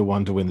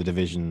 22-1 to win the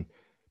division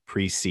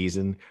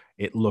preseason,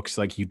 it looks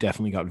like you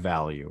definitely got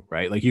value,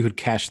 right? Like, you could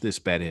cash this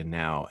bet in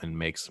now and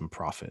make some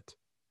profit.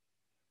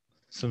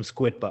 Some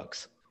squid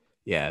bucks.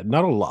 Yeah,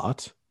 not a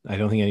lot. I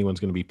don't think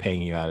anyone's going to be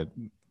paying you out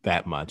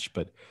that much,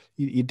 but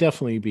you'd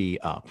definitely be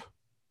up.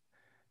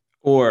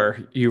 Or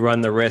you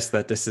run the risk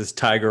that this is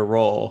Tiger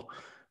Roll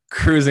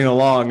cruising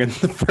along in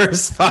the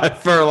first 5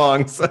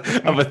 furlongs of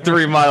a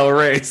 3-mile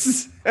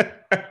race.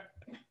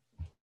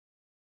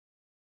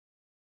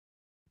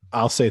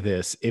 I'll say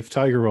this: if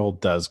Tiger Roll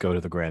does go to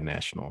the Grand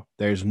National,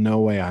 there's no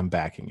way I'm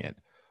backing it.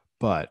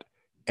 But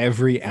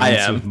every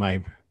ounce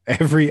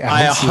Every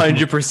I ounce.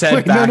 100%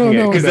 Wait, backing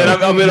it because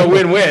then I'm in a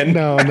win-win.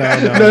 No. No.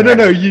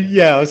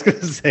 I was going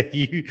to say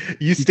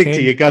you stick to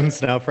can't- your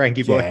guns now,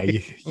 Frankie boy.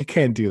 Yeah, you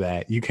can't do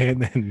that. You can't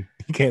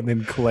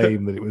then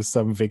claim that it was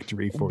some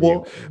victory for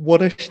you.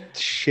 What a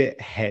shit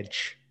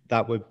hedge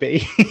that would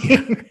be.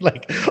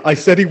 Like, I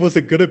said he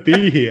wasn't going to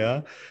be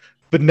here,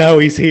 but now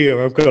he's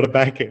here. I've got to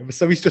back him.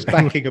 So he's just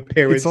backing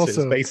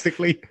appearances,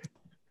 basically.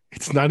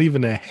 It's not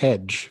even a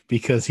hedge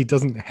because he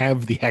doesn't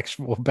have the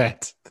actual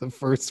bet the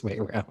first way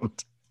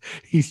around.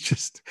 He's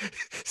just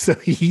so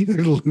he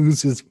either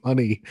loses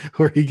money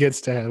or he gets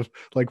to have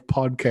like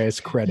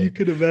podcast credit. You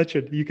can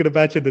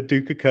imagine the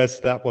Duke curse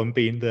that one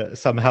being that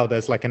somehow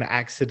there's like an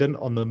accident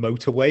on the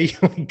motorway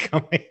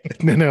coming.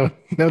 No.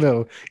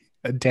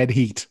 A dead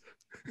heat.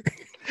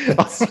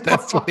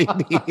 That's what he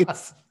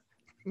needs.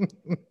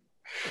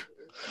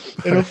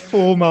 In a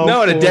 4 mile.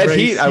 No, in a dead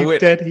heat,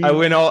 I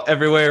win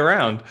every way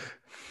around.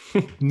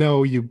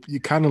 No, you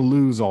kind of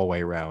lose all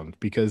way around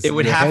because it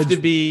would have to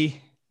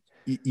be.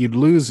 You'd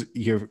lose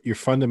your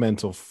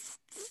fundamental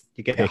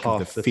you get pick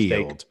half of the the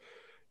field. stake.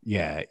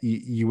 Yeah,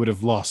 you would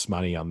have lost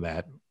money on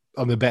that,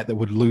 on the bet that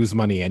would lose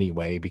money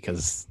anyway,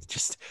 because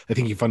just I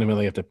think you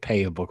fundamentally have to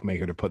pay a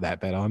bookmaker to put that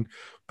bet on.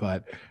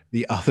 But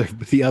the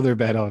other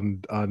bet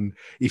on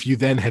if you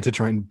then had to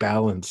try and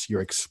balance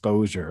your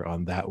exposure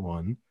on that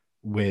one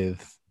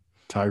with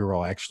Tiger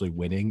Roll actually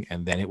winning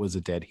and then it was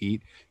a dead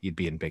heat, you'd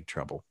be in big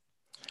trouble.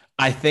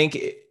 I think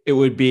it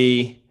would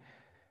be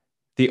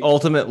the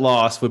ultimate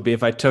loss would be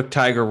if I took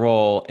Tiger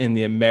Roll in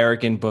the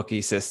American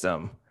bookie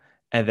system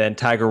and then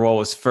Tiger Roll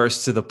was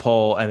first to the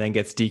pole and then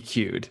gets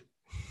DQ'd.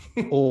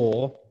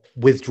 Or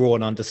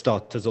withdrawn under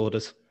starters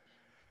orders.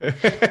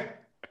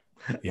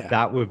 Yeah.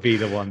 That would be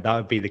the one. That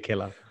would be the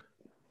killer.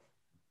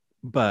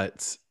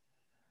 But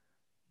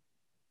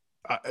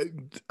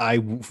I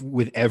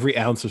with every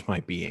ounce of my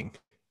being,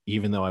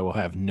 even though I will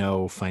have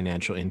no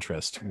financial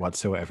interest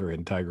whatsoever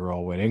in Tiger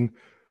Roll winning,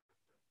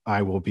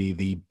 I will be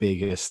the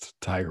biggest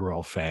Tiger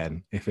Roll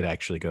fan if it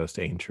actually goes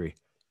to Aintree.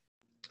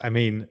 I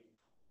mean,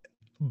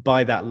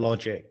 by that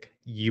logic,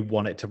 you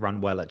want it to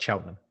run well at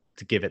Cheltenham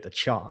to give it the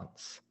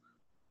chance.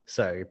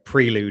 So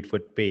prelude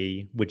would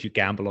be, would you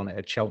gamble on it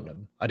at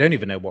Cheltenham? I don't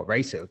even know what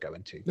race it would go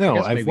into. No,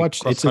 I've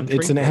watched. It's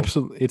an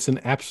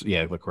absolute.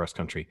 Yeah, the cross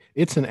country.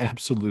 It's an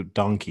absolute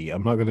donkey.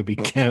 I'm not going to be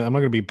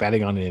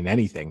betting on it in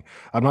anything.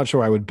 I'm not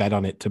sure I would bet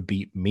on it to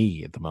beat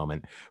me at the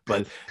moment.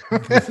 But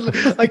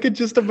I could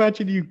just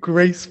imagine you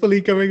gracefully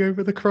going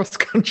over the cross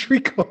country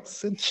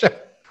course in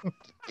Cheltenham.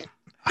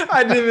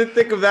 I didn't even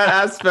think of that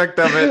aspect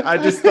of it. I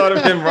just thought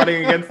of him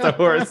running against a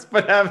horse,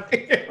 but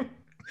having him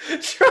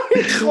try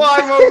and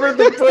climb over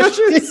the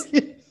bushes.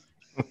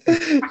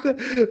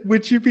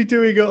 Would you be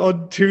doing it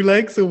on 2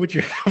 legs or would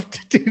you have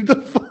to do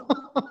the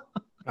 4?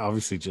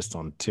 Obviously just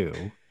on 2.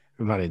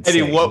 I'm not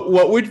insane. Eddie,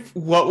 what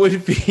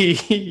would be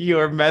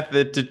your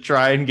method to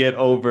try and get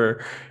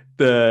over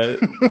the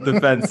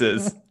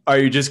fences? Are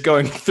you just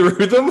going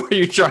through them or are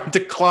you trying to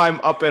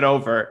climb up and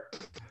over?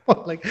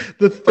 Like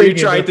the thing are you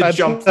trying to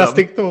jump them?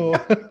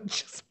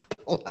 Just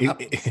pull out.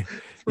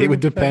 It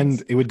would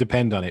depend. It would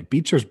depend on it.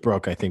 Beecher's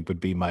Brook, I think, would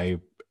be my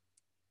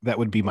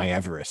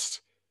Everest,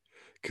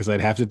 because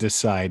I'd have to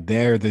decide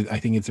there. I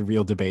think it's a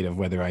real debate of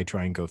whether I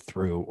try and go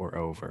through or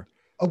over.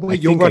 Oh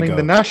wait, you're running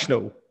the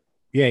national?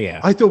 Yeah.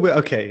 I thought we're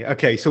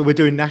okay. So we're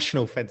doing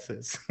national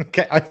fences.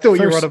 Okay, I thought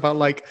you were on about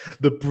like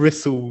the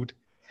bristled,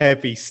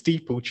 heavy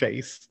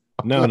steeplechase.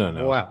 No.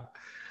 Wow.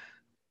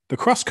 The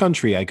cross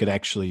country I could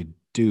actually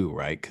do,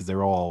 right? Because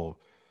they're all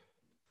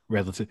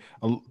relative.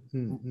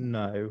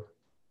 No.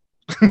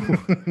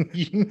 The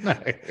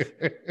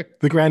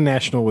Grand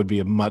National would be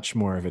a much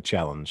more of a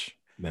challenge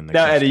than the.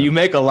 Now, Eddie, you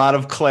make a lot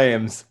of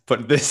claims,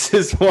 but this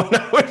is one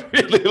I would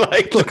really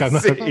like to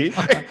see.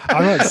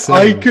 I'm not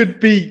saying I could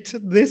beat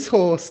this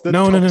horse that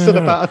tops at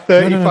about a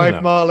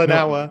 35 mile an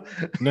hour.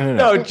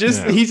 No,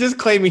 he's just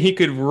claiming he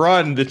could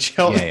run the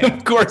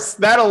Cheltenham course.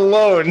 That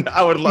alone,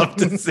 I would love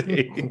to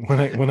see.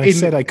 When I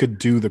said I could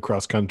do the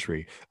cross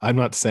country, I'm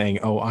not saying,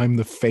 oh, I'm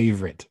the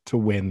favorite to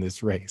win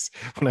this race.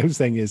 What I'm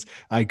saying is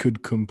I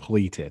could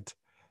complete it.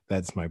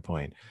 That's my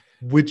point.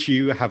 Would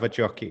you have a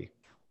jockey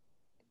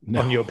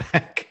on your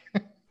back?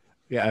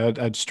 Yeah,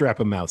 I'd strap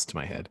a mouse to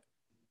my head.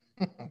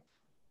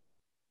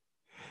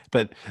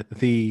 But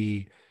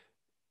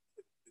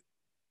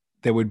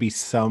there would be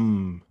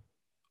some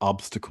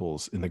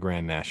obstacles in the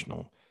Grand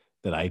National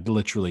that I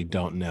literally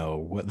don't know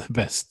what the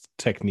best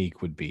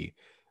technique would be.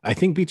 I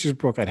think Beecher's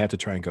Brook I'd have to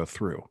try and go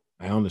through.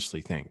 I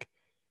honestly think.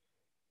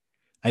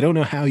 I don't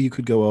know how you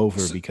could go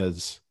over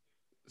because...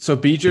 So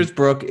Beecher's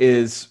Brook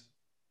is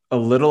a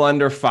little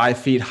under 5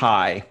 feet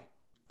high.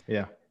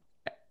 Yeah.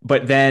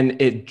 But then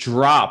it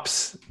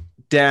drops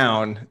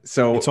down.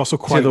 So it's also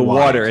quite to the wide.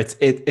 water. It's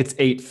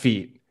 8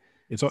 feet.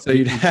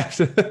 You'd have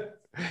to...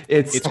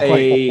 It's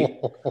a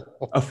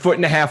 1.5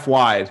 foot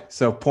wide.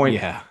 So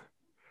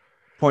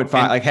 0.5,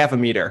 like half a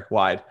meter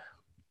wide.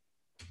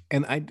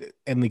 And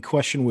the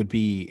question would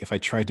be, if I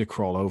tried to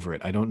crawl over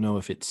it, I don't know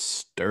if it's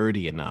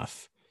sturdy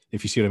enough.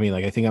 If you see what I mean,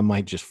 like I think I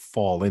might just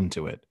fall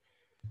into it.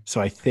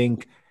 So I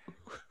think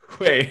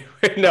Wait,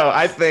 no,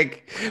 I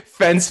think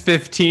fence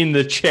 15,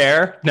 the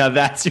chair. Now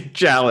that's your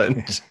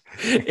challenge.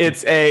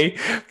 It's a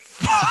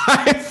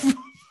five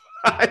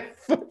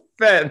foot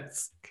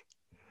fence,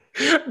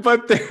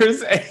 but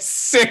there's a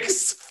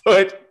 6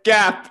 foot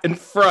gap in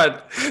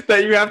front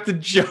that you have to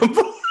jump.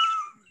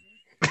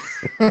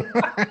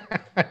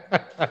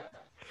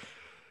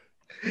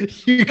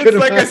 You can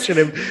imagine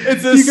him.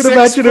 You can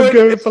imagine him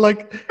going for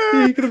like.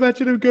 You can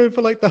imagine him going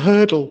for like the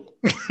hurdle.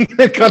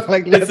 Kind of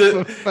like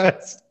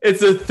first.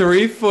 It's a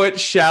 3 foot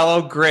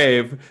shallow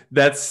grave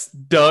that's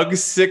dug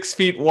 6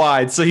 feet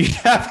wide. So you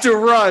have to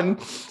run,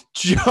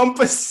 jump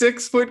a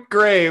 6 foot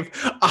grave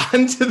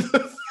onto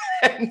the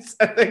fence,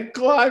 and then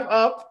climb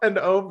up and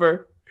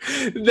over.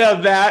 Now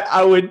that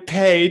I would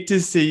pay to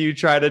see you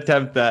try to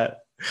attempt that.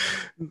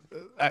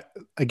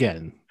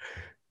 Again,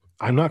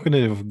 I'm not going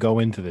to go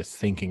into this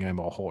thinking I'm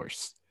a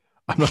horse.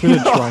 I'm not going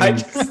to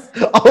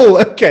try. Oh,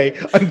 okay.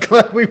 I'm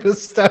glad we've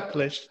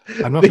established.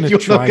 I'm not going to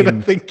try. You're not going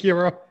to think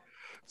you're a.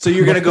 So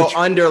you're going to go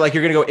under, like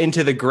you're going to go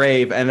into the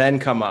grave and then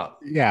come up.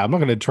 Yeah, I'm not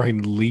going to try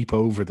and leap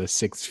over the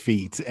 6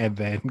 feet and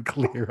then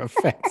clear a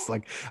fence.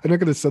 Like I'm not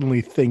going to suddenly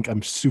think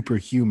I'm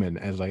superhuman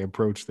as I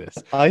approach this.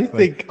 I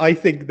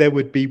think there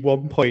would be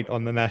one point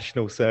on the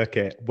national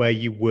circuit where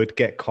you would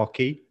get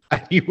cocky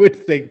and you would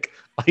think,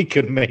 I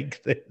could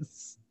make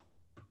this.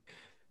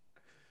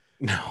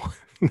 No,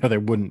 there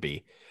wouldn't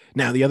be.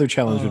 Now, the other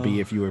challenge would be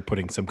if you were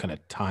putting some kind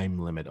of time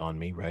limit on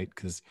me, right?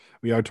 Because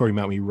we are talking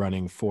about me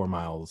running 4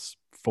 miles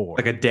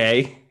like a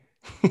day.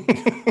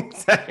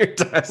 Is that your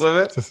time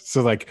limit?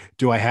 So, like,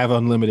 do I have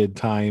unlimited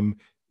time?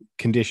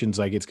 Conditions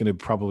like it's going to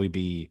probably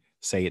be,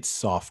 say, it's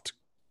soft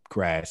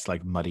grass,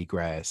 like muddy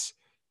grass.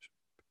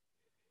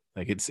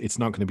 Like it's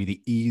not going to be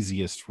the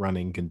easiest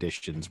running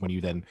conditions. When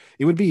you then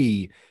it would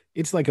be.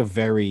 It's like a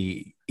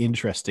very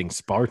interesting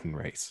Spartan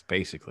race,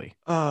 basically.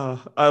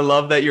 Oh, I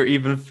love that you're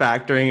even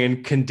factoring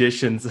in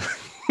conditions.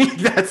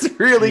 That's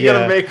really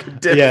going to make a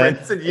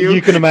difference in you.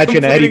 You can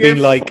imagine Eddie being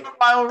like,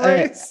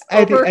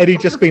 Eddie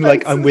just being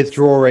like, I'm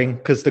withdrawing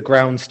because the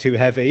ground's too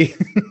heavy.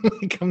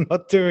 Like, I'm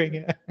not doing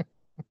it.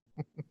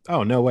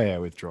 Oh, no way I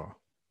withdraw.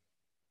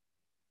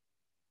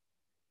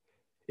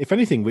 If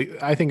anything,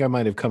 I think I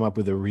might have come up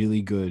with a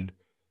really good...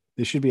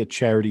 This should be a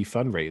charity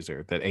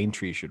fundraiser that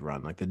Aintree should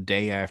run. Like the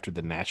day after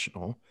the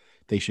national,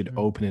 they should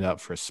open it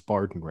up for a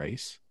Spartan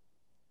race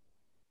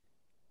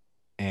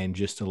and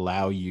just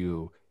allow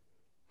you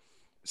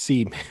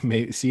see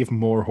if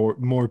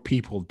more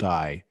people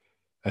die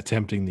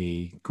attempting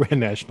the Grand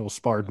National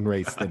Spartan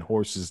race than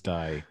horses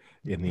die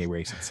in the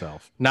race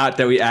itself. Not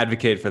that we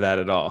advocate for that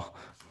at all.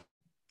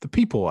 The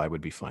people I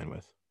would be fine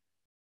with,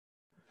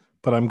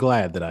 but I'm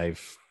glad that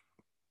I've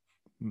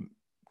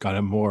got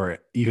a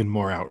even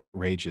more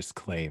outrageous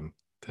claim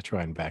to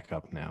try and back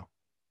up now.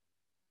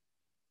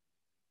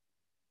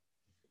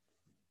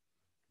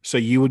 So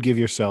you would give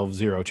yourself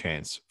zero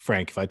chance,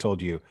 Frank, if I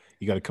told you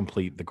got to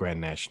complete the Grand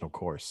National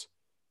course.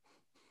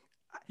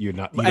 You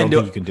don't think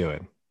you can do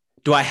it.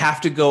 Do I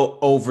have to go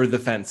over the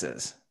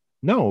fences?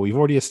 No, we've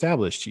already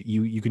established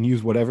you can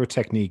use whatever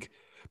technique,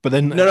 but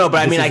then but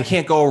I mean I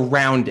can't go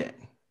around it.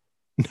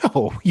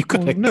 No, you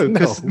can't.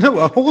 No,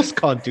 a horse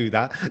can't do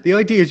that. The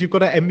idea is you've got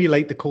to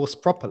emulate the course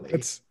properly.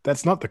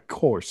 That's not the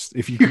course.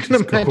 If you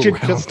can imagine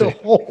just a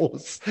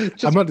horse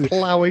just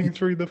plowing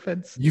through the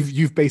fence.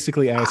 You've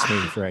basically asked me,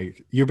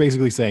 Frank. You're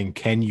basically saying,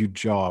 can you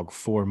jog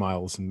 4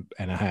 miles and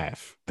a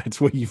half?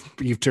 That's what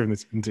you've turned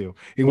this into.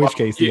 In which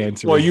case, the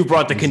answer. Well, you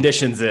brought the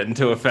conditions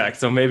into effect,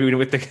 so maybe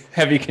with the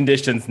heavy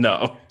conditions,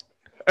 no.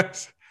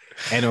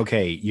 And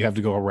okay, you have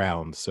to go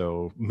around,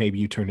 so maybe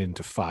you turn it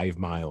into 5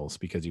 miles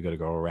because you got to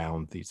go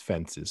around these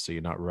fences, so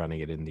you're not running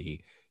it in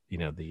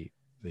the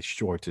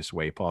shortest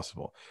way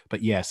possible.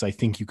 But yes, I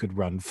think you could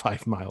run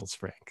 5 miles,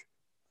 Frank.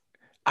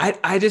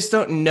 I just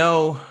don't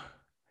know.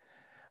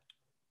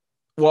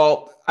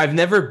 Well, I've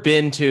never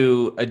been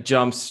to a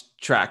jumps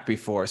track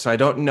before, so I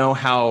don't know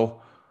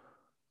how.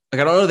 Like,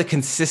 I don't know the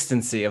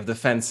consistency of the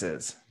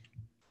fences.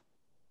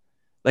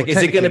 Like,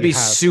 is it going to be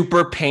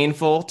super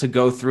painful to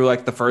go through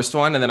like the first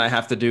one, and then I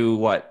have to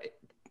do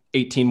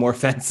 18 more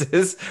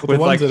fences with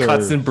like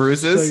cuts and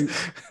bruises?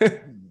 So,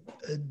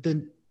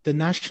 the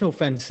national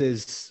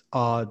fences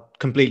are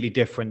completely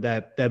different.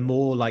 They're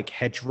more like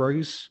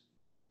hedgerows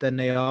than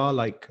they are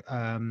like.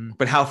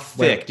 But how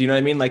thick? Do you know what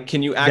I mean? Like,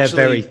 can you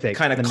actually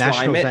kind of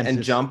climb it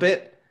and jump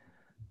it,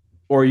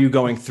 or are you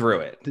going through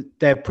it?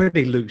 They're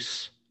pretty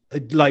loose.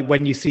 Like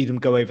when you see them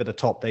go over the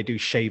top, they do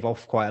shave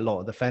off quite a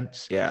lot of the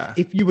fence. Yeah.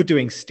 If you were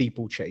doing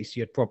steeplechase,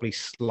 you'd probably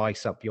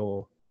slice up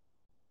your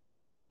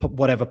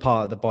whatever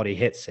part of the body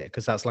hits it,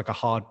 because that's like a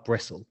hard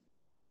bristle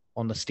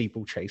on the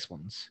steeplechase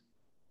ones.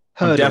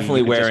 I'm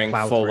definitely wearing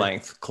full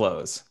length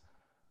clothes.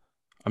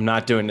 I'm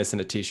not doing this in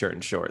a t-shirt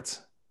and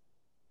shorts.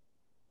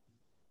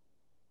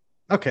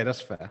 Okay, that's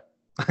fair.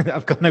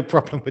 I've got no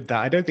problem with that.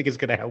 I don't think it's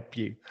going to help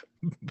you.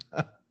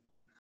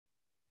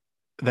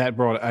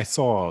 I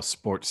saw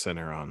Sports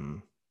Center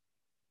on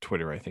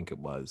Twitter, I think it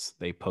was.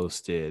 They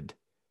posted,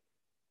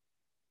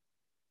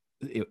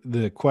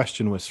 the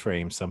question was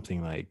framed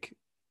something like,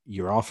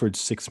 you're offered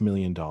 $6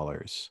 million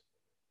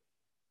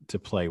to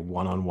play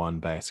one-on-one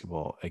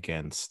basketball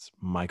against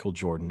Michael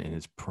Jordan in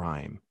his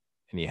prime,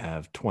 and you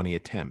have 20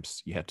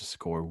 attempts. You have to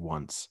score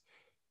once.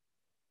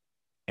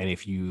 And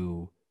if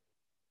you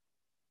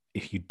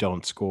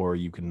don't score,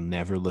 you can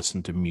never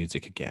listen to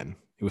music again.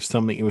 It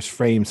was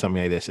framed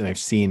something like this. And I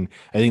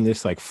think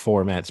this like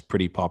format's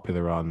pretty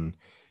popular on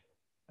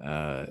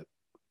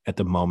at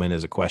the moment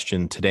as a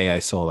question. Today I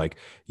saw like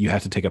you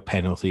have to take a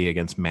penalty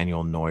against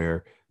Manuel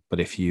Neuer, but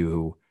if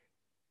you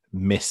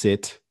miss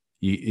it,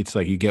 it's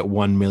like you get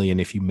 1 million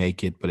if you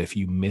make it, but if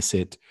you miss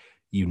it,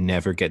 you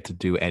never get to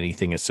do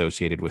anything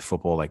associated with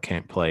football. Like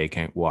can't play,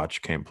 can't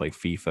watch, can't play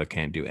FIFA,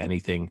 can't do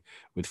anything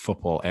with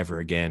football ever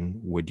again.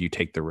 Would you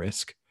take the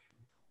risk?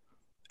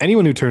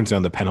 Anyone who turns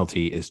down the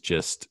penalty is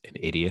just an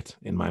idiot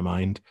in my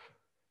mind.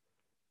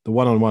 The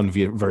one-on-one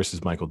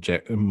versus Michael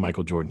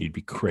Jordan, you'd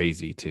be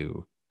crazy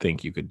to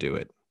think you could do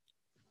it.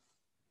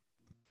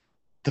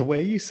 The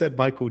way you said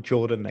Michael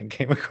Jordan then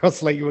came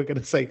across like you were going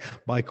to say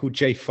Michael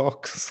J.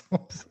 Fox.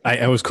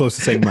 I was close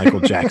to saying Michael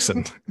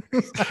Jackson.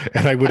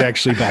 And I would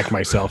actually back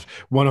myself.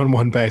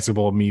 One-on-one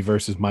basketball, me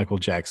versus Michael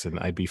Jackson.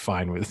 I'd be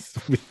fine with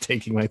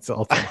taking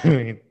myself. I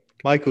mean,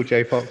 Michael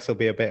J. Fox will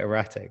be a bit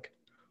erratic.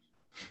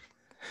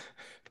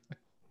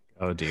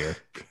 Oh, dear.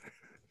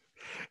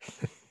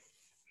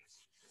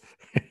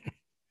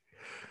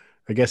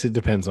 I guess it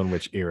depends on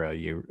which era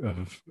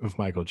of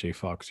Michael J.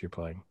 Fox you're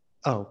playing.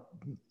 Oh,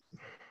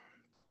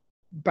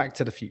 Back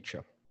to the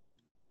Future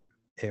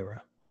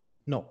era,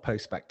 not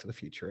post Back to the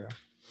Future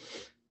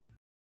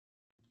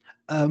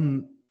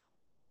era.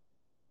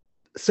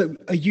 So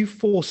are you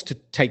forced to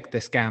take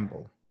this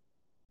gamble?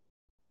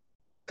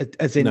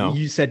 As in, No.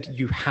 You said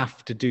you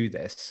have to do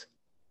this,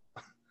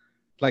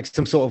 like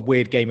some sort of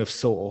weird game of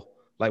Saw,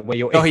 like where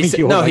you're.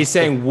 He's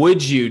saying,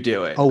 would you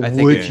do it? Oh,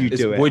 would you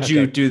do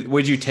it?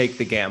 Would you take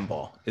the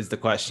gamble? Is the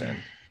question.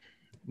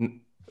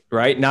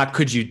 Right? Not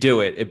could you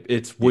do it?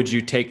 It's would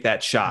you take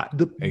that shot?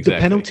 The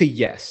penalty,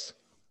 yes,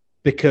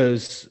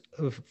 because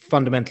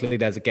fundamentally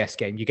there's a guess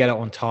game. You get it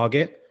on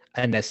target,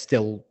 and there's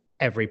still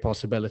every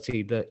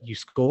possibility that you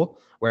score.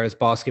 Whereas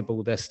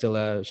basketball, there's still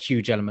a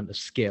huge element of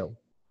skill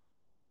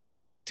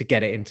to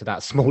get it into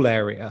that small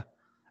area.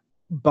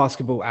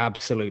 Basketball,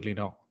 absolutely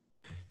not.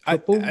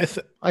 Football,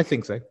 I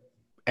think so.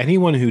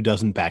 Anyone who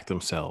doesn't back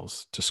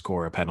themselves to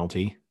score a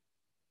penalty,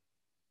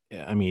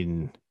 I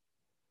mean,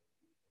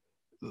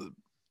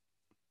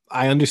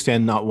 I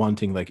understand not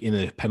wanting, like in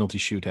a penalty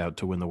shootout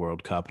to win the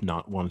World Cup,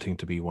 not wanting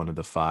to be one of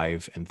the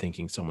five and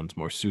thinking someone's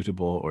more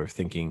suitable or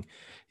thinking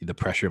the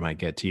pressure might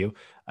get to you.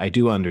 I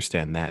do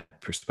understand that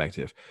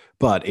perspective.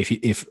 But if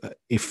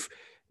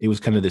it was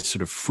kind of this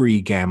sort of free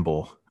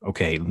gamble,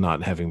 okay,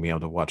 not having been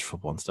able to watch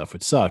football and stuff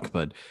would suck,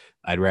 but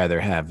I'd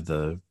rather have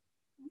the,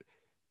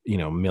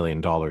 $1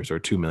 million or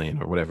 2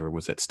 million or whatever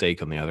was at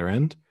stake on the other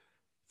end,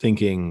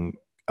 thinking,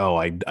 oh,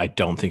 I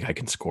don't think I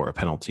can score a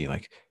penalty.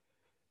 Like,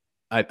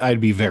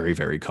 I'd be very,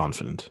 very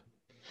confident.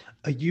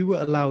 Are you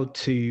allowed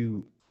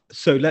to?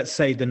 So let's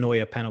say the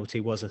Neuer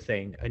penalty was a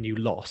thing and you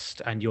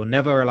lost and you're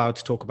never allowed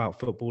to talk about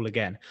football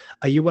again.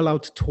 Are you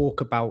allowed to talk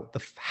about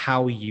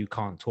how you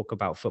can't talk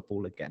about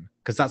football again?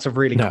 Because that's a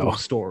really cool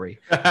story.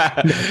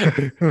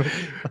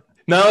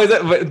 No,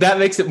 that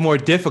makes it more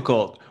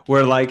difficult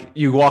where like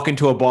you walk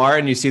into a bar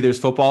and you see there's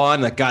football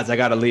on, like, guys, I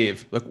got to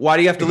leave. Like, why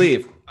do you have to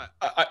leave?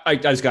 I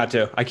just got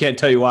to. I can't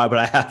tell you why, but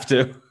I have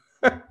to.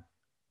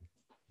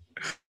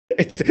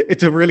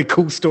 It's a really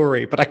cool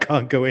story, but I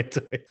can't go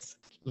into it.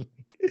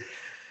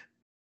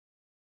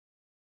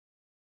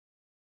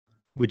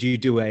 Would you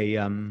do a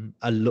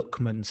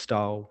Lookman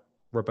style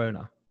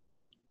Rabona,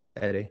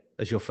 Eddie,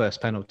 as your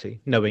first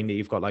penalty, knowing that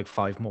you've got like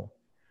 5 more?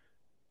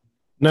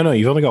 No,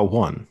 you've only got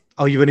 1.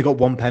 Oh, you've only got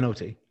 1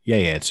 penalty. Yeah,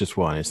 it's just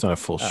 1. It's not a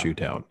full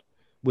shootout.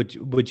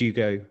 Would you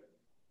go?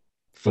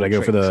 Would I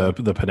go for the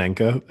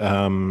Panenka?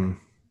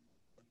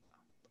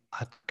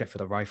 I'd go for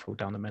the rifle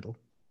down the middle.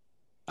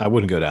 I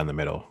wouldn't go down the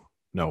middle.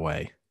 No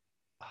way.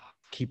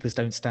 Keepers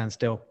don't stand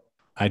still.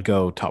 I'd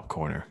go top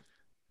corner.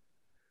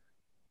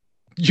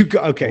 You go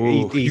okay.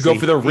 Easy, you go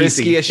for the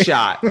riskiest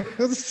shot.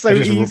 So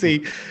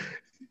easy.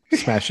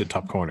 Smash it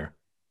top corner.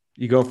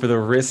 You go for the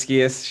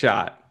riskiest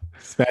shot.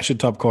 Smash it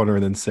top corner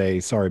and then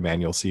say, "Sorry,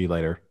 man. You'll see you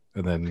later."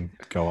 And then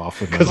go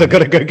off with because I've got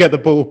to go get the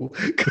ball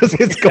because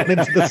it's gone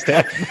into the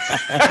stands.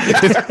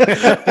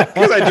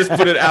 Because I just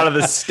put it out of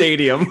the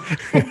stadium.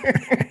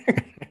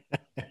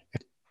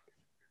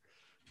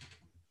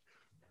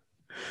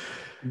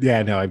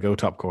 Yeah, no, I'd go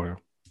top corner.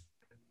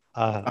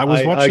 I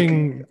was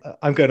watching.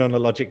 I'm going on the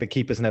logic that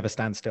keepers never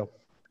stand still.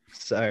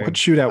 So what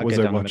shootout was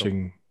I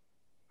watching?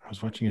 I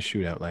was watching a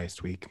shootout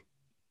last week.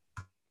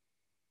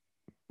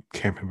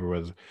 Can't remember what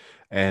it was.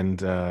 And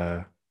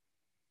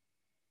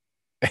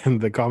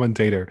the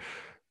commentator.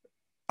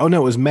 Oh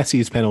no, it was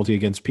Messi's penalty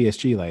against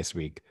PSG last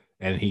week,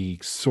 and he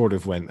sort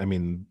of went. I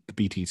mean, the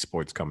BT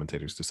Sports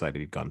commentators decided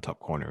he'd gone top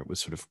corner. It was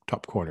sort of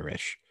top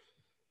corner-ish.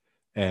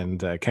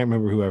 And I can't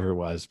remember whoever it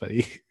was, but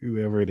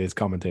whoever it is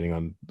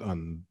commentating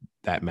on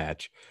that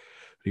match,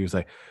 he was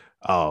like,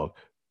 "Oh,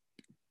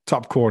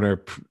 top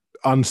corner,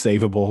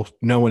 unsavable.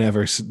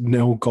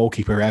 No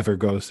goalkeeper ever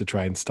goes to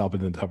try and stop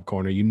it in the top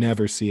corner. You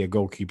never see a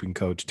goalkeeping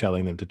coach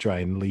telling them to try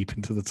and leap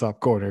into the top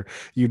corner.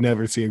 You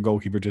never see a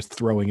goalkeeper just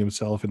throwing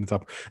himself in the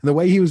top. And the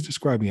way he was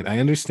describing it, I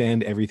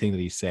understand everything that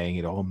he's saying.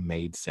 It all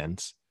made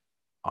sense,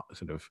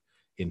 sort of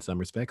in some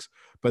respects.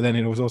 But then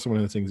it was also one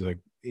of the things like,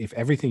 if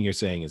everything you're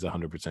saying is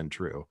 100%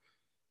 true,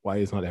 why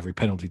is not every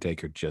penalty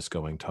taker just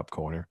going top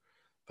corner?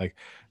 Like,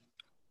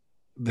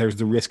 there's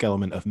the risk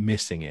element of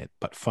missing it,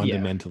 but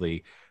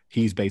fundamentally,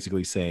 he's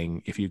basically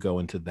saying if you go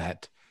into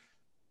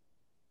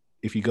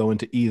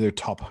either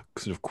top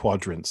sort of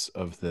quadrants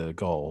of the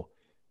goal,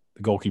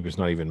 the goalkeeper's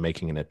not even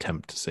making an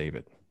attempt to save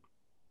it.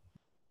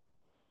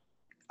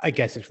 I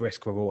guess it's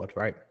risk reward,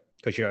 right?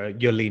 Because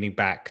you're leaning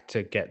back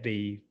to get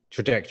the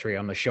trajectory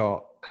on the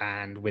shot,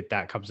 and with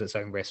that comes its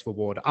own risk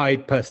reward. I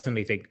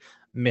personally think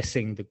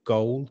missing the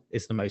goal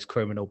is the most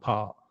criminal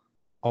part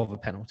of a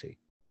penalty.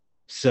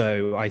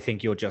 So I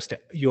think you're just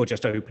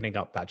opening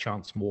up that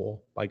chance more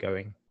by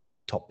going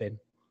top bin.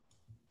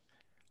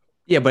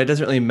 Yeah, but it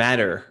doesn't really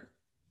matter.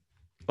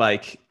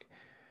 Like,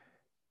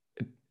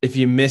 if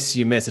you miss,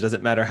 you miss. It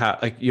doesn't matter how.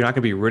 Like, you're not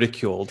going to be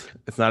ridiculed.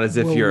 It's not as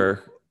if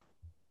you're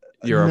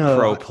a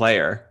pro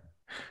player.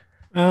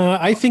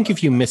 I think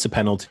if you miss a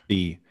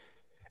penalty,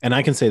 and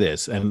I can say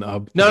this, and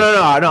no.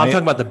 I'm talking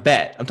about the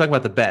bet. I'm talking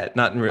about the bet,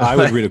 not in real. I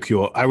would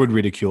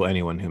ridicule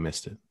anyone who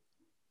missed it.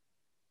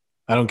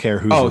 I don't care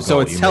who. Oh, so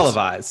it's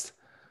televised.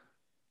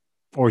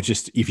 Or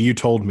just if you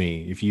told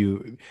me that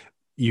you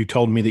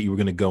were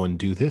going to go and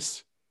do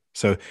this.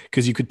 So,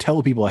 because you could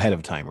tell people ahead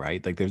of time,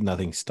 right? Like, there's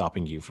nothing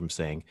stopping you from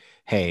saying,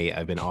 "Hey,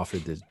 I've been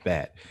offered this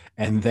bet."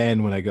 And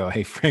then when I go,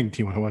 "Hey, Frank,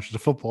 do you want to watch the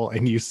football?"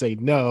 and you say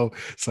no,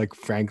 it's like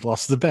Frank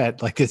lost the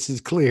bet. Like, this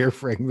is clear.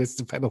 Frank missed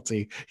the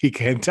penalty. He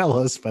can't tell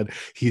us, but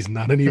he's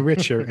not any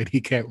richer and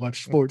he can't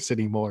watch sports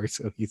anymore,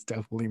 so he's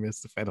definitely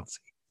missed the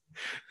penalty.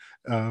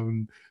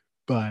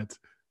 But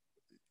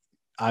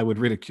I would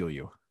ridicule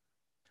you.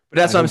 But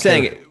that's what I'm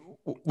saying.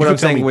 What I'm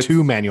saying with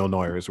 2 Manuel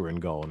Neuers were in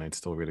goal, and I'd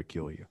still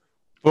ridicule you.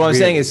 What I'm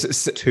saying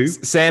is, 2?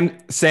 Sam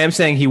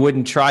saying he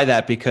wouldn't try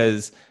that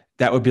because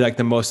that would be like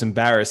the most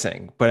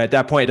embarrassing. But at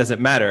that point, it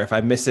doesn't matter if I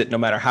miss it, no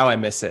matter how I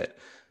miss it.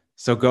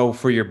 So go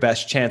for your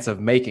best chance of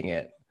making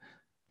it.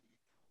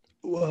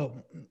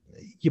 Well,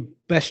 your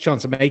best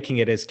chance of making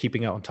it is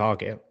keeping it on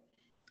target.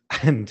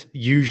 And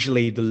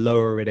usually the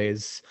lower it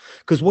is,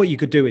 because what you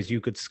could do is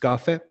you could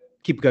scuff it,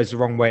 keeper goes the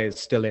wrong way,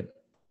 it's still in.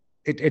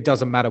 It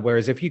doesn't matter.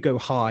 Whereas if you go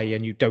high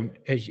and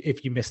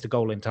if you miss the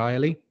goal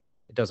entirely,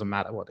 it doesn't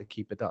matter what the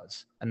keeper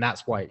does. And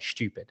that's why it's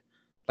stupid.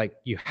 Like,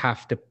 you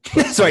have to.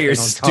 That's why you're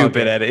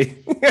stupid,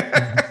 Eddie.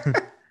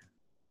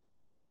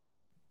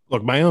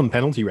 Look, my own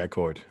penalty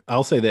record,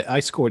 I'll say that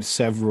I scored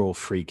several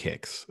free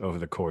kicks over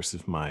the course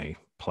of my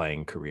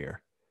playing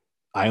career.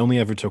 I only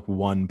ever took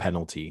 1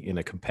 penalty in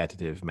a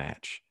competitive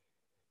match,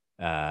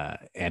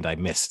 and I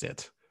missed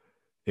it.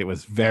 They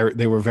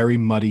were very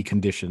muddy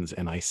conditions,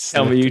 and I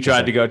tell me you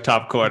tried to go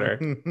top corner.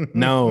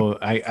 No,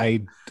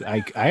 I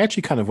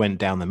actually kind of went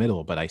down the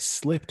middle, but I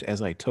slipped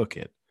as I took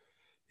it.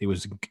 It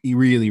was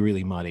really,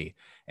 really muddy,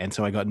 and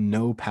so I got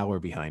no power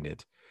behind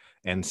it.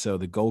 And so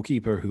the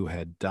goalkeeper who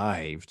had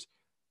dived,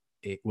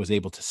 it was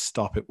able to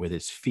stop it with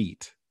his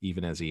feet,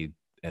 even as he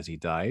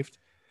dived.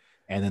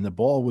 And then the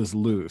ball was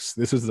loose.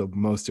 This was the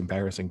most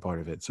embarrassing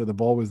part of it. So the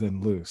ball was then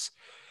loose,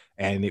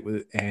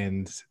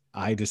 and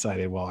I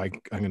decided, well,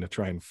 I'm going to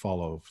try and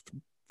follow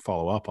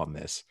up on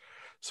this.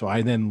 So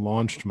I then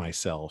launched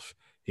myself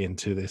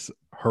into this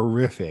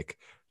horrific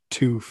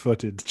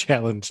 2-footed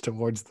challenge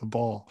towards the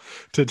ball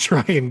to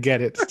try and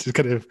get it to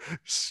kind of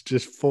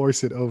just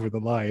force it over the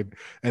line.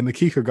 And the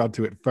keeper got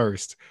to it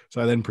first.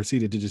 So I then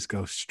proceeded to just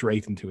go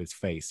straight into his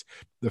face.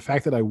 The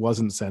fact that I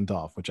wasn't sent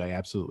off, which I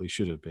absolutely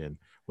should have been,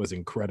 was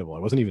incredible. I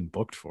wasn't even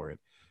booked for it.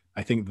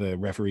 I think the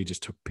referee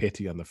just took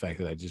pity on the fact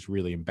that I just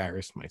really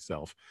embarrassed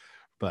myself.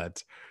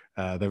 But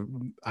I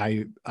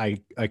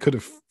could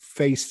have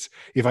faced,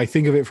 if I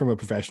think of it from a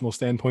professional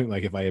standpoint,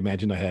 like if I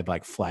imagine I had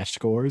like flash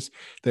scores,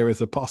 there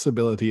is a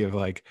possibility of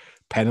like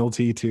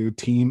penalty to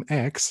team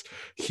X,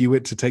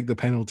 Hewitt to take the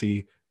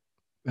penalty,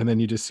 and then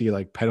you just see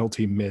like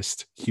penalty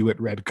missed,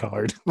 Hewitt red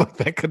card. Like,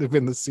 that could have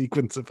been the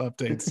sequence of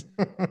updates.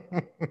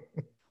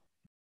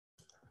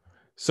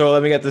 So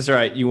let me get this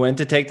right. You went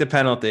to take the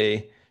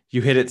penalty.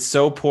 You hit it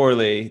so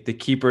poorly, the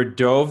keeper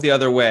dove the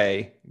other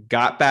way,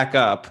 got back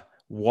up,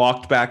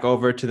 walked back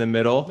over to the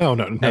middle.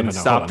 No,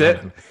 stopped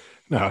it.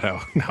 No.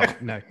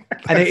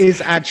 And it is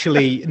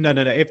actually no.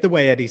 If the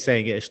way Eddie's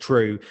saying it is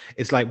true,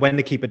 it's like when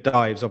the keeper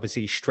dives,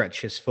 obviously he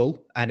stretches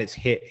full and it's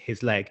hit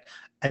his leg,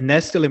 and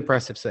they're still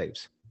impressive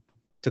saves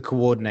to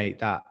coordinate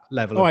that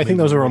level. Oh, I think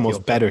those are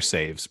almost better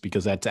saves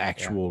because that's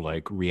actual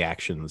like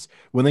reactions.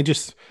 When they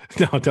just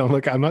don't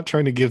look. I'm not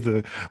trying to give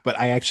but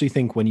I actually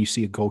think when you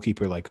see a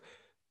goalkeeper like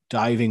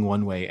diving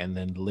one way and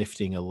then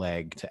lifting a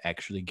leg to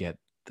actually get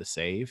the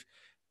save,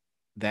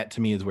 that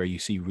to me is where you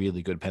see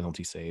really good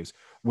penalty saves.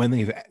 When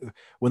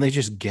they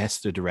just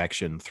guessed the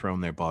direction, thrown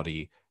their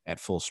body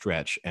at full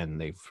stretch, and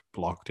they've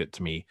blocked it,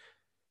 to me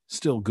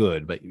still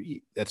good, but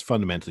that's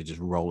fundamentally just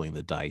rolling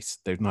the dice.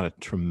 There's not a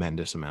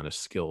tremendous amount of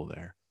skill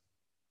there.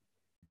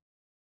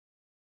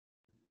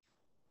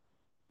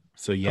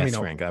 So yes,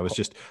 Frank, I was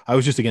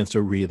just against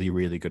a really,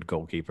 really good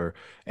goalkeeper,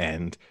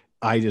 and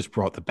I just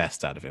brought the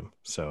best out of him.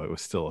 So it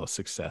was still a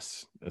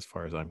success as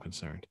far as I'm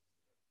concerned.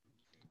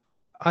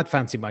 I'd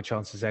fancy my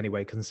chances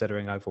anyway,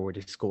 considering I've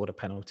already scored a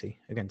penalty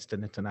against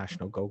an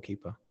international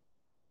goalkeeper.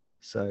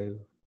 So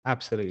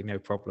absolutely no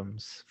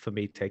problems for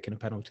me taking a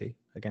penalty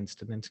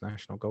against an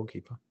international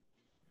goalkeeper.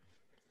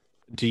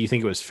 Do you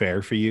think it was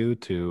fair for you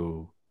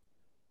to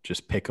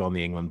just pick on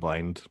the England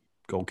blind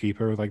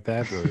goalkeeper like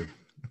that, or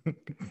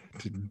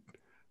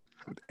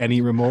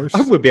any remorse?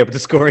 I would be able to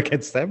score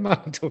against them.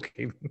 I'm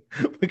talking.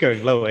 We're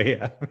going lower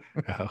here.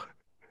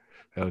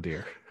 Oh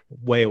dear.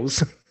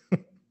 Wales.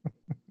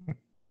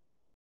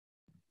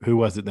 Who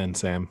was it then,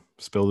 Sam?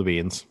 Spill the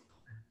beans.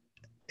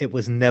 It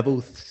was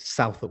Neville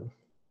Southall.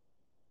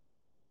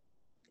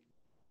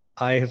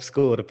 I have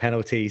scored a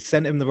penalty,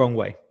 sent him the wrong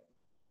way.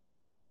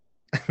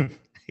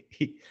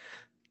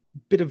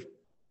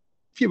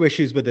 Few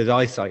issues with his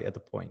eyesight at the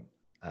point.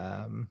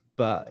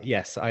 But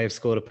yes, I have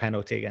scored a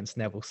penalty against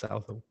Neville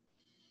Southall.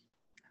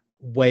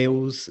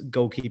 Wales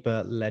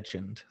goalkeeper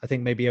legend. I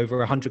think maybe over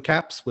 100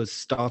 caps, was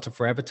starter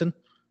for Everton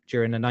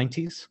during the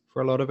 90s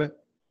for a lot of it.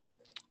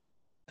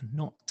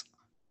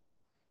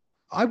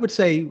 I would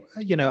say,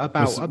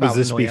 about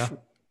this Neuer.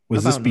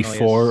 Was this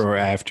before or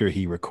after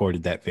he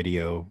recorded that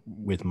video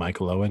with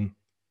Michael Owen?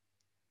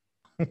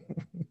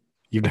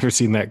 You've never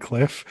seen that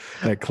clip?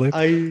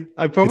 I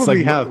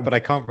probably have, but I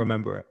can't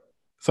remember it.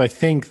 So I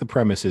think the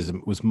premise it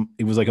was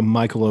like a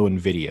Michael Owen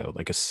video,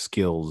 like a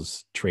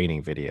skills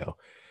training video.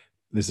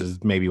 This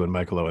is maybe when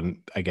Michael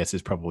Owen, I guess,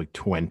 is probably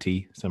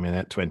 20, something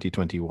like that,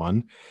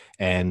 2021.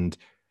 And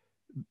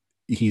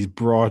he's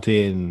brought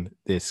in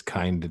this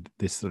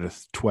sort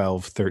of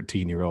 12,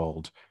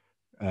 13-year-old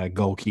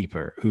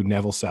goalkeeper who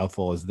Neville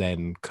Southall is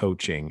then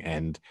coaching,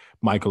 and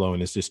Michael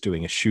Owen is just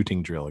doing a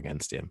shooting drill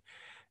against him.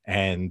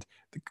 And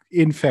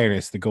in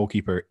fairness, the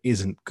goalkeeper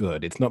isn't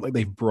good. It's not like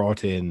they've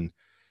brought in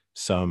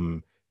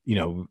some,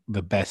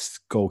 the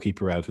best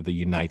goalkeeper out of the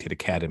United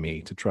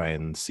Academy to try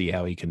and see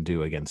how he can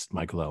do against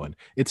Michael Owen.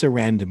 It's a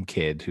random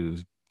kid who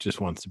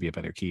just wants to be a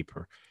better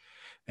keeper.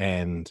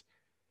 And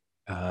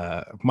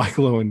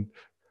Michael Owen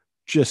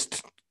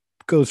just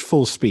goes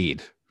full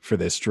speed for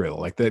this drill,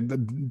 like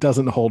that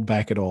doesn't hold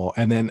back at all.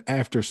 And then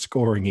after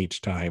scoring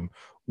each time,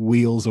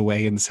 wheels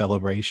away in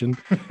celebration,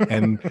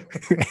 and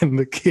and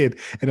the kid,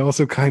 and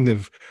also kind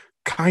of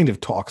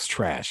talks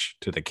trash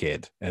to the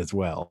kid as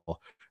well.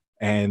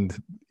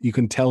 And you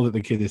can tell that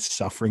the kid is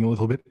suffering a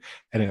little bit.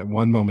 And at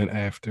one moment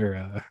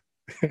after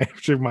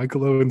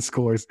Michael Owen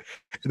scores,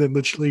 and then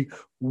literally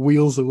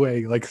wheels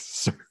away, like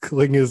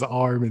circling his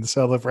arm in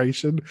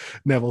celebration,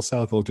 Neville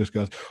Southall just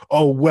goes,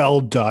 "Oh, well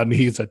done.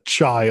 He's a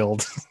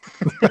child."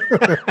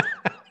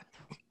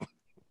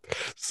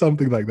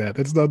 Something like that.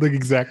 It's not the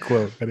exact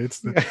quote, but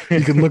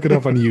you can look it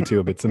up on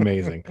YouTube. It's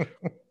amazing.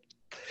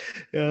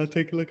 Yeah, I'll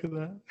take a look at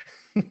that.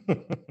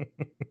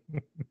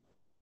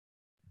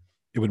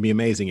 It would be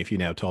amazing if you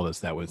now told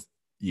us that was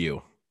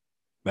you.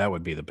 That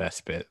would be the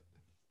best bit.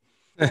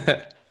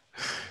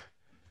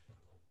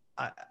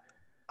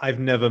 I've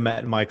never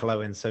met Michael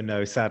Owen, so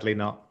no, sadly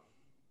not.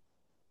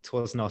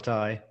 'Twas not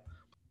I.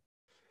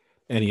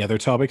 Any other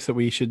topics that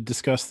we should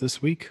discuss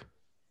this week?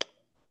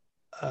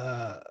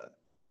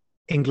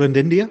 England,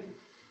 India.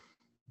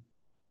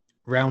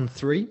 Round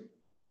 3.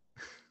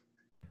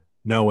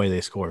 No way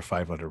they score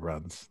 500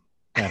 runs.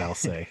 That I'll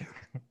say.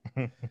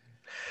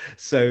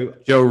 So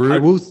Joe Root.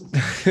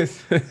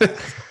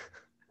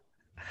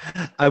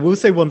 I will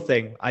say one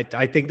thing.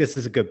 I think this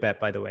is a good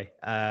bet, by the way.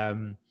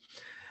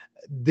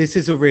 This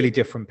is a really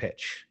different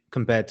pitch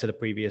compared to the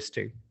previous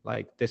two.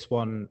 Like, this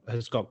one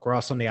has got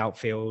grass on the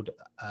outfield,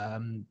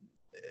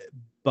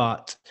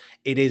 but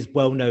it is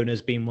well known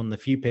as being one of the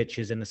few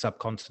pitches in the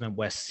subcontinent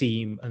where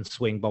seam and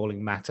swing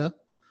bowling matter.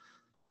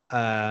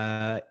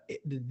 The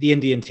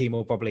Indian team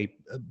will probably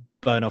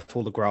burn off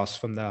all the grass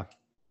from the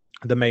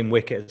main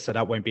wicket, so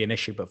that won't be an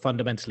issue. But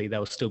fundamentally,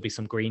 there'll still be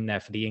some green there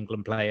for the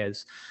England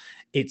players.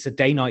 It's a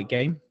day-night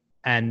game,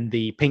 and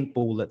the pink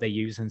ball that they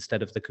use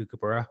instead of the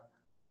Kookaburra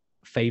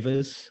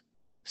favors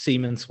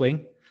seam and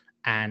swing.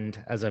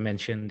 And as I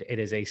mentioned, it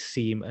is a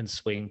seam and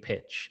swing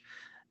pitch.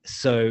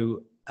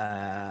 So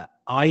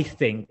I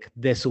think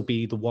this will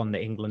be the one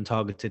that England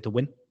targeted to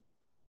win,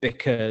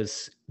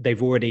 because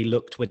they've already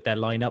looked with their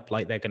lineup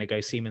like they're going to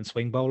go seam and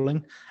swing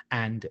bowling.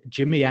 And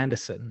Jimmy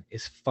Anderson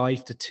is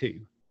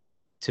 5-2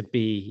 to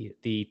be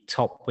the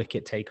top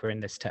wicket taker in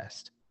this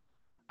test.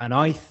 And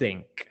I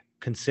think,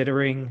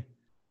 considering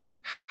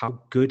how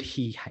good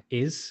he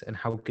is and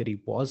how good he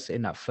was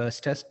in that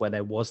first test where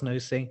there was no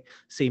seam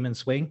and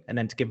swing, and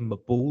then to give him a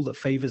ball that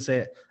favors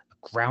it,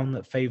 a ground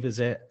that favors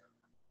it,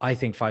 I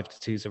think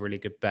 5-2 is a really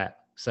good bet.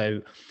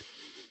 So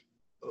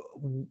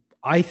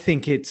I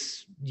think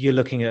you're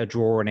looking at a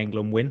draw and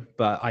England win,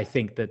 but I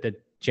think that the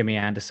Jimmy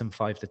Anderson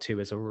 5-2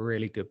 is a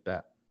really good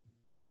bet.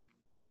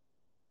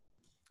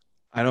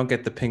 I don't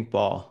get the pink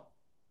ball.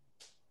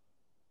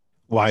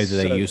 Why do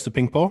they use the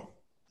pink ball?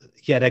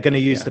 Yeah, they're going to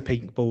use the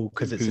pink ball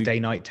because it's a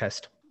day-night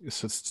test.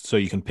 So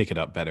you can pick it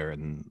up better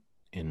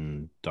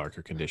in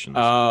darker conditions.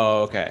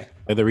 Oh, okay.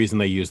 The reason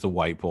they use the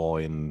white ball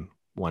in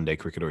one-day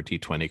cricket or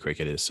T20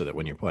 cricket is so that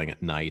when you're playing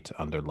at night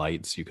under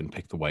lights, you can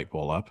pick the white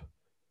ball up.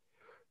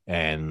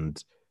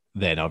 And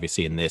then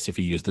obviously in this, if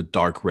you use the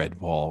dark red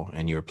ball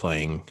and you're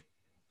playing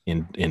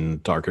in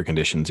darker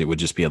conditions, it would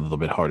just be a little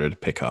bit harder to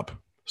pick up.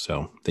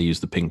 So they use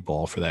the pink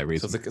ball for that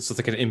reason. So it's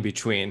like an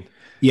in-between.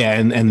 Yeah,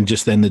 and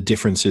just then the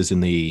differences in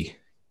the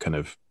kind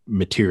of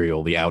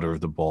material, the outer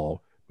of the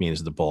ball,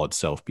 means the ball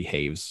itself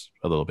behaves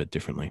a little bit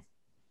differently.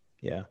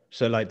 Yeah.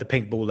 So like the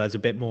pink ball, there's a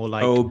bit more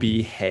like... Oh,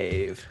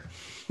 behave.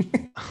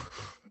 Oh,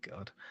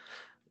 God.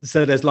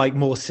 So there's like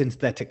more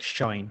synthetic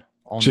shine.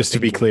 Just to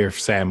be clear,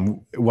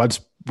 Sam, what's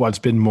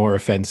been more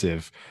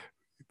offensive?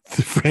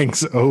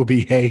 Frank's "oh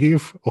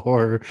behave"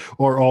 or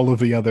all of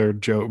the other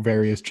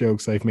various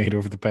jokes I've made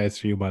over the past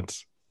few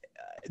months?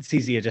 It's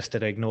easier just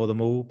to ignore them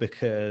all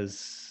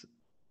because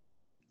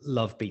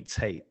love beats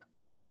hate.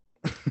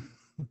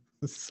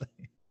 So.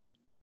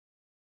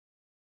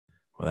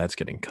 Well, that's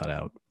getting cut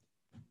out.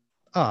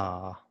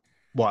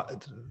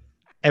 What?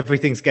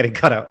 Everything's getting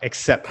cut out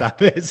except that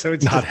bit. So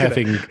it's not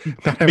having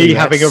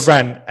a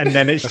rant, and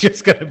then it's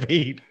just going to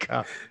be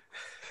cut.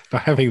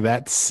 Not having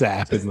that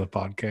sap in the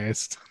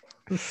podcast.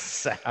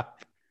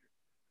 Sap.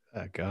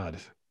 Oh God.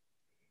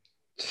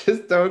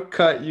 Just don't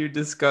cut you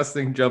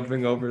disgusting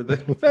jumping over the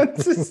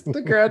fences,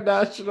 the Grand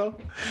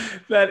National.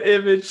 That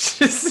image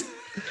just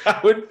I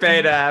would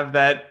pay to have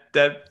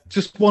that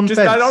just one fence.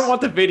 I don't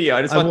want the video.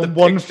 I just want the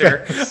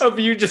picture of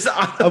you just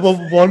I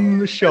want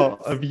one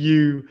shot of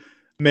you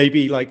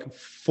maybe like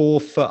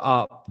 4 foot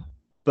up,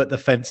 but the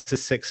fence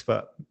is 6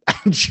 foot.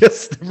 And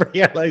just the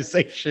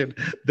realization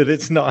that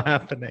it's not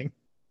happening.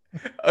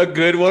 A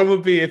good one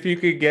would be if you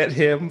could get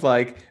him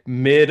like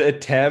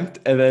mid-attempt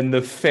and then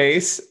the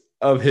face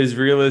of his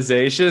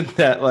realization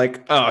that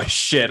like, oh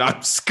shit,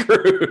 I'm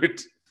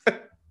screwed.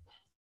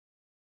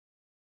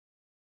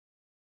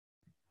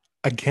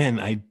 Again,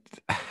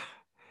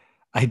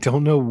 I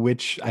don't know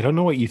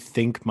what you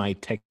think my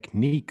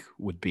technique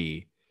would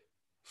be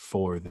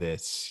for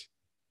this.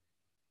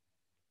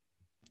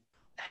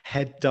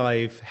 Head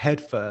dive,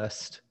 head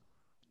first,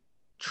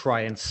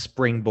 try and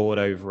springboard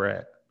over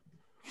it.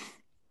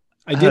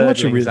 I did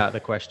watch out of the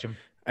question.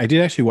 I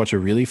did actually watch a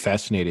really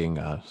fascinating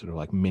sort of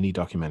like mini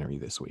documentary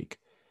this week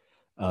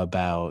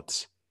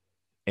about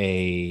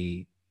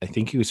I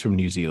think he was from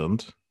New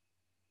Zealand,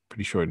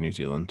 pretty sure New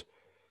Zealand,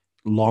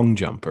 long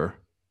jumper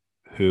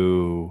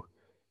who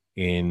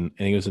I think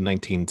it was the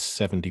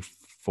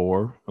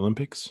 1974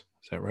 Olympics.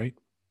 Is that right?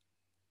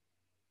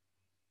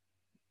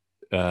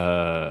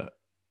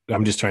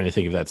 I'm just trying to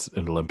think if that's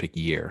an Olympic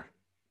year.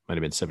 Might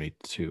have been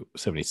 72,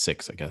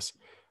 76, I guess.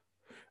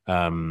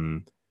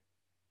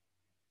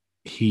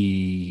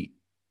 He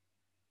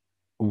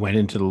went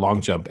into the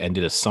long jump and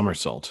did a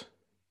somersault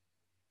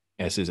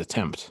as his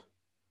attempt.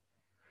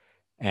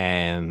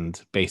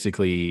 And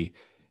basically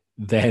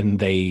then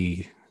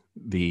the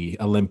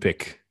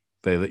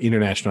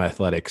International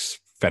Athletics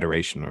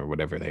Federation or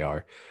whatever they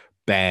are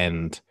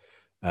banned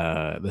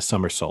the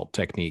somersault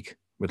technique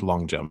with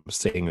long jump,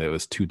 saying that it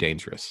was too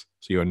dangerous.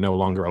 So you are no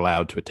longer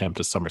allowed to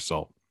attempt a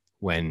somersault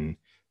when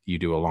you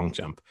do a long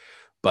jump,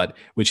 but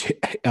which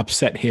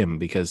upset him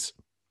because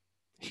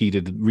he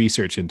did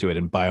research into it,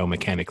 and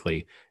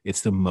biomechanically,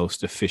 it's the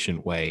most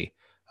efficient way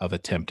of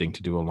attempting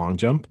to do a long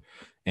jump.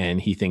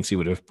 And he thinks he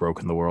would have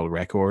broken the world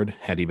record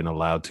had he been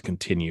allowed to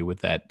continue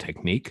with that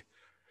technique.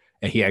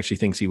 And he actually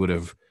thinks he would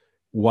have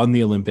won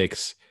the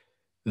Olympics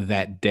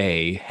that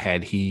day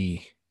had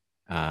he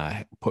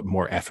put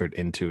more effort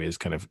into his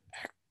kind of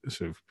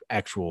sort of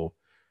actual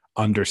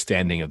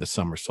understanding of the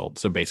somersault.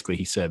 So basically,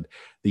 he said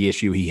the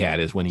issue he had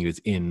is when he was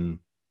in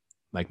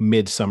like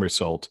mid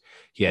somersault,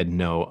 he had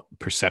no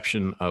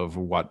perception of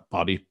what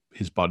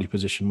his body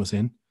position was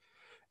in.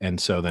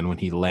 And so then when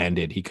he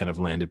landed, he kind of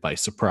landed by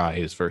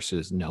surprise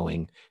versus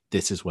knowing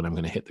this is when I'm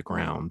going to hit the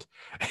ground.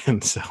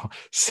 And so,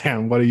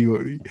 Sam, what are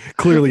you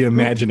clearly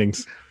imagining?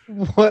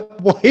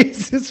 Why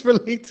is this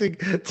relating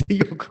to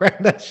your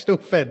Grand National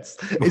fence?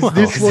 Is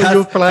this what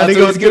you're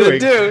planning on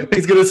doing?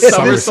 He's going to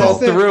somersault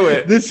through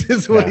it. This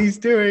is what he's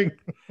doing.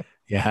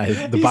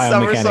 Yeah, the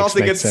biomechanics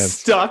makes sense.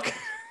 Stuck.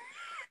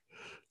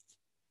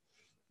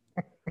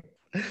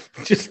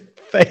 Just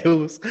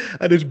fails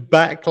and his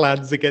back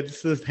lands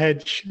against the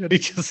hedge and he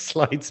just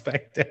slides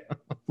back down.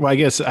 Well, I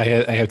guess I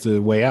have to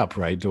weigh up,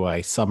 right? Do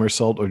I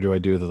somersault or do I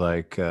do the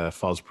like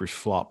Fosbury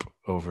flop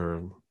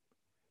over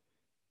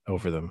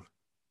them?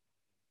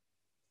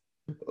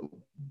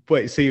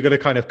 Wait, so you're going to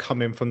kind of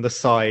come in from the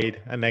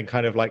side and then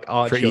kind of like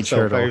arch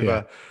yourself over.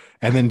 Yeah.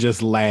 And then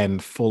just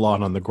land full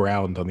on the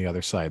ground on the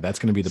other side. That's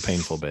going to be the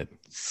painful bit.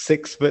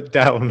 6 foot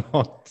down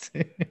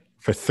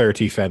for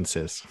 30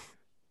 fences.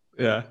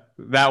 Yeah,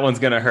 that one's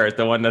gonna hurt.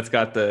 The one that's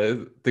got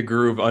the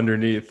groove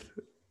underneath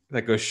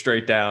that goes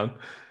straight down.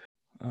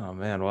 Oh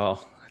man,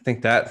 well, I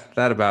think that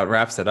about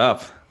wraps it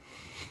up.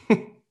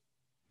 I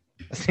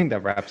think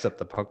that wraps up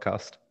the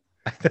podcast.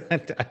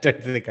 I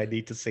don't think I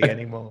need to see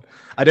any more.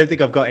 I don't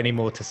think I've got any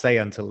more to say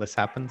until this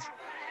happens.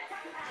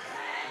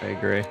 I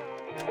agree.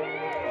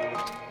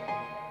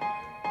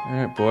 All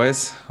right,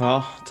 boys.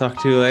 Well,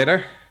 talk to you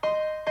later.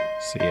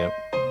 See ya.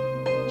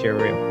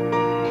 Cheerio.